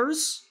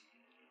thinkers.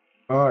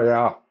 Oh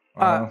yeah.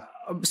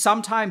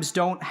 Sometimes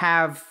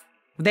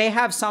they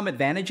have some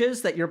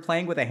advantages that you're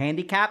playing with a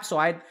handicap. So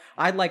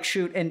I'd like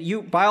shoot, and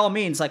you, by all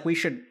means, like we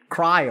should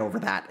cry over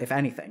that, if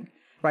anything,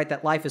 right?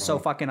 That life is so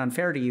fucking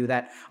unfair to you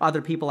that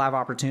other people have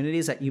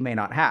opportunities that you may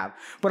not have.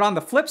 But on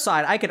the flip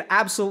side, I could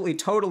absolutely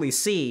totally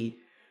see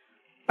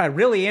a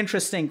really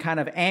interesting kind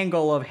of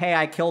angle of, hey,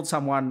 I killed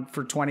someone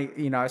for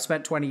 20, I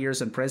spent 20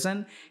 years in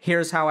prison.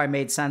 Here's how I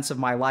made sense of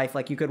my life.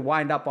 Like you could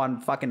wind up on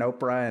fucking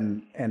Oprah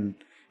and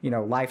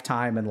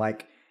Lifetime, and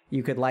like,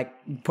 you could like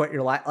put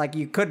your life, like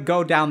you could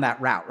go down that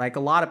route. Like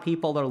a lot of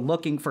people are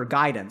looking for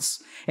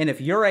guidance. And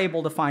if you're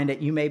able to find it,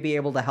 you may be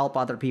able to help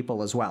other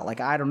people as well. Like,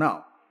 I don't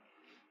know.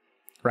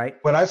 Right?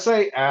 When I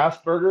say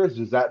Asperger's,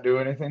 does that do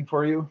anything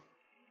for you?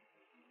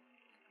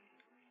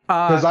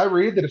 Because I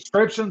read the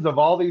descriptions of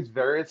all these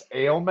various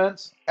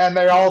ailments and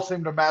they all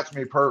seem to match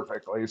me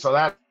perfectly. So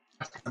that's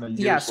kind of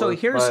useless. Yeah. So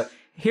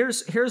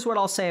here's what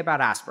I'll say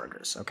about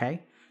Asperger's.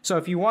 Okay. So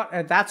if you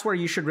want, that's where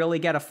you should really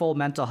get a full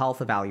mental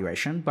health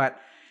evaluation. But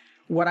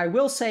what I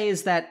will say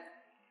is that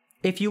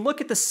if you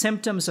look at the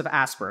symptoms of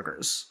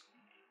Asperger's,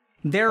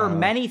 there are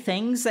many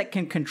things that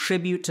can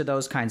contribute to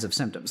those kinds of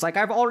symptoms. Like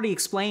I've already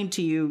explained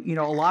to you,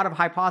 a lot of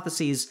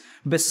hypotheses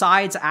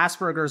besides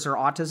Asperger's or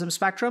autism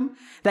spectrum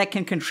that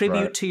can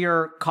contribute to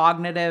your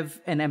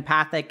cognitive and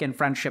empathic and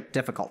friendship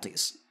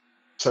difficulties.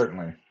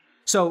 Certainly.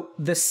 So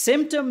the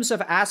symptoms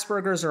of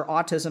Asperger's or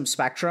autism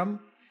spectrum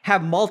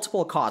have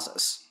multiple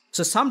causes.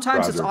 So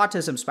sometimes it's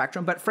autism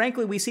spectrum, but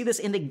frankly, we see this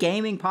in the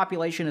gaming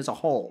population as a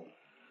whole.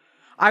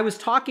 I was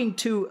talking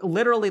to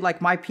literally like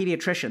my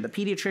pediatrician, the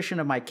pediatrician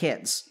of my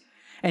kids,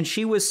 and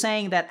she was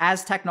saying that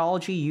as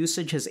technology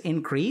usage has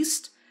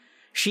increased,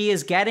 she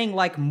is getting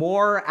like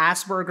more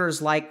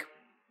Asperger's like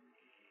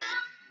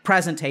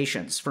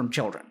presentations from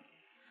children.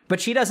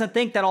 But she doesn't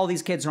think that all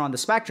these kids are on the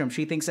spectrum.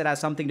 She thinks it has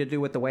something to do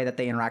with the way that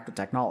they interact with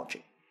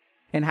technology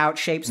and how it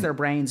shapes their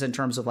brains in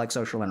terms of like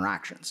social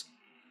interactions.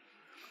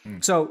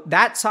 So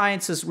that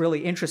science is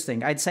really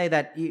interesting. I'd say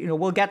that,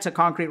 we'll get to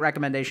concrete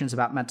recommendations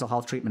about mental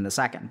health treatment in a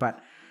second, but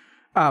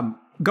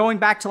going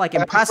back to like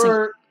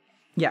impressing.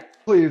 Yeah.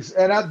 Please.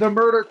 And the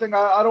murder thing,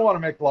 I don't want to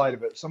make light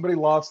of it. Somebody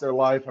lost their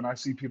life and I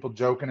see people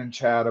joking in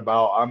chat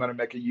about, I'm going to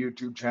make a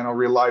YouTube channel,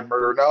 real life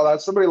murder. No,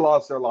 that's somebody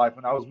lost their life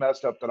and I was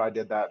messed up that I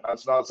did that.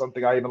 That's not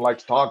something I even like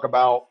to talk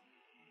about,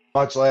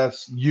 much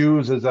less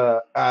use as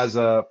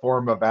a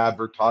form of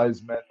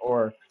advertisement,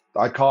 or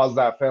I caused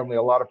that family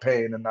a lot of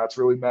pain, and that's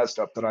really messed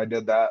up that I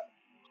did that.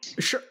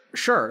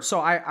 Sure.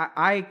 So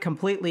I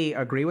completely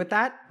agree with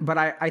that, but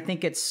I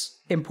think it's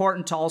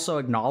important to also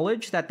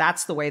acknowledge that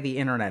that's the way the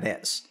internet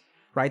is,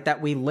 right?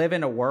 That we live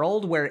in a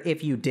world where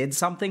if you did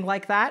something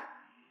like that,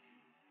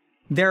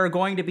 there are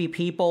going to be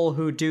people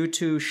who, due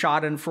to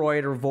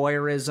Schadenfreude or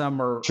voyeurism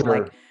or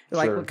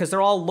because they're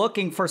all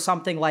looking for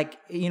something like,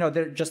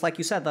 they're just like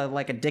you said, they're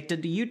like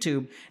addicted to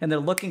YouTube, and they're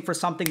looking for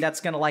something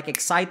that's going to like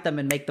excite them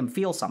and make them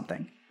feel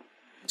something.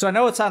 So I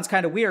know it sounds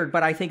kind of weird,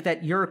 but I think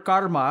that your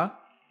karma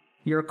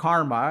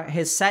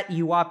has set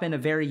you up in a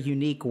very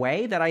unique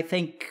way that I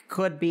think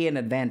could be an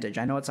advantage.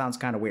 I know it sounds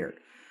kind of weird.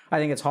 I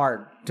think it's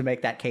hard to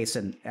make that case.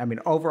 And I mean,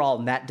 overall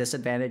net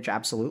disadvantage,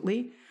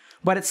 absolutely.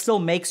 But it still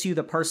makes you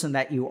the person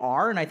that you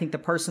are. And I think the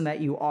person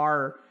that you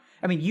are,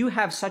 I mean, you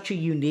have such a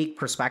unique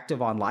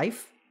perspective on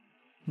life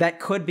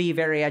that could be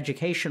very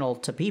educational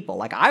to people.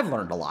 Like, I've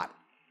learned a lot,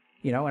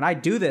 you know, and I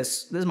do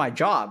this is my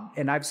job,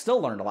 and I've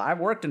still learned a lot. I've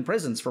worked in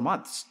prisons for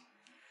months,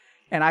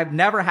 and I've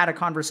never had a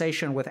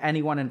conversation with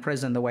anyone in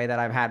prison the way that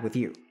I've had with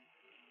you.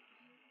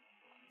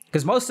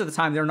 Because most of the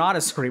time, they're not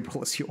as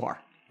cerebral as you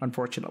are,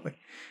 unfortunately,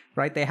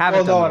 right? They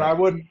haven't done and I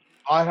wouldn't.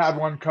 I had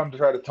one come to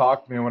try to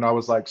talk to me when I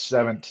was like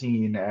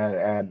 17,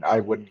 and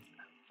I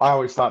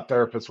always thought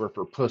therapists were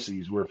for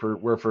pussies, were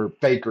for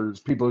fakers,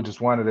 people who just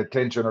wanted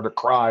attention or to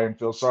cry and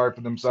feel sorry for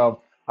themselves.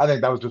 I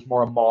think that was just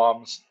more a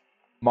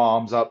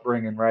mom's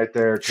upbringing right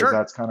there, because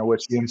that's kind of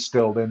what she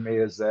instilled in me,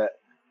 is that,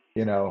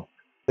 you know,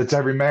 it's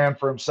every man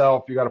for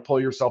himself. You got to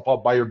pull yourself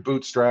up by your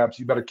bootstraps.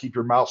 You better keep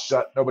your mouth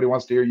shut. Nobody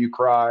wants to hear you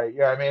cry. You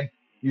know what I mean?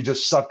 You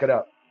just suck it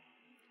up.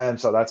 And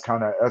so that's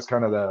kind of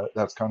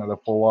the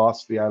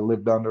philosophy I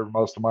lived under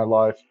most of my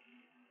life.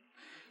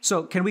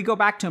 So can we go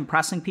back to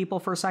impressing people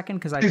for a second?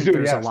 Because I think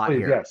there's a lot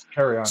here. Yes,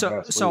 carry on.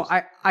 So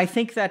I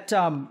think that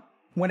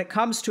when it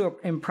comes to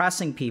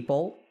impressing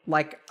people,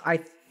 like,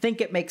 I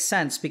think it makes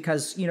sense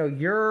because, you know,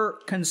 you're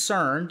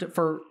concerned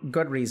for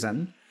good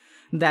reason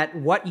that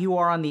what you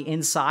are on the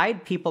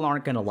inside, people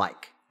aren't going to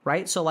like,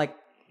 right? So like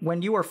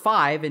when you were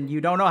 5 and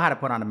you don't know how to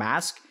put on a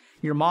mask,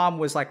 your mom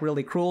was like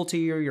really cruel to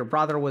you. Your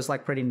brother was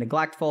like pretty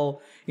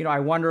neglectful. You know, I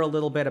wonder a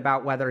little bit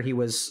about whether he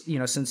was, you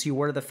know, since you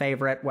were the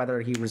favorite,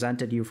 whether he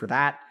resented you for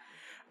that.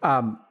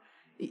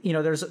 You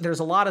know, there's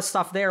a lot of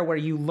stuff there where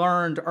you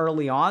learned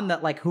early on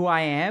that like who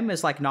I am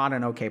is like not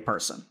an okay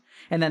person.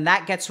 And then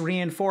that gets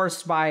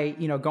reinforced by,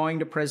 you know, going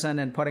to prison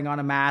and putting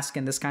on a mask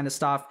and this kind of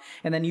stuff.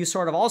 And then you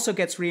sort of also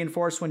gets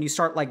reinforced when you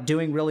start like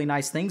doing really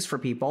nice things for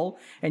people.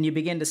 And you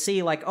begin to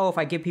see like, oh, if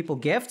I give people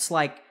gifts,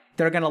 like,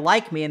 they're going to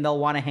like me and they'll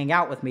want to hang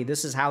out with me.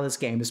 This is how this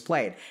game is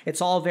played.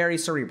 It's all very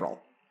cerebral,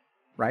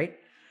 right?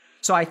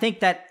 So I think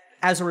that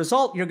as a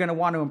result, you're going to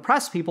want to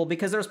impress people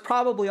because there's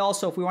probably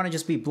also, if we want to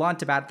just be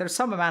blunt about it, there's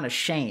some amount of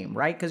shame,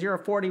 right? Because you're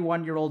a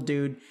 41-year-old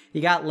dude.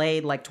 You got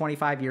laid like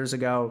 25 years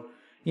ago.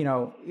 You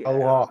know, a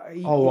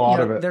lot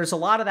of it. There's a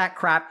lot of that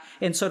crap.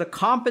 And so to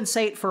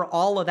compensate for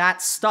all of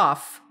that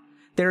stuff,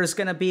 there's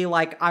going to be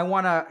like, I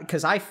want to,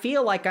 because I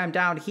feel like I'm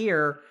down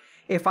here.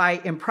 If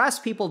I impress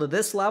people to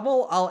this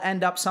level, I'll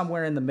end up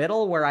somewhere in the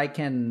middle where I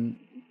can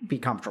be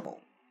comfortable.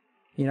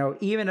 You know,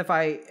 even if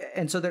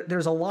and so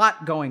there's a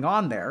lot going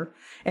on there.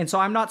 And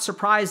so I'm not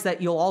surprised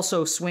that you'll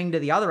also swing to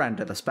the other end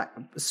of the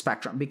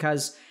spectrum,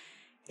 because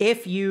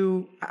if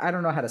you, I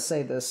don't know how to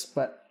say this,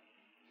 but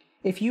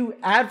if you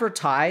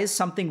advertise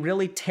something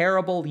really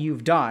terrible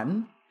you've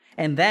done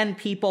and then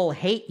people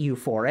hate you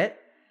for it,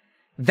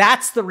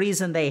 that's the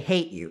reason they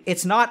hate you.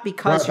 It's not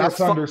because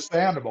that's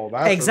understandable.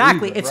 That's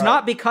exactly. Reason, it's right.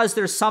 not because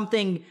there's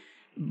something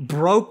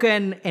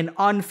broken and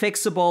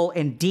unfixable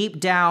and deep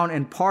down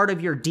and part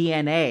of your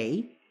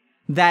DNA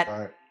that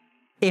right.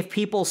 If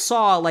people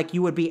saw, like,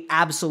 you would be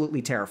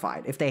absolutely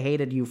terrified if they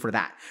hated you for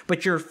that.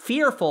 But you're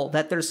fearful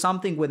that there's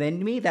something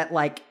within me that,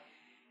 like,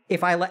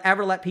 if I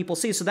ever let people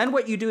see. So then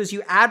what you do is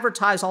you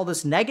advertise all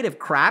this negative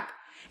crap,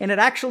 and it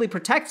actually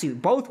protects you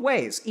both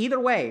ways. Either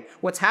way,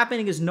 what's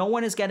happening is no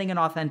one is getting an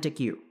authentic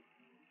you.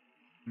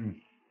 Mm.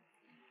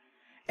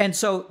 And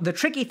so the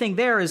tricky thing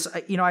there is,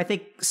 you know, I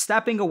think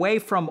stepping away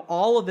from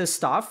all of this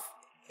stuff,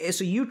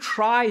 so you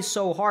try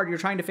so hard, you're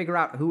trying to figure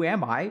out, who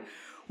am I?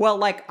 Well,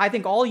 like, I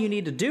think all you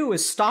need to do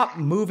is stop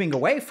moving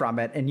away from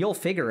it and you'll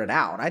figure it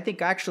out. I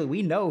think actually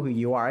we know who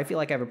you are. I feel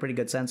like I have a pretty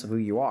good sense of who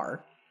you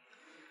are.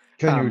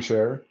 Can you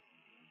share?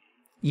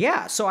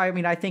 Yeah. So, I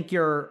mean, I think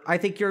you're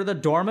the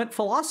dormant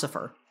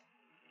philosopher.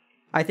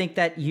 I think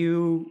that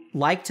you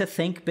like to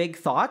think big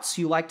thoughts.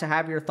 You like to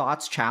have your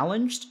thoughts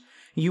challenged.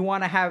 You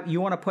want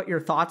to put your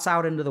thoughts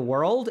out into the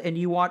world, and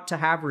you want to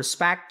have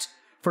respect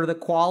for the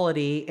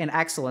quality and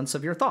excellence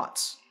of your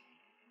thoughts.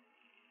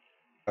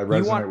 I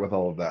resonate with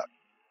all of that.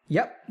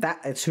 Yep,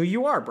 it's who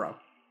you are, bro.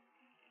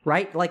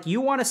 Right? Like,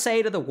 you want to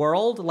say to the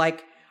world,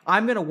 like,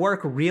 I'm going to work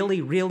really,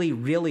 really,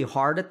 really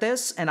hard at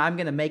this, and I'm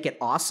going to make it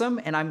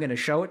awesome, and I'm going to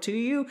show it to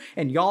you,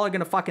 and y'all are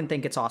going to fucking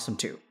think it's awesome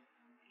too.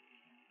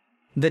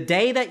 The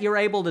day that you're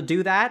able to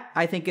do that,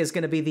 I think, is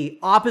going to be the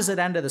opposite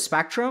end of the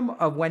spectrum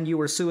of when you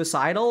were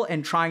suicidal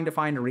and trying to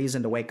find a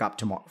reason to wake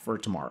up for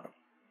tomorrow.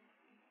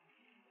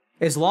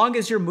 As long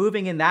as you're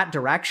moving in that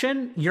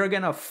direction, you're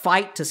going to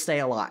fight to stay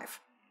alive.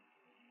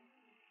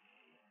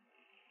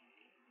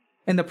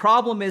 And the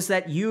problem is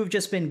that you've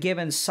just been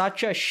given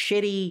such a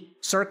shitty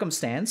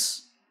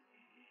circumstance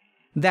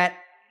that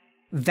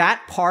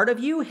part of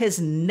you has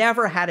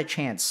never had a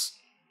chance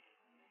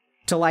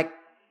to, like,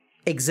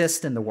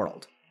 exist in the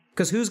world.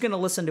 Because who's going to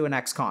listen to an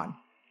ex-con?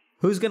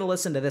 Who's going to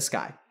listen to this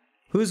guy?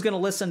 Who's going to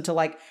listen to,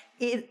 like,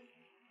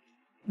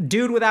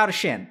 dude without a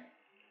shin?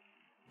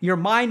 Your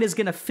mind is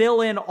going to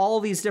fill in all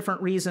these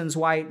different reasons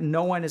why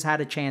no one has had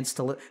a chance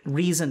to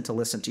reason to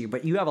listen to you.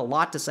 But you have a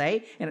lot to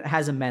say, and it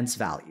has immense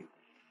value.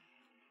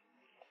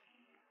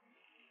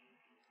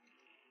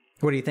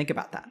 What do you think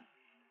about that?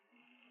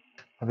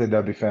 I think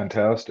that'd be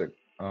fantastic.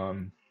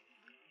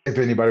 If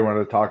anybody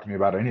wanted to talk to me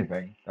about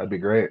anything, that'd be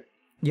great.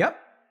 Yep.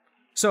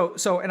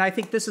 And I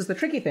think this is the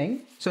tricky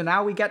thing. So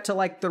now we get to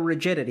like the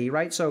rigidity,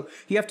 right? So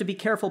you have to be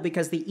careful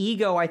because the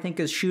ego, I think,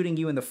 is shooting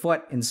you in the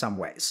foot in some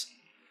ways.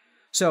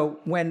 So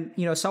when,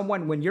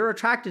 when you're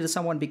attracted to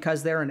someone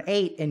because they're an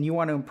 8 and you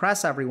want to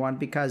impress everyone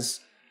because,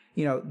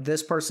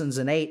 this person's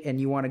an 8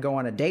 and you want to go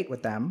on a date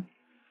with them,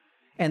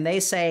 and they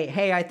say,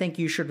 hey, I think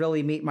you should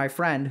really meet my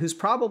friend who's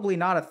probably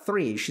not a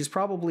 3. She's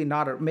probably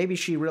not maybe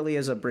she really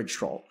is a bridge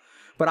troll.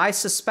 But I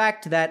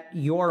suspect that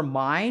your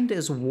mind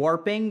is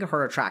warping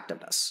her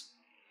attractiveness.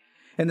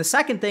 And the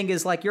second thing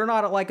is like, you're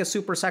not like a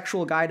super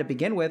sexual guy to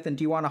begin with. And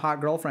do you want a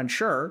hot girlfriend?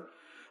 Sure.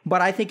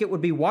 But I think it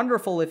would be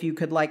wonderful if you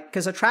could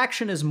because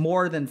attraction is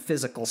more than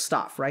physical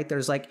stuff, right?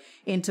 There's like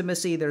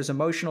intimacy, there's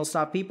emotional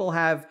stuff. People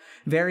have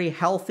very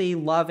healthy,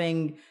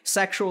 loving,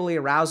 sexually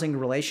arousing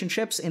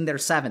relationships in their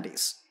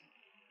 70s.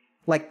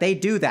 Like they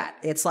do that.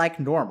 It's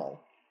like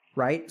normal,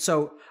 right?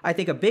 So I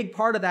think a big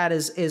part of that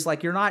is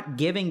like, you're not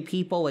giving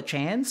people a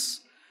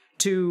chance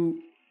to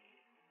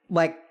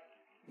like,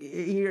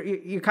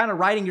 you're kind of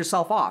writing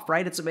yourself off,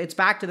 right? It's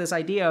back to this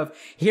idea of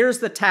here's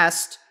the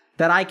test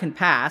that I can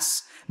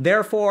pass.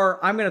 Therefore,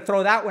 I'm going to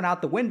throw that one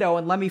out the window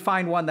and let me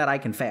find one that I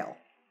can fail.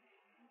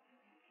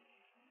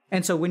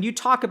 And so when you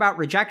talk about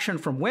rejection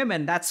from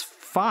women, that's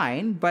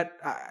fine. But,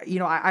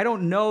 I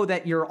don't know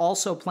that you're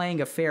also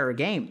playing a fair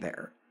game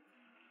there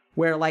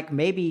where like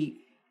maybe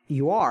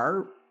you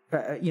are,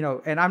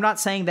 and I'm not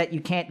saying that you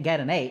can't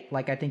get an 8.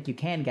 Like I think you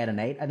can get an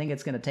 8. I think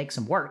it's going to take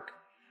some work.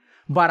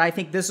 But I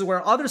think this is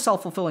where other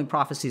self-fulfilling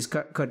prophecies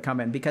could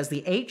come in because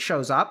the 8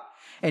 shows up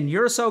and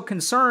you're so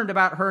concerned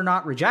about her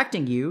not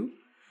rejecting you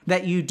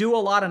that you do a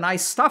lot of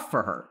nice stuff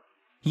for her.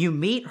 You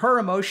meet her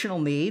emotional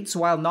needs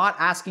while not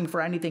asking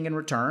for anything in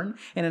return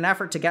in an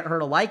effort to get her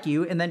to like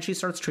you. And then she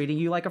starts treating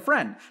you like a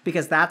friend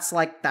because that's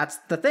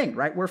the thing,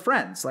 right? We're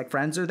friends. Like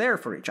friends are there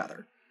for each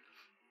other.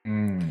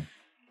 Mm.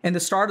 And the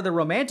start of the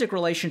romantic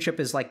relationship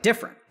is like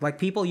different. Like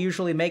people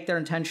usually make their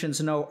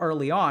intentions known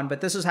early on,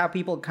 but this is how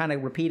people kind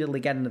of repeatedly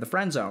get into the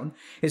friend zone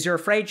is you're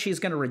afraid she's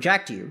going to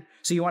reject you.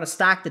 So you want to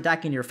stack the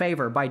deck in your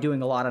favor by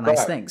doing a lot of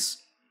nice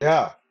things.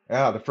 Yeah.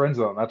 Yeah. The friend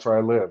zone. That's where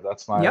I live.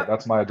 That's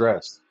my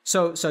address.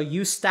 So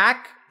you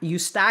stack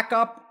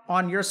up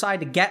on your side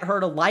to get her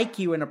to like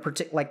you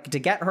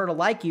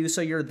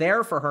so you're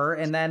there for her.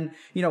 And then,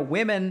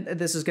 women,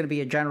 this is going to be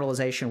a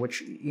generalization,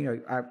 which,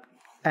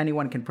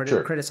 anyone can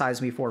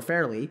criticize me for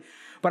fairly.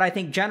 But I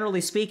think generally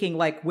speaking,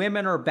 like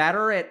women are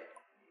better at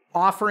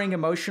offering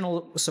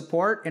emotional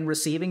support and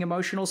receiving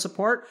emotional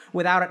support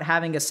without it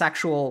having a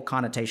sexual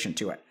connotation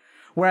to it.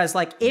 Whereas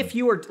like if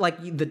you were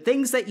like the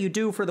things that you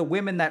do for the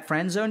women that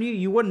friend zone you,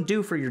 you wouldn't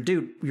do for your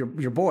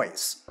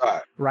boys.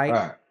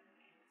 Right.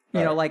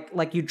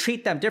 Like you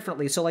treat them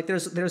differently. So like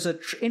there's a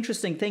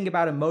interesting thing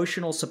about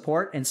emotional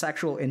support and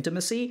sexual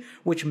intimacy,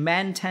 which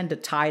men tend to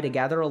tie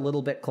together a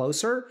little bit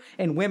closer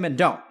and women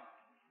don't.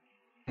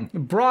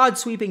 Broad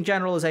sweeping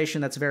generalization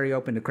that's very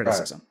open to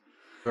criticism.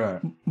 Right.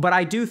 But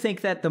I do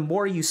think that the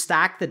more you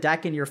stack the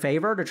deck in your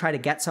favor to try to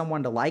get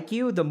someone to like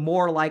you, the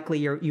more likely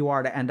you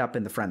are to end up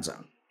in the friend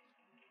zone.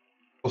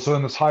 Well, so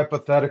in this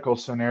hypothetical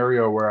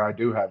scenario where I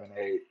do have an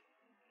 8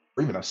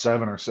 or even a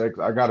 7 or 6,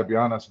 I got to be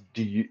honest,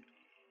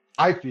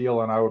 I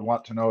feel, and I would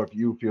want to know if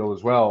you feel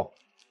as well,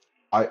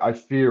 I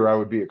fear I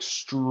would be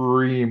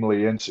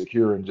extremely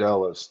insecure and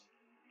jealous.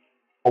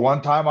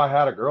 One time I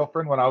had a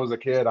girlfriend when I was a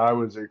kid, I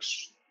was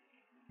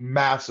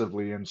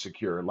massively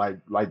insecure,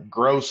 like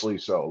grossly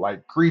so,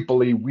 like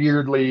creepily,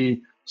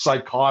 weirdly,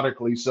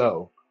 psychotically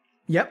so.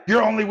 Yep.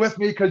 You're only with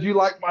me because you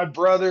like my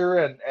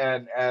brother,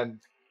 and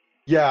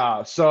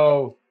yeah.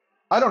 So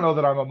I don't know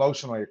that I'm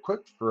emotionally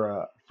equipped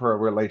for a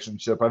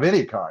relationship of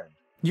any kind.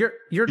 You're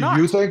not.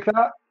 Do you think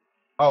that?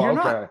 Oh, You're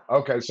okay. not.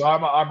 Okay. So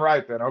I'm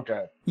right then.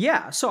 Okay.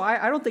 Yeah. So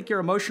I don't think you're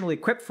emotionally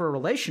equipped for a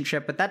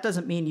relationship, but that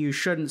doesn't mean you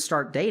shouldn't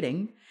start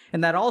dating.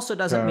 And that also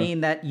doesn't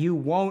mean that you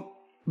won't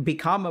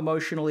become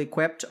emotionally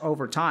equipped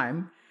over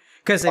time.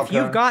 Because if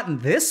you've gotten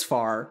this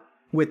far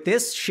with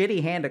this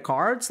shitty hand of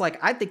cards,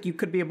 like I think you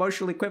could be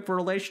emotionally equipped for a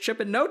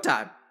relationship in no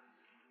time.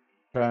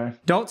 Okay.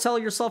 Don't sell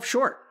yourself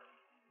short.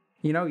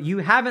 You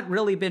haven't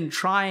really been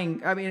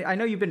trying. I mean, I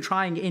know you've been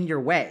trying in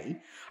your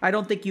way. I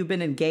don't think you've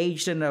been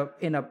engaged in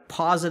a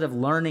positive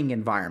learning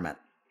environment.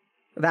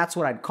 That's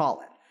what I'd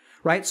call it.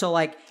 Right. So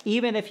like,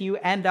 even if you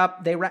end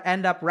up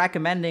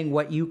recommending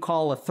what you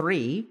call a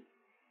 3,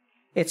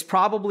 it's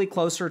probably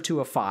closer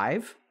to a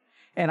 5.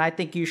 And I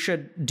think you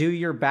should do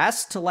your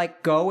best to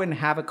like go and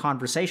have a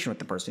conversation with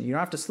the person. You don't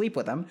have to sleep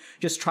with them.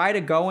 Just try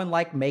to go and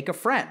like make a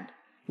friend.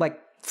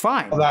 Like,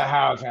 fine. Well,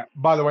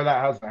 by the way,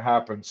 that hasn't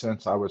happened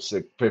since I was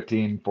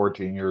 15,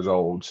 14 years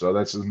old. So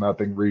this is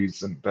nothing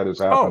recent that has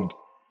happened. Oh,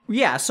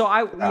 yeah. So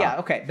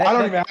okay. I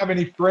don't even have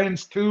any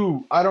friends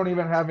to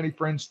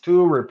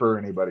refer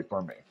anybody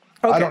for me.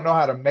 Okay. I don't know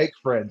how to make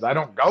friends. I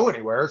don't go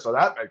anywhere, so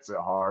that makes it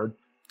hard.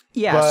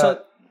 Yeah.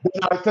 But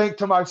I think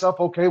to myself,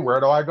 okay, where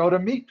do I go to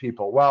meet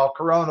people? Well,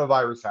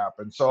 coronavirus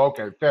happened, so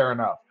okay, fair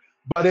enough.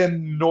 But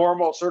in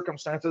normal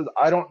circumstances,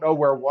 I don't know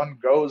where one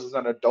goes as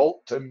an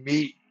adult to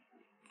meet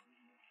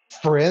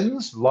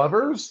friends,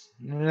 lovers,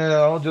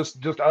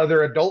 just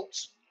other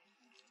adults.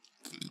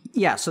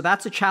 Yeah, so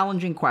that's a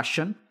challenging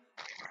question.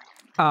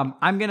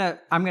 I'm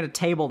gonna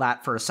table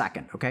that for a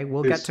second. Okay,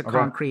 we'll get to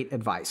concrete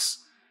advice.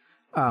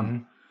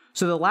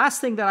 So the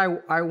last thing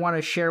that I want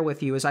to share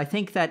with you is I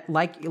think that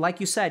like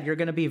you said, you're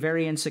going to be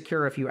very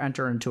insecure if you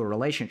enter into a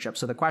relationship.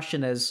 So the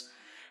question is,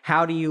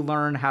 how do you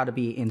learn how to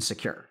be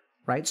insecure?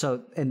 Right.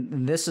 So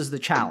and this is the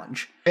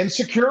challenge.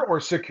 Insecure or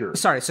secure?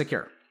 Sorry,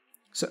 secure.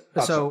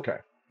 That's okay.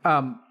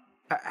 And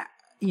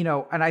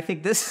I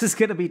think this is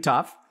going to be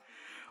tough.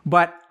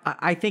 But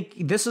I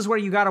think this is where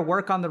you got to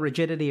work on the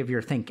rigidity of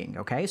your thinking,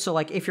 okay? So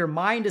like if your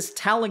mind is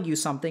telling you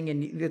something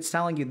and it's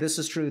telling you this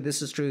is true,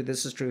 this is true,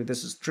 this is true,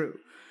 this is true,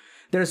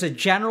 there's a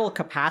general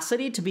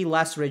capacity to be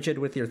less rigid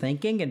with your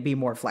thinking and be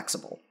more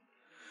flexible.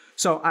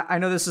 So I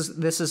know this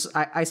is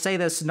I say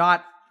this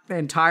not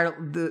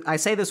entirely, I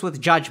say this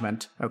with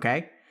judgment,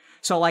 okay?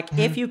 So like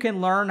if you can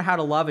learn how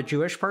to love a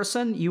Jewish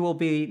person, you will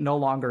be no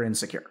longer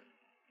insecure.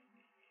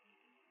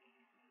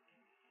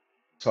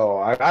 So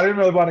I didn't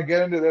really want to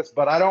get into this,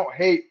 but I don't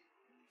hate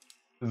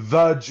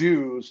the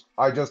Jews.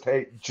 I just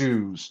hate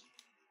Jews.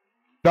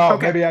 No,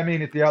 maybe I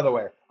mean it the other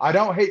way. I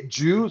don't hate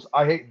Jews.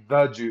 I hate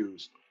the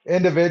Jews.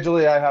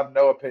 Individually, I have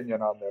no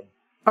opinion on them.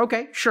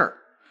 Okay, sure.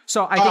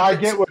 So I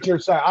get what you're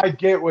saying. I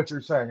get what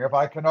you're saying. If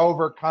I can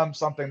overcome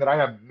something that I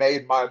have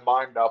made my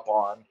mind up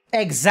on.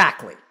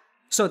 Exactly.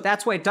 So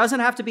that's why it doesn't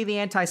have to be the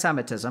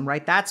anti-Semitism,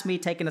 right? That's me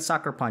taking a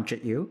sucker punch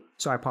at you.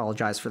 So I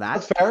apologize for that.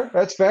 That's fair.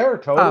 That's fair.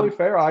 Totally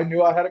fair. I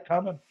knew I had it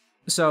coming.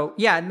 So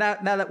yeah, now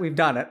that we've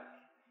done it,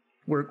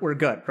 we're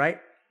good,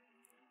 right?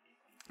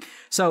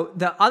 So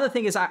the other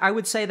thing is I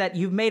would say that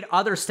you've made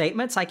other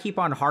statements. I keep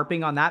on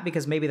harping on that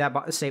because maybe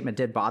that statement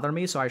did bother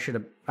me. So I should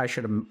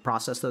have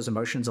processed those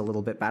emotions a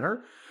little bit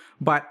better.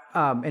 But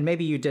and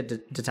maybe you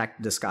did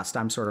detect disgust.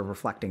 I'm sort of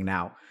reflecting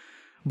now.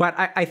 But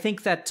I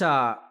think that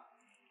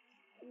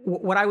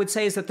what I would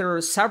say is that there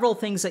are several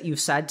things that you've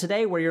said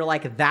today where you're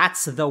like,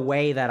 that's the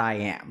way that I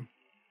am,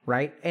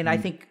 right? And I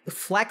think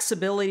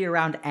flexibility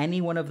around any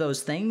one of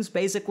those things,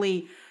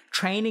 basically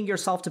training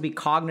yourself to be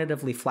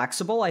cognitively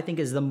flexible, I think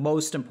is the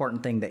most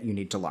important thing that you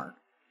need to learn.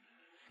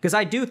 Because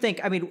I do think,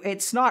 I mean,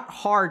 it's not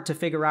hard to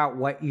figure out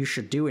what you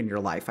should do in your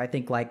life. I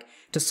think, like,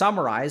 to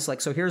summarize,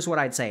 like, so here's what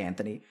I'd say,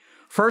 Anthony.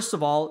 First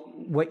of all,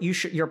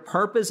 your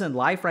purpose in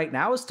life right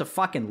now is to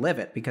fucking live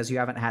it because you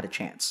haven't had a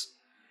chance.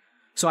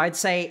 So I'd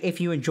say if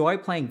you enjoy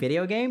playing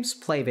video games,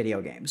 play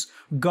video games.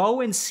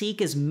 Go and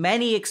seek as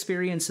many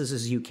experiences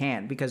as you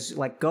can because,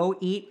 like, go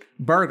eat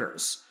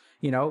burgers,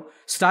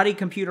 study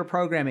computer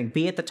programming,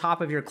 be at the top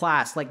of your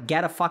class, like,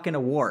 get a fucking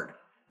award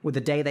with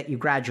the day that you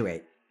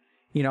graduate,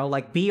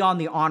 like, be on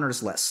the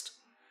honors list.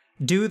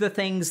 Do the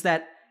things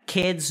that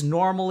kids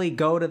normally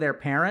go to their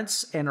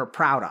parents and are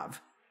proud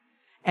of.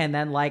 And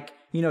then, like,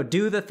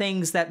 do the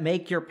things that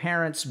make your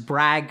parents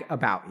brag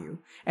about you.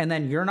 And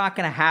then you're not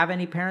going to have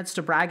any parents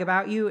to brag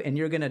about you, and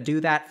you're going to do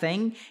that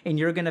thing, and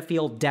you're going to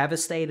feel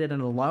devastated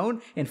and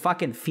alone, and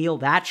fucking feel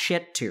that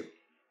shit too.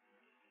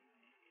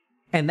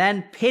 And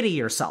then pity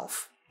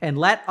yourself, and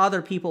let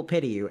other people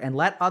pity you, and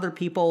let other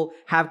people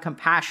have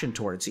compassion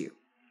towards you.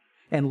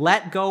 And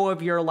let go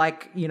of your,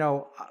 like,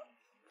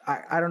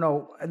 I don't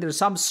know, there's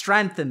some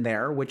strength in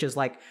there, which is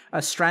like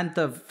a strength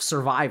of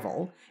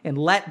survival, and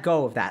let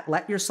go of that.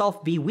 Let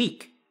yourself be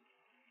weak.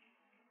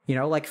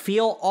 Like,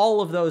 feel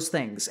all of those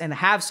things and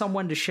have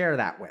someone to share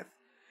that with.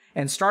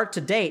 And start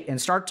to date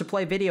and start to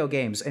play video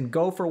games and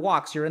go for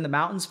walks. You're in the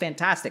mountains,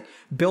 fantastic.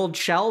 Build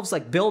shelves,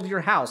 like build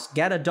your house,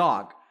 get a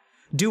dog.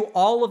 Do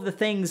all of the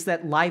things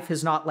that life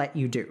has not let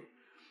you do.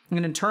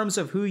 And in terms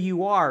of who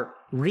you are,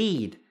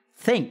 read,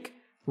 think,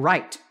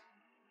 write,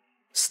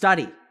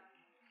 study.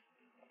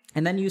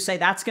 And then you say,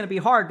 that's going to be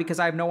hard because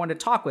I have no one to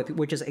talk with,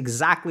 which is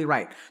exactly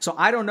right. So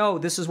I don't know,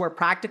 this is where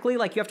practically,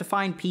 like, you have to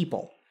find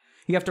people.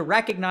 You have to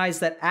recognize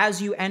that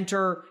as you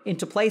enter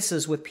into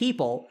places with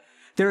people,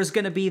 there's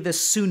going to be this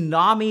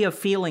tsunami of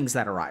feelings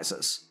that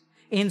arises.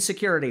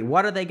 Insecurity.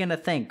 What are they going to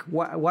think?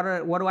 What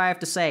do I have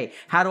to say?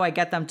 How do I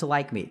get them to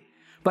like me?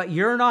 But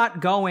you're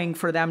not going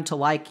for them to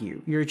like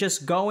you. You're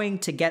just going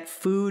to get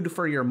food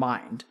for your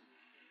mind.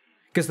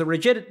 Because the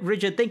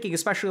rigid thinking,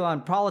 especially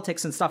on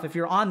politics and stuff, if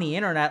you're on the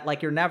internet,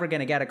 like, you're never going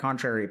to get a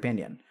contrary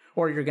opinion,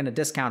 or you're going to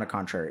discount a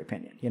contrary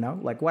opinion,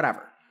 like,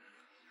 whatever.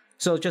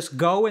 So just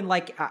go and,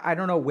 like, I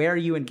don't know where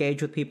you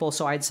engage with people.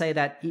 So I'd say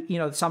that,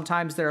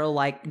 sometimes there are,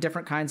 like,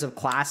 different kinds of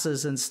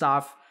classes and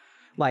stuff.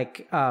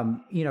 Like,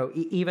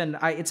 even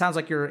it sounds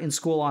like you're in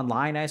school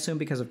online, I assume,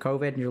 because of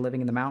COVID and you're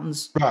living in the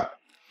mountains.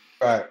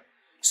 Right.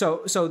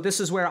 So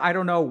this is where I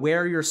don't know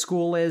where your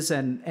school is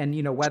and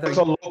whether it's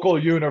a local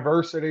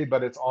university,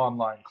 but it's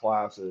online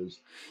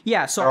classes.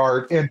 Yeah. So there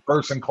are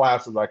in-person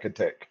classes I could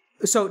take.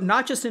 So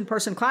not just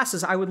in-person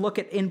classes, I would look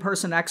at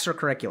in-person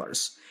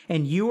extracurriculars.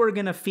 And you are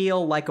going to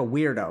feel like a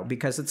weirdo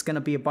because it's going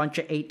to be a bunch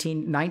of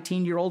 18,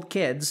 19-year-old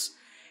kids,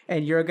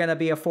 and you're going to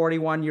be a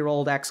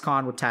 41-year-old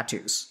ex-con with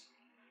tattoos,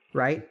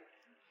 right?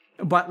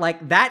 but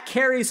like that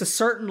carries a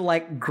certain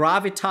like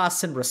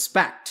gravitas and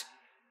respect.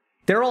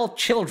 They're all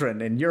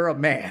children and you're a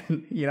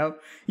man, you know?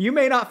 You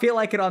may not feel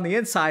like it on the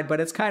inside, but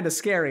it's kind of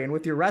scary. And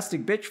with your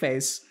resting bitch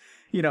face,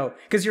 you know,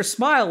 because your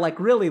smile like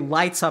really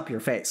lights up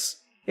your face.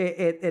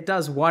 It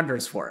does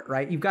wonders for it,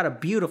 right? You've got a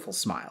beautiful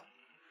smile.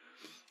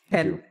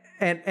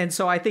 And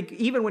so I think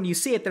even when you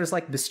see it, there's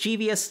like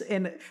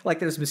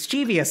there's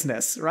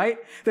mischievousness, right?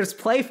 There's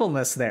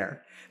playfulness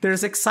there.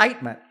 There's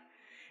excitement.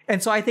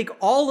 And so I think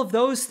all of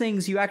those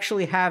things you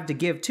actually have to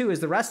give too.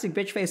 Is the resting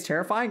bitch face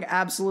terrifying?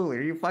 Absolutely.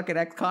 Are you fucking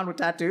ex-con with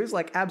tattoos?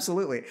 Like,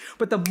 absolutely.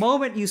 But the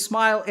moment you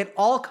smile, it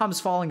all comes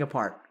falling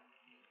apart.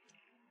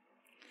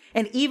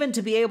 And even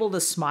to be able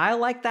to smile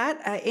like that,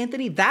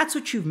 Anthony, that's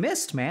what you've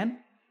missed, man.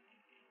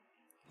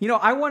 You know,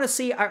 I want to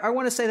say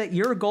that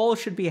your goal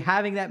should be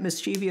having that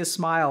mischievous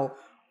smile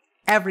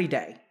every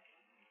day.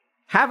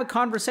 Have a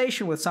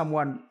conversation with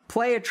someone,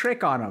 play a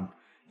trick on them,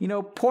 you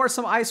know, pour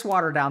some ice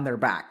water down their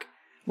back.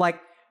 Like,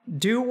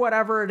 do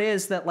whatever it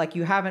is that like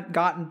you haven't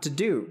gotten to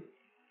do.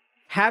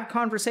 Have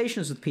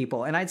conversations with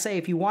people. And I'd say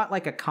if you want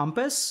like a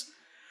compass,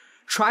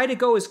 try to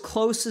go as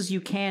close as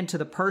you can to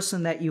the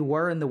person that you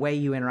were and the way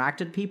you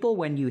interacted with people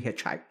when you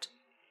hitchhiked.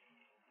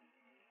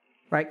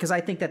 Right? Because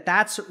I think that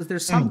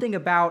there's something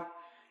about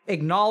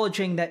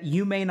acknowledging that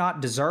you may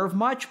not deserve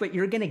much, but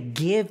you're going to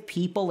give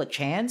people a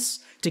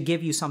chance to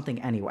give you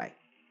something anyway.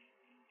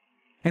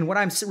 And what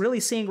I'm really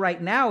seeing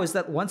right now is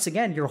that once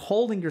again, you're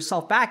holding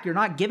yourself back. You're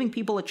not giving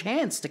people a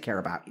chance to care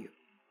about you.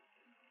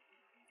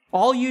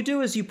 All you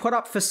do is you put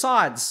up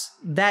facades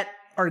that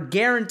are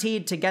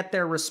guaranteed to get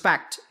their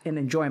respect and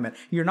enjoyment.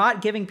 You're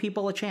not giving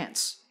people a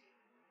chance.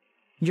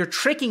 You're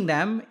tricking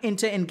them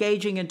into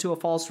engaging into a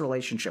false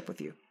relationship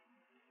with you.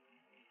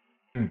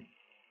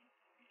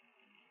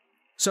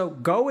 So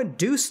go and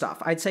do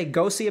stuff. I'd say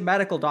go see a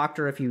medical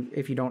doctor if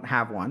you don't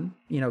have one.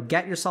 You know,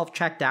 get yourself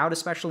checked out,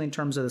 especially in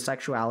terms of the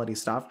sexuality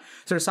stuff.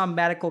 So there's some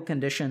medical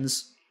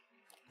conditions,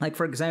 like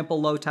for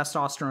example, low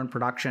testosterone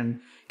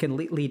production can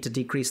lead to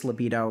decreased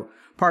libido.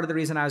 Part of the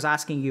reason I was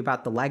asking you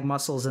about the leg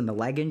muscles and the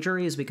leg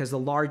injury is because the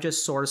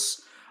largest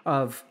source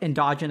of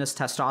endogenous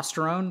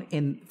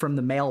testosterone from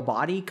the male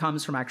body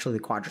comes from actually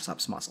the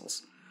quadriceps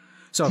muscles.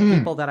 So if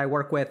people that I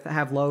work with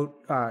have low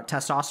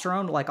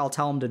testosterone, like I'll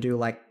tell them to do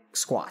like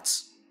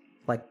squats.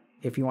 Like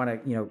if you want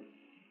to, you know,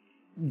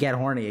 get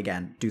horny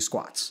again, do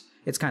squats.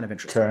 It's kind of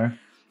interesting. Okay.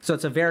 So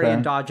it's a very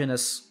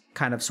endogenous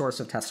kind of source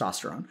of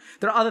testosterone.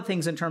 There are other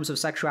things in terms of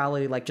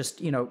sexuality, like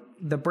just, you know,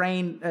 the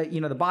brain,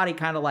 you know, the body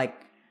kind of like,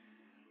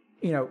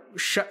 you know,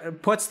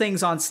 puts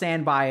things on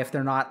standby if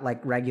they're not like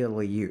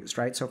regularly used,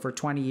 right? So for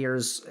 20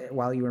 years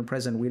while you were in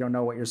prison, we don't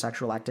know what your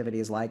sexual activity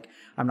is like.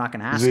 I'm not going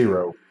to ask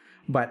you.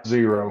 But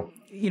zero.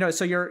 You know,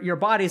 so your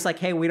body's like,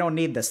 hey, we don't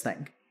need this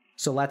thing.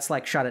 So let's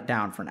like shut it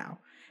down for now.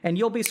 And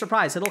you'll be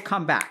surprised. It'll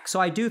come back. So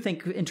I do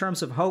think in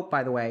terms of hope,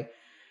 by the way,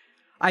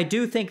 I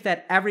do think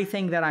that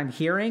everything that I'm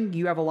hearing,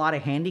 you have a lot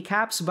of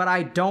handicaps, but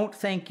I don't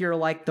think you're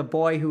like the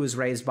boy who was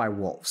raised by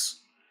wolves,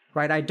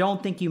 right? I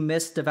don't think you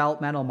missed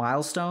developmental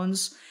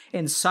milestones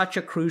in such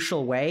a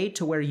crucial way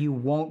to where you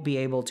won't be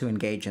able to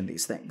engage in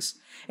these things.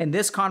 And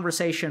this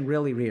conversation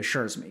really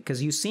reassures me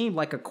because you seem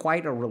like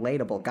quite a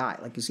relatable guy.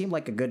 Like you seem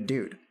like a good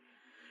dude,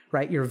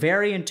 right? You're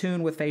very in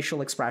tune with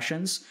facial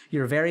expressions.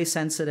 You're very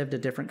sensitive to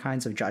different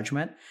kinds of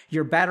judgment.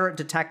 You're better at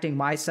detecting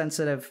my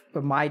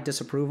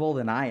disapproval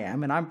than I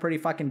am. And I'm pretty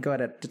fucking good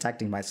at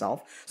detecting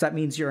myself. So that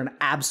means you're an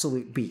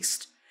absolute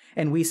beast.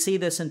 And we see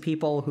this in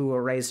people who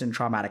are raised in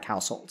traumatic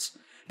households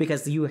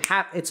because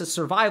it's a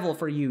survival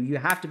for you. You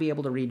have to be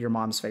able to read your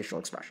mom's facial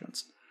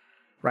expressions,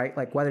 right?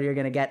 Like whether you're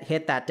going to get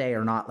hit that day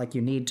or not, like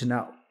you need to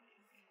know.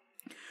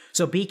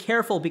 So be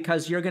careful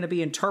because you're going to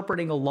be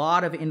interpreting a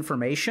lot of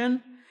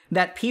information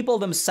that people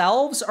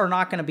themselves are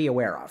not going to be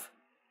aware of.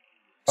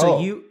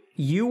 So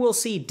you will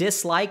see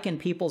dislike in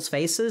people's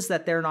faces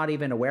that they're not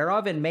even aware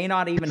of and may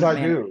not even... I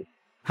do.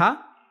 Huh?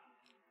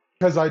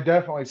 Because I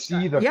definitely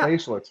see the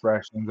facial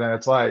expressions and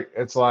it's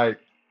like,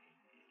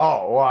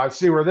 oh, well, I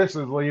see where this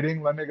is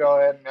leading. Let me go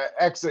ahead and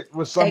exit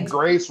with some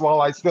grace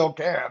while I still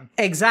can.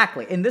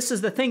 Exactly. And this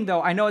is the thing,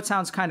 though. I know it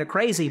sounds kind of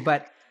crazy,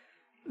 but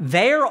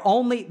there's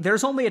only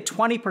a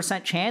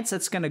 20% chance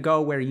it's going to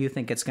go where you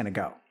think it's going to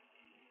go.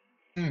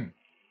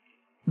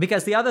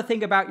 Because the other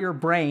thing about your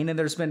brain, and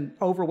there's been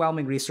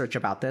overwhelming research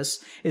about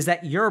this, is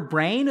that your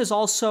brain is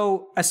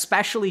also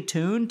especially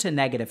tuned to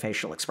negative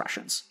facial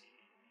expressions.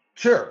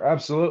 Sure,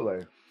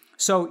 absolutely.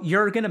 So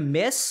you're going to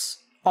miss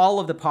all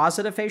of the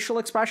positive facial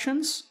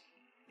expressions,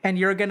 and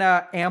you're going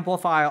to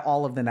amplify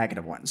all of the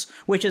negative ones,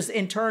 which is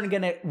in turn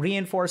going to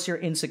reinforce your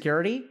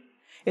insecurity,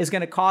 is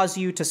going to cause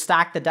you to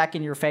stack the deck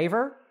in your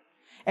favor,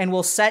 and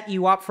will set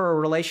you up for a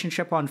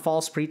relationship on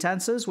false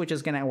pretenses, which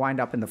is going to wind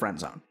up in the friend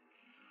zone.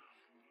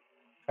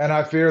 And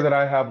I fear that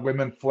I have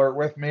women flirt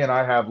with me, and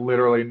I have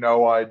literally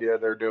no idea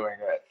they're doing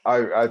it.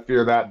 I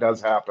fear that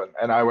does happen,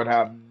 and I would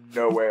have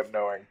no way of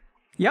knowing.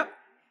 Yep.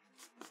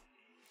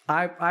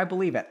 I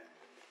believe it.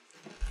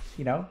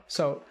 You know,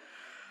 so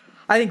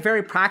I think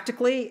very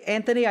practically,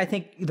 Anthony, I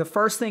think the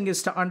first thing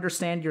is to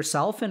understand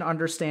yourself and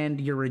understand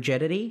your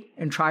rigidity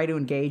and try to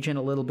engage in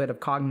a little bit of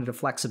cognitive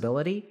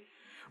flexibility.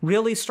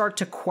 Really start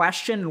to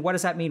question, and what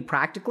does that mean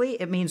practically?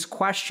 It means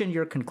question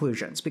your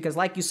conclusions. Because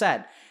like you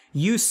said,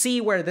 you see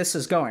where this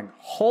is going.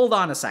 Hold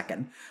on a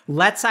second.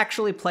 Let's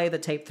actually play the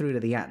tape through to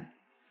the end.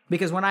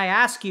 Because when I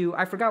ask you,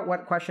 I forgot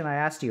what question I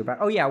asked you about.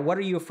 Oh yeah, what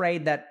are you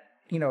afraid that,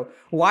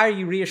 why are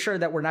you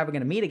reassured that we're never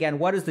going to meet again?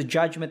 What is the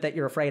judgment that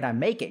you're afraid I'm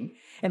making?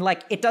 And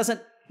like,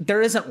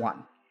 there isn't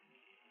one.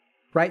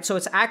 Right? So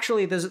it's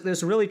actually,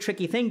 there's a really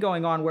tricky thing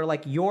going on where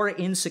like your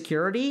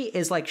insecurity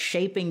is like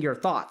shaping your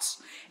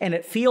thoughts. And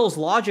it feels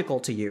logical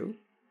to you.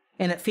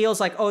 And it feels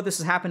like, oh, this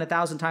has happened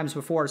 1,000 times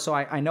before, so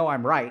I know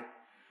I'm right.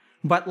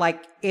 But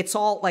like, it's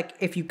all like,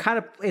 if you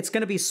it's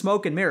going to be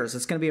smoke and mirrors.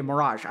 It's going to be a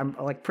mirage. I'm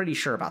like pretty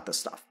sure about this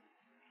stuff.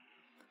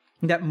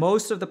 That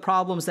most of the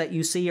problems that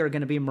you see are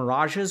going to be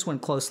mirages when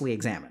closely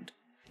examined.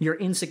 Your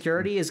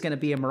insecurity is going to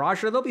be a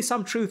mirage, or there'll be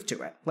some truth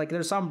to it. Like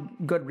there's some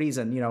good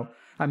reason,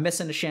 I'm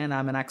missing a shin,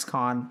 I'm an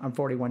ex-con, I'm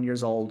 41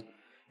 years old.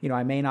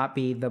 I may not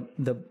be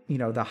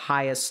the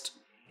highest,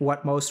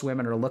 what most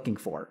women are looking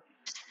for.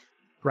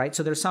 Right?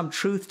 So there's some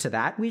truth to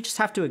that. We just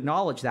have to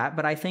acknowledge that.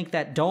 But I think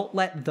that don't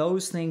let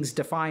those things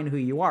define who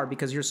you are,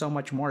 because you're so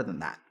much more than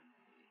that.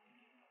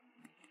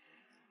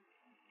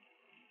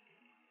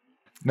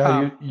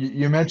 No,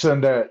 you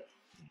mentioned that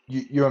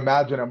you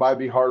imagine it might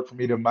be hard for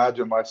me to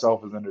imagine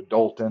myself as an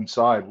adult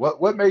inside.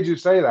 What made you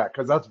say that?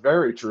 Because that's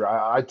very true.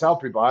 I tell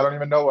people I don't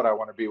even know what I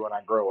want to be when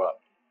I grow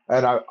up,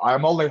 and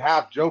I'm only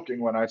half joking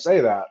when I say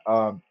that.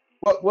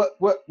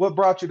 What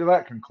brought you to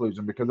that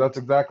conclusion? Because that's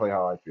exactly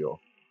how I feel.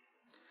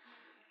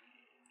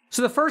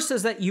 So the first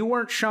is that you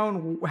weren't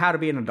shown how to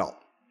be an adult,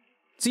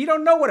 so you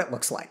don't know what it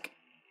looks like,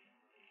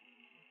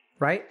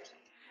 right?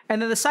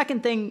 And then the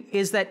second thing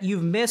is that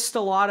you've missed a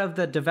lot of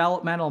the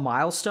developmental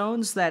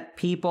milestones that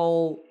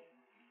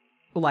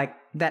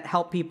that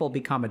help people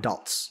become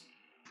adults.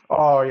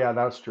 Oh yeah,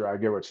 that's true. I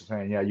get what you're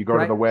saying. Yeah, you go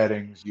to the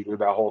weddings, you do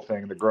that whole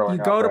thing, the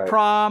growing up. You go to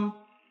prom,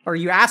 or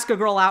you ask a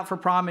girl out for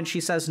prom and she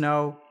says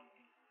no.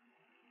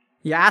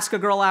 You ask a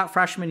girl out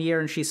freshman year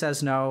and she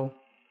says no.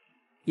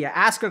 You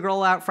ask a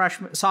girl out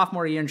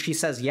sophomore year and she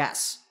says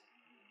yes.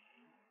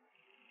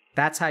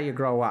 That's how you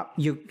grow up.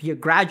 You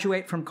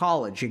graduate from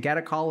college. You get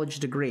a college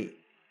degree.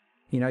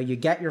 You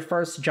get your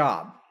first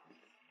job.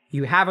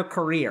 You have a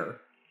career.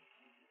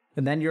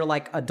 And then you're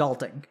like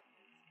adulting.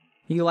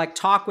 You like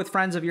talk with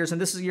friends of yours, and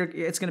it's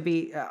going to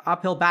be an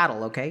uphill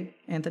battle, okay?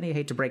 Anthony, I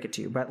hate to break it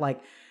to you, but like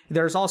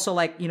there's also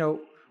like,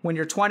 when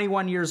you're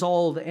 21 years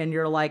old and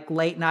you're like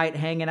late night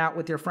hanging out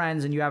with your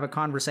friends and you have a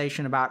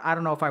conversation about, I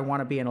don't know if I want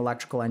to be an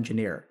electrical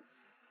engineer.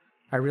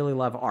 I really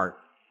love art.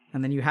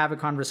 And then you have a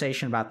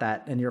conversation about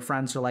that, and your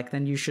friends are like,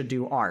 then you should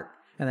do art.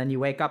 And then you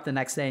wake up the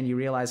next day and you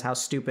realize how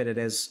stupid it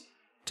is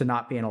to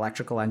not be an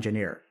electrical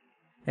engineer.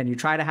 And you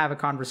try to have a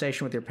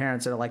conversation with your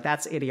parents that are like,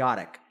 that's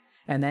idiotic.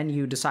 And then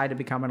you decide to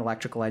become an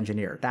electrical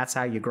engineer. That's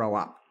how you grow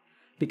up,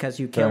 because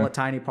you kill a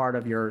tiny part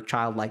of your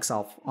childlike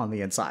self on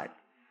the inside,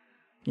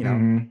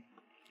 Mm-hmm.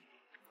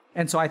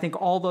 And so I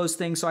think all those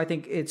things, so I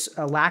think it's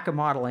a lack of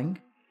modeling.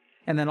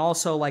 And then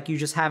also like you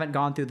just haven't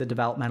gone through the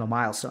developmental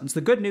milestones. The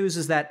good news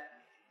is that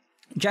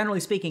generally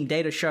speaking,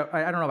 data show,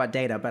 I don't know about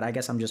data, but I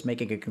guess I'm just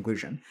making a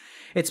conclusion.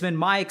 It's been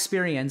my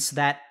experience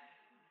that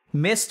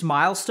missed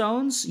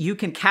milestones you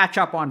can catch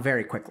up on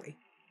very quickly.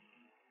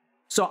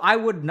 So I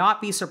would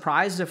not be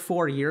surprised if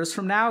 4 years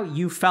from now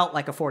you felt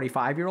like a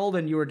 45-year-old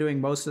and you were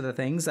doing most of the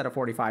things that a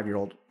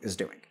 45-year-old is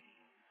doing.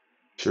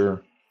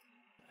 Sure.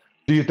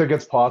 Do you think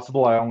it's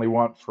possible I only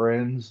want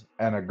friends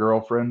and a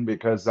girlfriend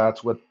because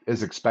that's what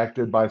is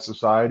expected by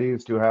society,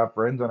 is to have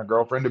friends and a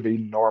girlfriend to be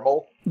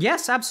normal?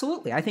 Yes,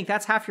 absolutely. I think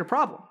that's half your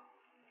problem.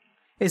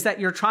 Is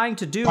that you're trying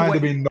to do to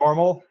be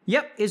normal?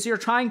 Yep, is you're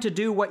trying to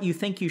do what you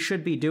think you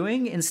should be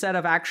doing instead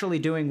of actually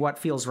doing what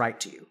feels right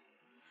to you.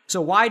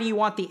 So why do you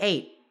want the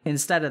 8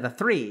 instead of the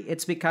 3?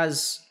 It's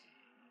because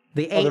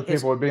the 8 other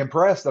people would be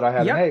impressed that I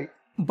had an 8.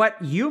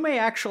 But you may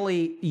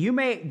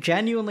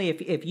genuinely,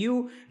 if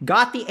you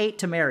got the 8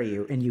 to marry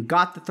you and you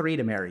got the 3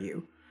 to marry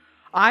you,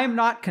 I'm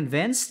not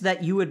convinced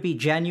that you would be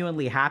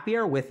genuinely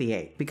happier with the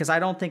 8, because I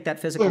don't think that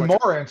physical...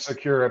 more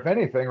insecure, if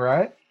anything,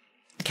 right?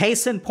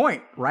 Case in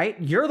point, right?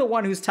 You're the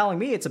one who's telling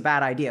me it's a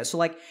bad idea. So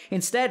like,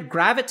 instead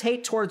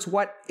gravitate towards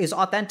what is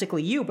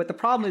authentically you. But the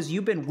problem is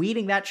you've been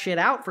weeding that shit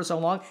out for so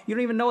long, you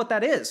don't even know what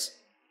that is.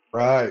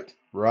 Right.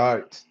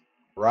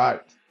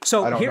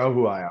 So I don't know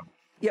who I am.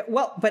 Yeah,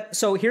 well, but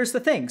so here's the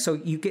thing. So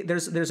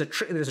there's a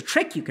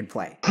trick you can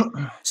play.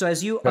 So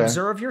as you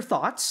observe your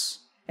thoughts,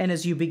 and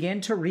as you begin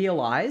to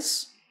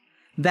realize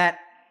that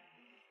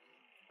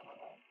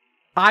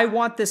I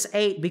want this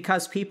 8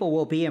 because people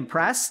will be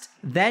impressed,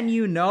 then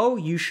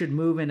you should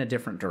move in a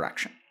different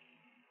direction.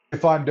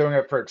 If I'm doing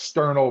it for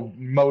external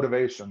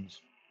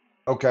motivations.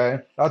 Okay,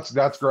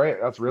 that's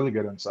great. That's really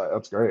good insight.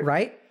 That's great.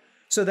 Right?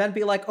 So then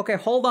be like, okay,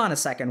 hold on a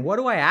second. What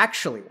do I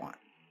actually want?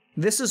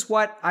 This is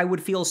what I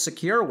would feel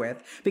secure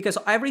with, because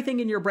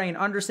everything in your brain,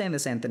 understand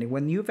this, Anthony,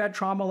 when you've had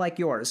trauma like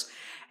yours,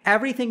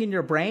 Everything in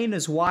your brain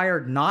is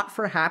wired not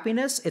for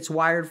happiness, it's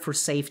wired for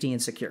safety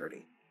and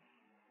security.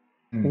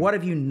 What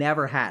have you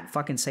never had?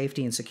 Fucking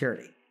safety and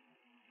security.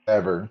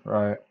 Ever,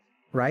 right?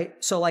 Right?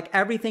 So like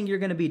everything you're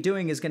going to be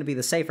doing is going to be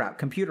the safe route.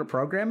 Computer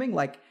programming,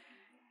 like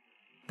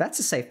that's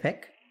a safe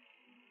pick.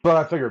 But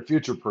I figured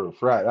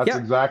future-proof, right? That's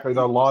exactly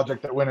the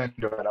logic that went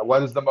into it.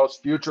 What is the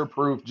most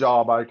future-proof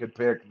job I could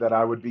pick that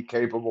I would be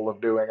capable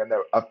of doing and that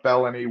a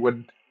felony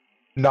would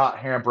not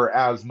hamper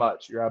as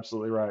much? You're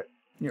absolutely right.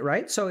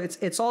 Right? So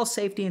it's all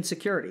safety and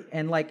security.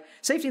 And like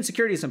safety and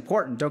security is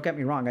important. Don't get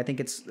me wrong. I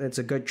think it's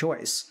a good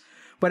choice.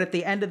 But at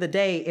the end of the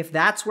day, if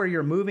that's where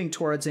you're moving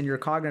towards in your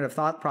cognitive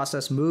thought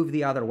process, move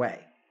the other way.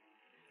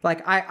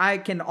 Like, I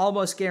can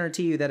almost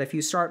guarantee you that if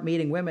you start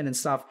meeting women and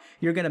stuff,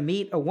 you're going to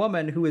meet a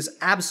woman who is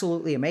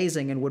absolutely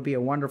amazing and would be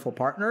a wonderful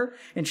partner,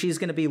 and she's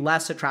going to be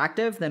less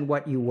attractive than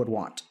what you would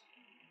want.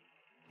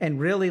 And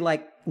really,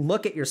 like,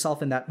 look at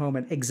yourself in that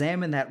moment,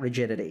 examine that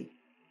rigidity.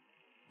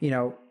 You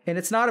know, and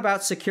it's not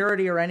about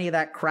security or any of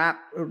that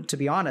crap, to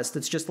be honest.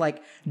 It's just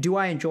like, do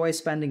I enjoy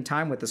spending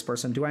time with this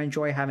person? Do I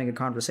enjoy having a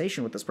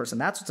conversation with this person?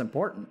 That's what's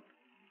important.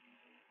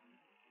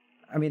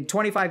 I mean,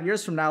 25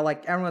 years from now,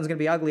 like, everyone's going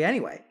to be ugly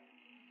anyway.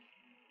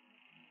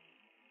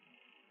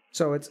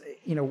 So it's,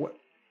 you know,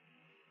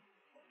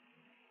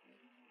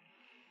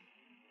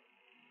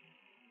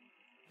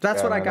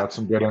 that's what I got. That's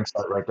some good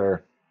insight right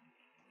there.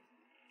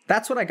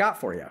 That's what I got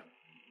for you.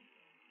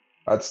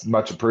 That's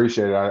much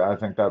appreciated. I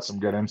think that's some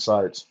good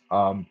insights.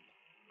 I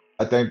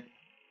think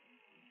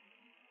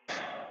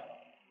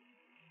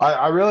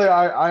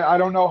I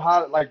don't know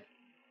how, like,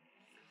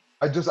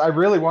 I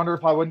really wonder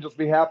if I wouldn't just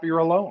be happier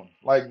alone.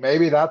 Like,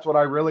 maybe that's what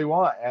I really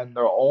want. And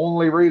the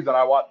only reason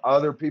I want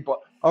other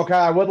people, okay,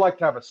 I would like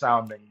to have a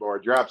sounding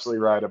board. You're absolutely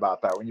right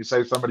about that. When you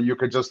say somebody you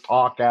could just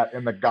talk at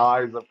in the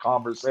guise of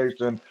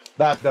conversation,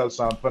 that does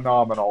sound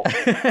phenomenal.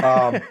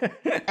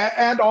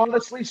 And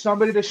honestly,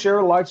 somebody to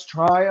share life's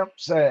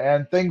triumphs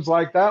and things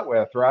like that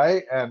with,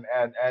 right? And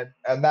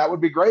that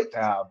would be great to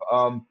have.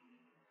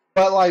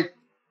 But like,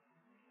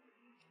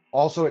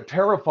 also it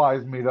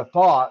terrifies me, the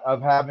thought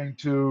of having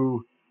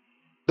to,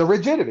 the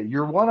rigidity.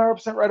 You're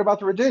 100% right about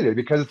the rigidity,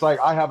 because it's like,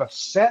 I have a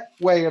set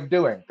way of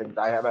doing things.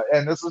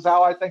 And this is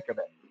how I think of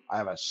it. I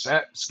have a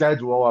set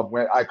schedule of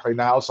when I clean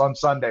the house on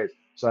Sundays,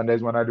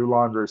 Sundays when I do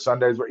laundry,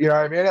 Sundays, you know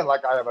what I mean? And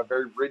like, I have a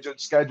very rigid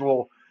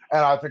schedule.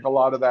 And I think a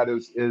lot of that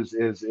is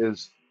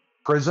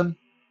prison.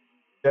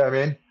 You know what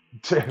I mean?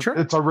 Sure.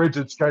 It's a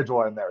rigid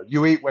schedule in there.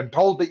 You eat when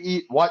told to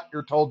eat, what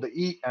you're told to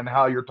eat, and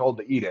how you're told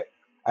to eat it.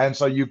 And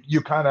so you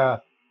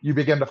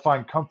begin to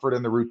find comfort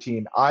in the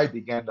routine. I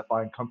began to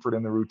find comfort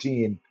in the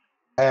routine.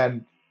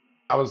 And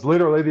I was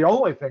literally, the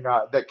only thing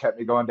that kept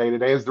me going day to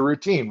day is the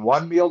routine.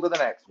 One meal to the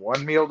next,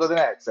 one meal to the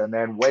next, and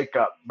then wake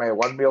up,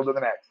 one meal to the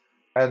next.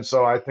 And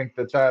so I think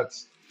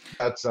that's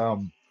I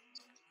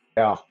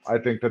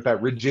think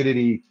that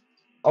rigidity,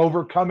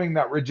 overcoming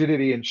that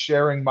rigidity and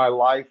sharing my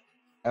life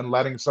and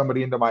letting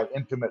somebody into my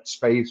intimate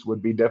space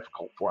would be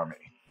difficult for me.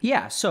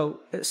 Yeah. So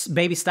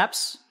baby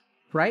steps,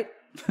 right?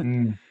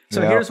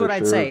 So here's what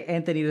I'd say,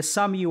 Anthony, to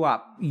sum you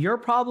up. Your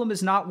problem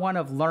is not one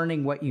of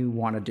learning what you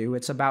want to do.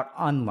 It's about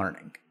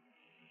unlearning.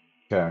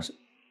 Okay. So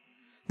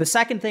the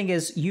second thing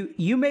is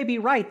you may be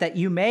right that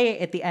you may,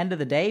 at the end of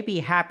the day, be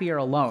happier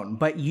alone,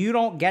 but you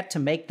don't get to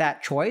make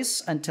that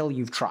choice until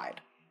you've tried.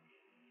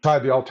 Try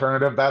the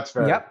alternative. That's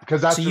fair. Yep.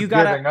 Because that's just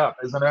giving up,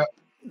 isn't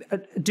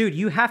it? Dude,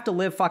 you have to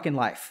live fucking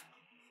life.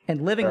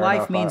 And living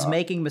life means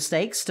making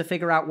mistakes to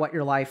figure out what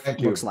your life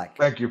looks like.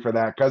 Thank you for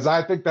that. Because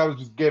I think that was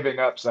just giving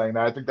up saying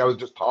that. I think that was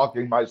just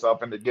talking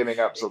myself into giving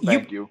up. So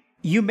thank you.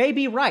 You may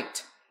be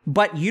right,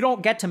 but you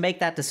don't get to make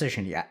that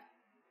decision yet.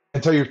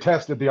 Until you've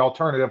tested the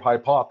alternative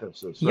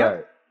hypothesis,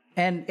 right?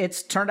 And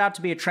it's turned out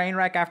to be a train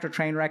wreck after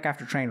train wreck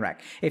after train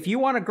wreck. If you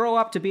want to grow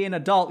up to be an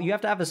adult, you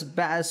have to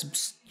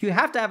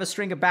have a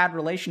string of bad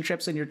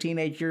relationships in your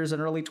teenage years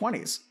and early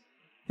 20s.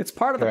 It's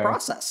part of the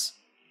process.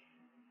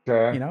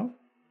 Okay. You know?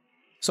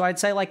 So I'd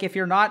say, like, if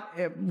you're not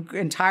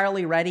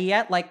entirely ready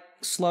yet, like,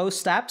 slow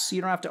steps.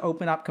 You don't have to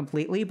open up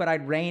completely, but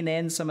I'd rein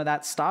in some of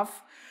that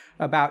stuff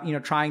about, you know,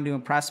 trying to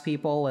impress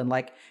people. And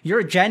like, you're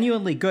a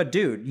genuinely good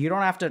dude. You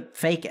don't have to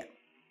fake it.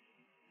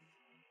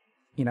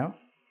 You know?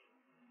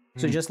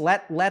 So just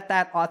let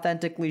that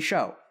authentically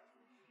show.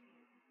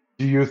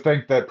 Do you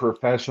think that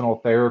professional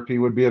therapy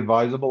would be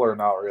advisable or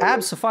not really?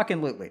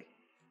 Abso-fucking-lutely.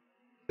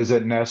 Is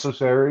it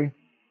necessary?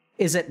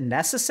 Is it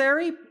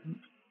necessary?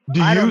 Do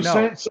you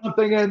sense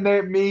something in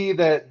me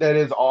that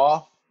is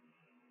off?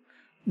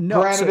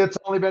 No. Granted, it's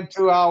only been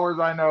 2 hours.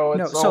 I know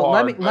it's so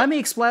hard. Let me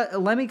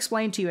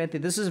explain to you,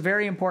 Anthony. This is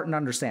very important to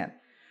understand.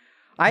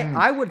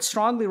 I would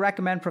strongly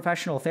recommend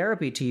professional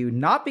therapy to you,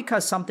 not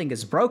because something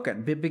is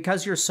broken, but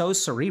because you're so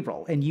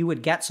cerebral and you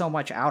would get so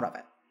much out of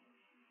it.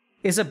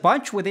 Is a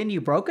bunch within you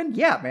broken?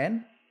 Yeah,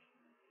 man.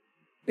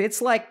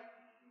 It's like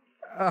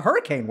a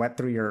hurricane went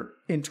through your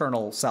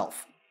internal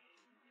self.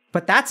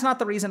 But that's not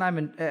the reason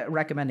I'm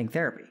recommending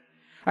therapy.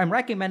 I'm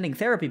recommending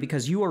therapy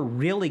because you are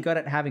really good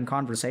at having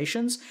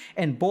conversations.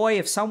 And boy,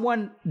 if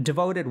someone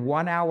devoted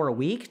 1 hour a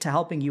week to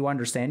helping you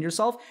understand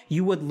yourself,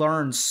 you would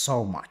learn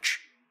so much.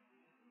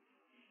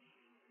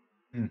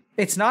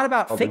 It's not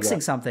about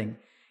fixing something.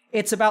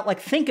 It's about, like,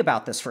 think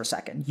about this for a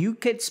second. You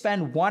could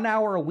spend 1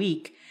 hour a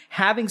week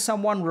having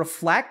someone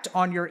reflect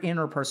on your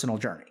interpersonal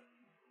journey,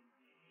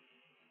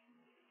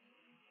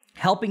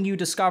 helping you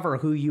discover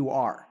who you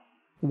are,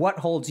 what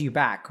holds you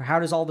back, how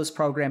does all this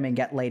programming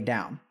get laid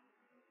down?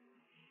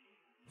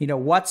 You know,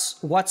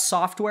 what's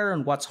software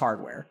and what's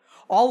hardware?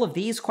 All of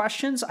these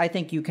questions, I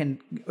think you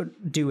can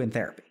do in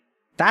therapy.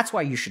 That's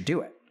why you should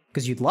do it,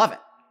 because you'd love it,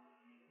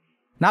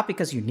 not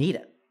because you need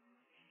it.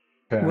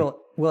 Okay.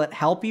 Will it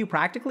help you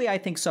practically? I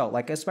think so.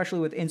 Like, especially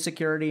with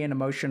insecurity and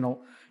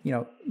emotional, you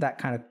know, that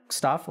kind of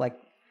stuff. Like,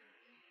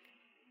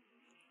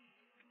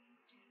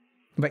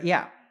 but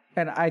yeah.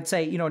 And I'd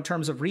say, you know, in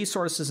terms of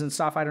resources and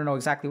stuff, I don't know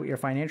exactly what your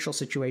financial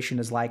situation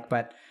is like,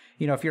 but,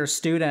 you know, if you're a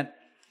student,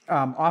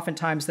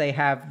 oftentimes they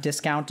have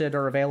discounted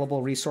or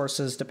available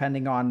resources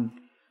depending on,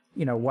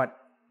 you know, what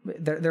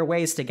there are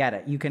ways to get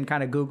it. You can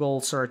kind of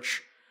Google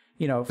search,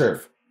 you know,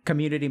 sure,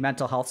 community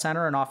mental health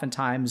center, and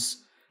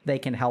oftentimes they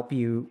can help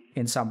you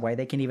in some way.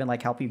 They can even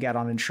like help you get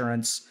on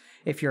insurance.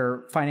 If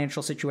your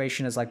financial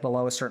situation is like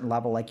below a certain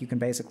level, like you can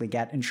basically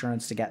get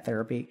insurance to get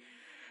therapy.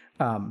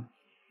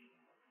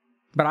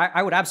 But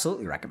I would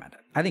absolutely recommend it.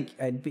 I think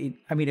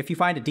if you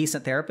find a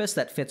decent therapist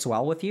that fits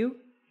well with you,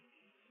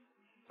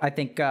 I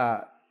think,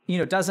 I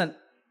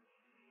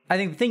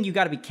think the thing you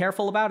got to be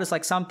careful about is,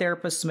 like, some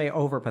therapists may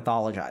over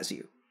pathologize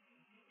you.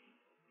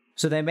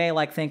 So they may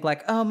like think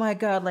like, oh my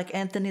God, like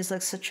Anthony's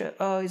like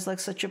he's like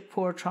such a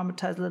poor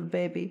traumatized little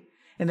baby.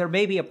 And there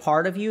may be a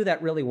part of you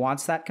that really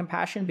wants that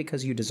compassion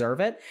because you deserve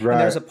it. Right.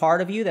 And there's a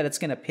part of you that it's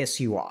going to piss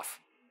you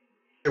off.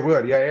 It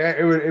would. Yeah.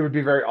 It would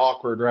be very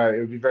awkward. Right. It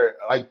would be very,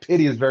 like,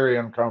 pity is very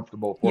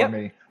uncomfortable for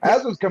me.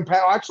 As is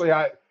compassion. Actually,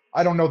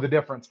 I don't know the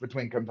difference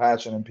between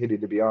compassion and pity,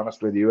 to be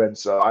honest with you. And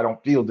so I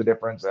don't feel the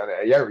difference. And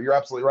yeah, you're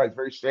absolutely right. It's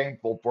very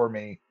shameful for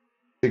me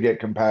to get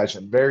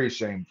compassion. Very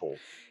shameful.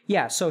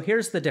 Yeah, so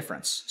here's the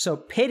difference. So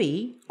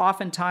pity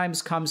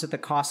oftentimes comes at the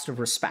cost of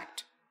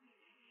respect,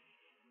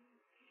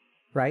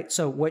 right?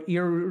 So what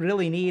you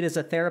really need is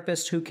a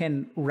therapist who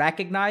can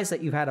recognize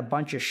that you've had a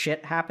bunch of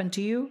shit happen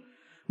to you,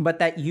 but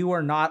that you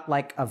are not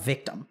like a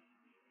victim.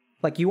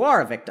 Like, you are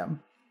a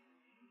victim,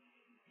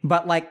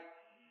 but like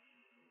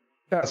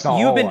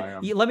you've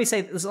been. Let me say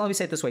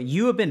it this way: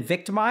 you have been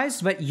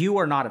victimized, but you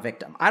are not a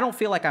victim. I don't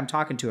feel like I'm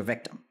talking to a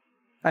victim.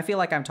 I feel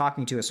like I'm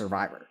talking to a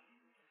survivor.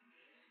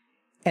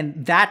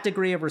 And that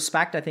degree of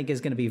respect, I think, is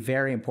going to be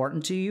very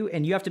important to you.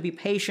 And you have to be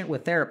patient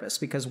with therapists,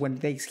 because when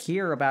they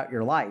hear about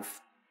your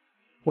life,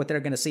 what they're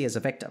going to see is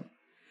a victim.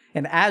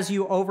 And as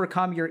you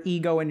overcome your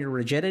ego and your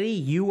rigidity,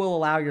 you will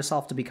allow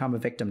yourself to become a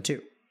victim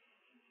too.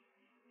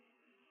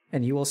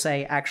 And you will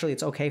say, actually,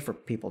 it's okay for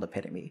people to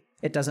pity me.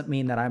 It doesn't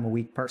mean that I'm a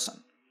weak person.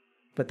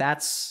 But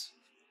that's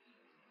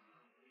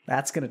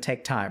going to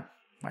take time,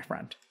 my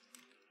friend.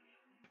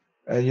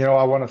 And, you know,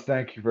 I want to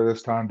thank you for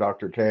this time,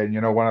 Dr. K. And, you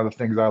know, one of the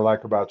things I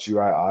like about you,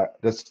 I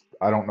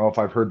don't know if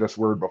I've heard this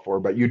word before,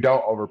 but you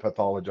don't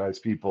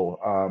over-pathologize people.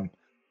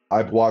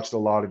 I've watched a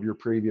lot of your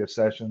previous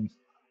sessions.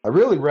 I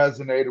really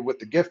resonated with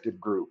the gifted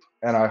group,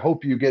 and I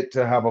hope you get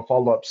to have a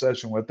follow-up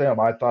session with them.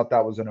 I thought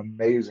that was an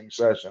amazing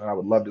session, and I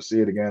would love to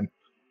see it again.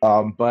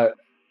 But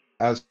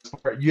as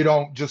you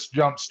don't just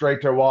jump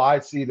straight to, well, I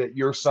see that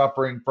you're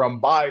suffering from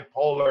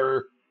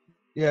bipolar,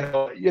 you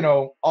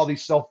know, all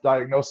these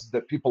self-diagnoses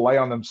that people lay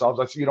on themselves.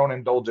 I see you don't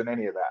indulge in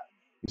any of that.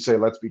 You say,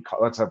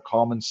 let's have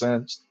common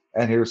sense,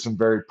 and here's some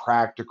very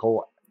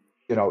practical,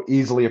 you know,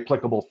 easily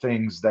applicable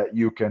things that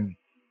you can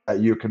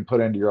put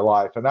into your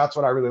life. And that's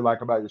what I really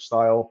like about your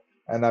style,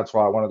 and that's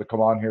why I wanted to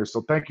come on here. So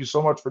thank you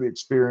so much for the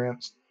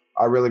experience.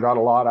 I really got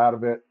a lot out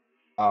of it.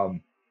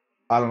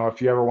 I don't know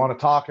if you ever want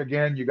to talk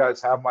again. You guys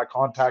have my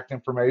contact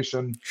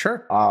information.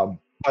 Sure.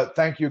 But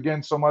thank you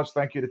again so much.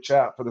 Thank you to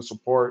chat for the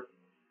support.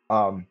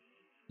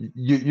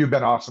 You've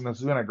been awesome. This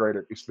has been a great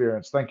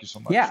experience. Thank you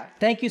so much. Yeah.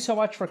 Thank you so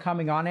much for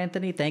coming on,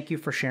 Anthony. Thank you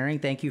for sharing.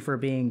 Thank you for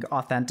being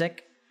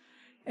authentic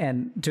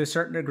and, to a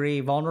certain degree,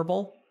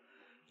 vulnerable.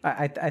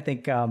 I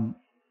think,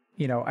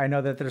 you know, I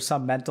know that there's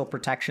some mental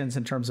protections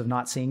in terms of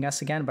not seeing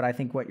us again, but I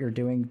think what you're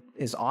doing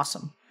is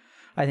awesome.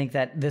 I think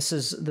that this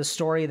is the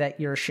story that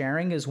you're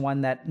sharing is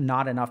one that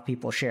not enough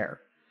people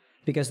share,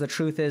 because the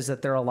truth is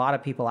that there are a lot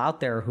of people out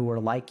there who are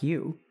like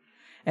you,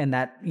 and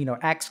that, you know,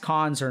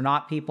 ex-cons are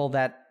not people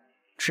that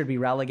should be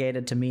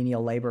relegated to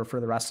menial labor for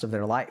the rest of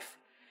their life.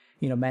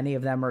 You know, many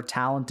of them are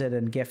talented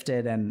and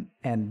gifted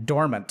and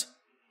dormant.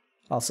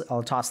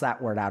 I'll toss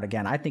that word out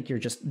again. I think you're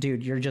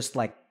just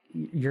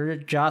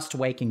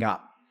waking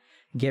up.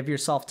 Give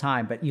yourself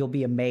time, but you'll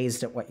be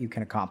amazed at what you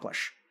can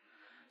accomplish.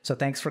 So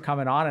thanks for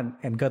coming on,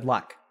 and good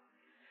luck.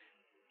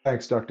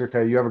 Thanks, Dr.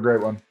 K. You have a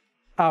great one.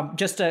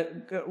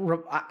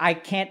 I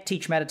can't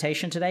teach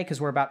meditation today because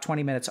we're about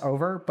 20 minutes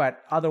over,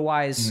 but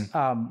otherwise,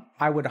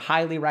 I would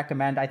highly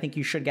recommend, I think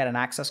you should get an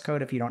access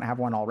code if you don't have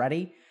one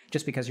already,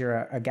 just because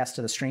you're a guest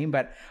of the stream,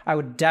 but I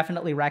would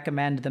definitely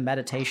recommend the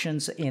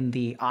meditations in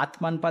the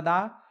Atman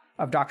Pada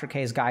of Dr.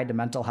 K's Guide to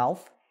Mental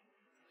Health.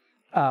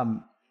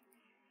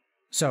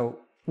 So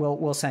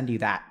we'll send you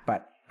that,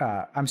 but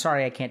I'm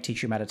sorry I can't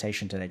teach you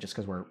meditation today just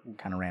because we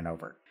kind of ran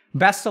over.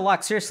 Best of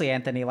luck. Seriously,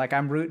 Anthony, like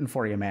I'm rooting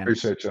for you, man.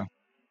 Appreciate you.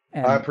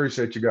 And I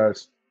appreciate you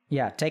guys.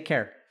 yeah, take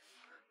care.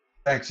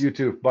 Thanks. You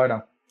too. Bye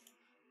now.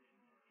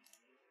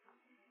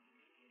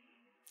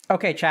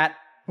 Okay, chat.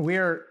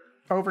 We're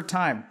over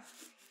time.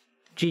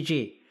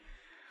 GG.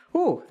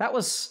 Ooh, that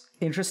was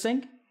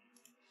interesting.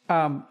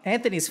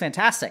 Anthony's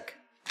fantastic,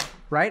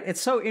 right?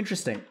 It's so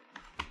interesting.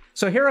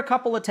 So here are a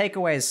couple of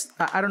takeaways.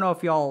 I don't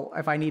know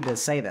if I need to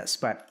say this,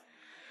 but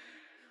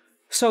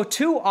so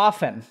too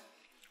often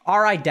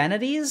our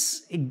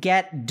identities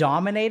get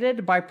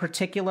dominated by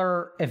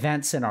particular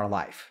events in our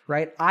life,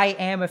 right? I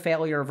am a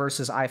failure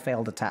versus I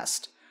failed a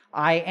test.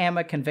 I am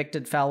a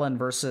convicted felon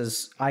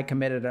versus I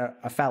committed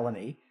a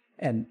felony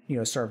and,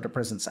 served a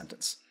prison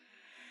sentence.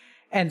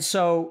 And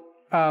so,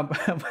 and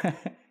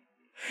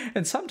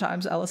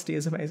sometimes LSD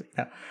is amazing.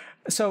 No.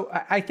 So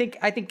I think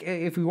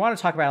if we want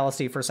to talk about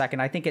LSD for a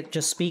second, I think it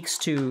just speaks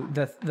to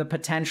the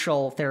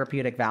potential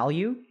therapeutic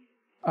value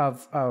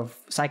of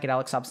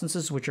psychedelic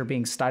substances which are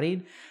being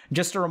studied.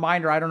 Just a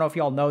reminder, I don't know if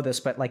y'all know this,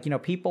 but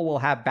people will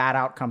have bad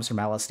outcomes from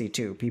LSD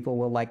too. People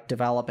will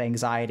develop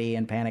anxiety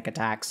and panic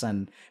attacks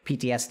and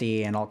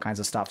PTSD and all kinds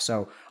of stuff.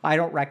 So I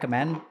don't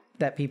recommend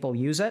that people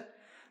use it,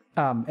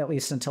 at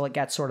least until it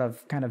gets sort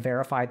of kind of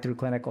verified through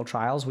clinical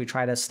trials. We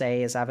try to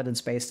stay as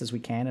evidence-based as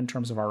we can in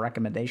terms of our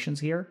recommendations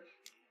here.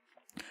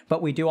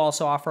 But we do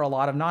also offer a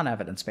lot of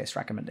non-evidence-based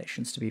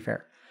recommendations, to be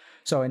fair.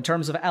 So in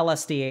terms of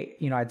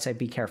LSD, I'd say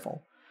be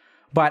careful.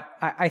 But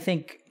I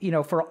think,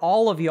 for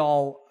all of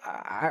y'all,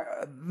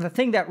 the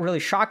thing that really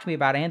shocked me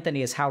about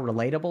Anthony is how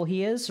relatable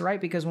he is,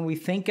 right? Because when we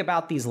think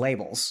about these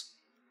labels,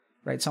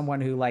 right? Someone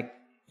who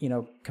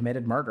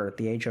committed murder at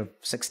the age of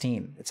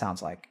 16, it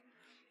sounds like,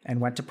 and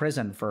went to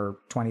prison for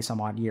 20 some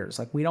odd years.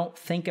 We don't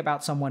think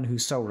about someone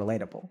who's so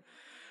relatable.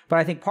 But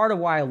I think part of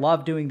why I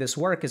love doing this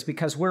work is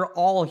because we're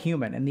all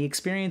human and the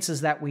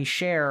experiences that we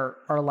share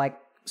are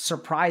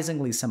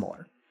surprisingly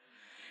similar.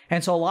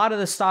 And so a lot of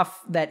the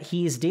stuff that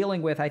he's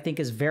dealing with, I think,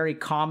 is very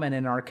common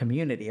in our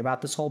community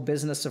about this whole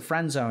business of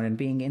friendzone and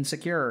being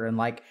insecure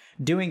and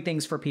doing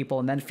things for people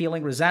and then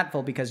feeling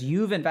resentful because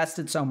you've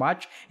invested so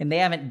much and they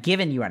haven't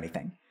given you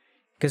anything.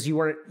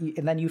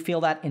 And then you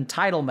feel that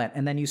entitlement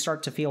and then you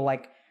start to feel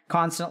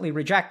constantly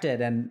rejected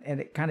and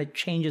it kind of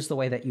changes the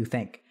way that you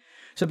think.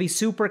 So be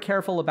super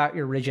careful about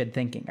your rigid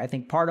thinking. I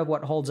think part of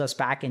what holds us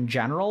back in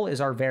general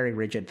is our very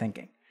rigid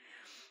thinking.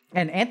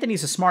 And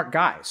Anthony's a smart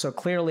guy, so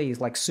clearly he's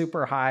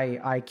super high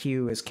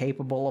IQ, is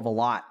capable of a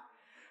lot.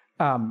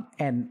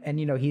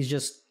 And he's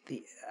just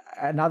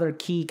another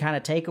key kind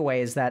of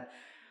takeaway is that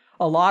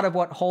a lot of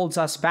what holds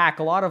us back,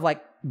 a lot of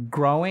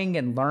growing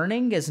and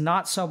learning is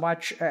not so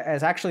much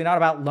as actually not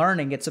about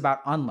learning, it's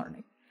about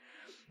unlearning.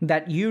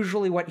 That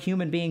usually what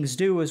human beings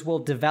do is we'll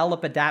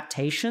develop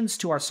adaptations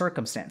to our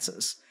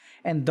circumstances.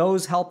 And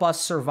those help us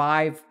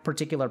survive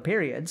particular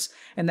periods.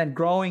 And then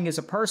growing as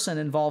a person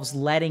involves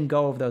letting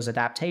go of those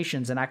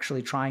adaptations and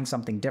actually trying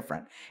something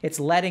different. It's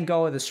letting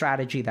go of the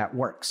strategy that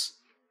works.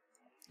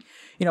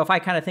 If I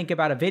kind of think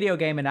about a video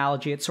game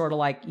analogy, it's sort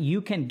of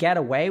you can get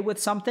away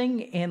with something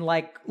in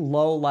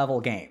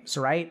low-level games,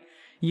 right?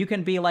 You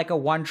can be a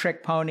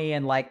one-trick pony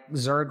and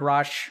Zerg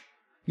Rush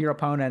your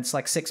opponents,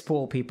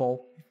 6-pool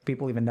people.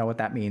 People even know what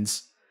that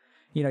means.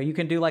 You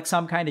can do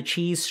some kind of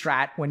cheese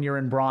strat when you're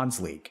in Bronze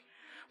League.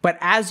 But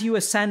as you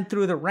ascend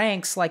through the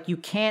ranks, you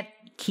can't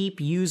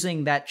keep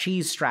using that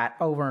cheese strat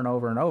over and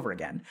over and over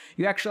again.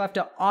 You actually have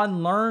to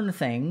unlearn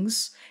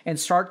things and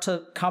start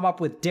to come up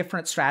with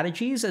different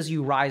strategies as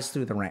you rise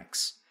through the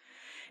ranks.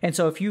 And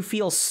so if you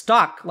feel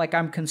stuck,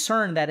 I'm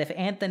concerned that if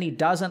Anthony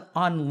doesn't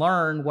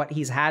unlearn what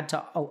he's had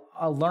to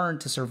learn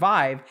to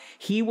survive,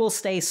 he will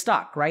stay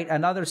stuck, right?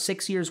 Another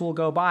 6 years will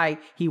go by,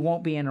 he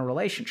won't be in a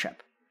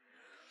relationship.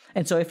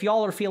 And so if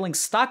y'all are feeling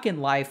stuck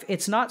in life,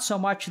 it's not so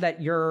much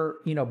that you're,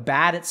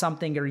 bad at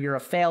something or you're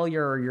a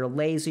failure or you're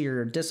lazy or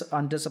you're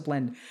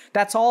undisciplined.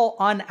 That's all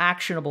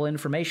unactionable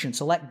information.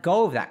 So let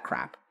go of that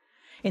crap.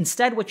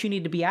 Instead, what you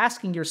need to be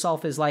asking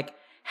yourself is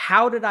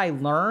how did I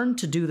learn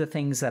to do the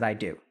things that I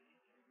do?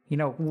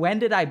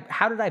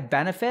 How did I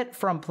benefit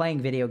from playing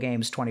video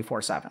games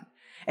 24/7?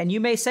 And you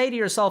may say to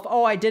yourself,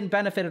 oh, I didn't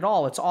benefit at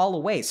all. It's all a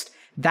waste.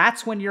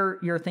 That's when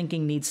your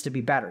thinking needs to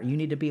be better. You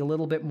need to be a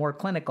little bit more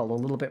clinical, a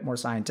little bit more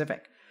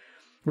scientific.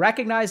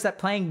 Recognize that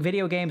playing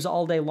video games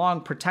all day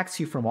long protects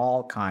you from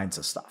all kinds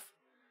of stuff.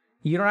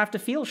 You don't have to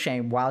feel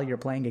shame while you're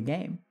playing a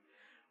game.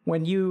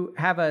 When you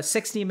have a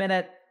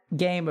 60-minute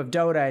game of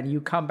Dota and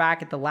you come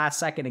back at the last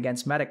second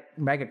against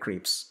mega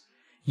creeps,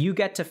 you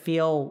get to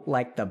feel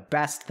like the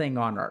best thing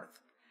on earth.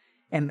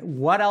 And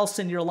what else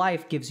in your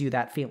life gives you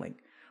that feeling?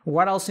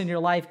 What else in your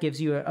life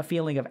gives you a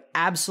feeling of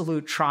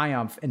absolute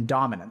triumph and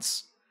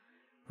dominance,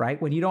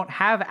 right? When you don't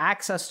have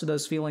access to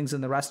those feelings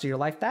in the rest of your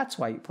life, that's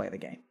why you play the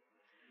game.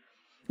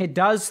 It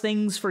does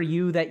things for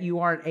you that you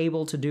aren't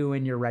able to do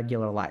in your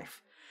regular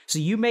life. So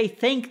you may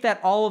think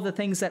that all of the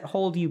things that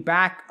hold you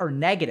back are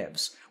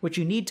negatives. What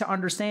you need to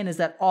understand is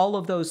that all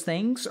of those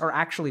things are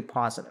actually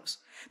positives.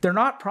 They're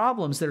not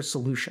problems, they're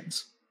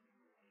solutions.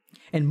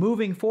 And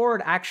moving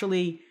forward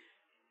actually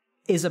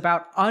is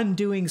about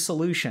undoing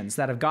solutions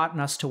that have gotten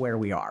us to where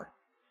we are.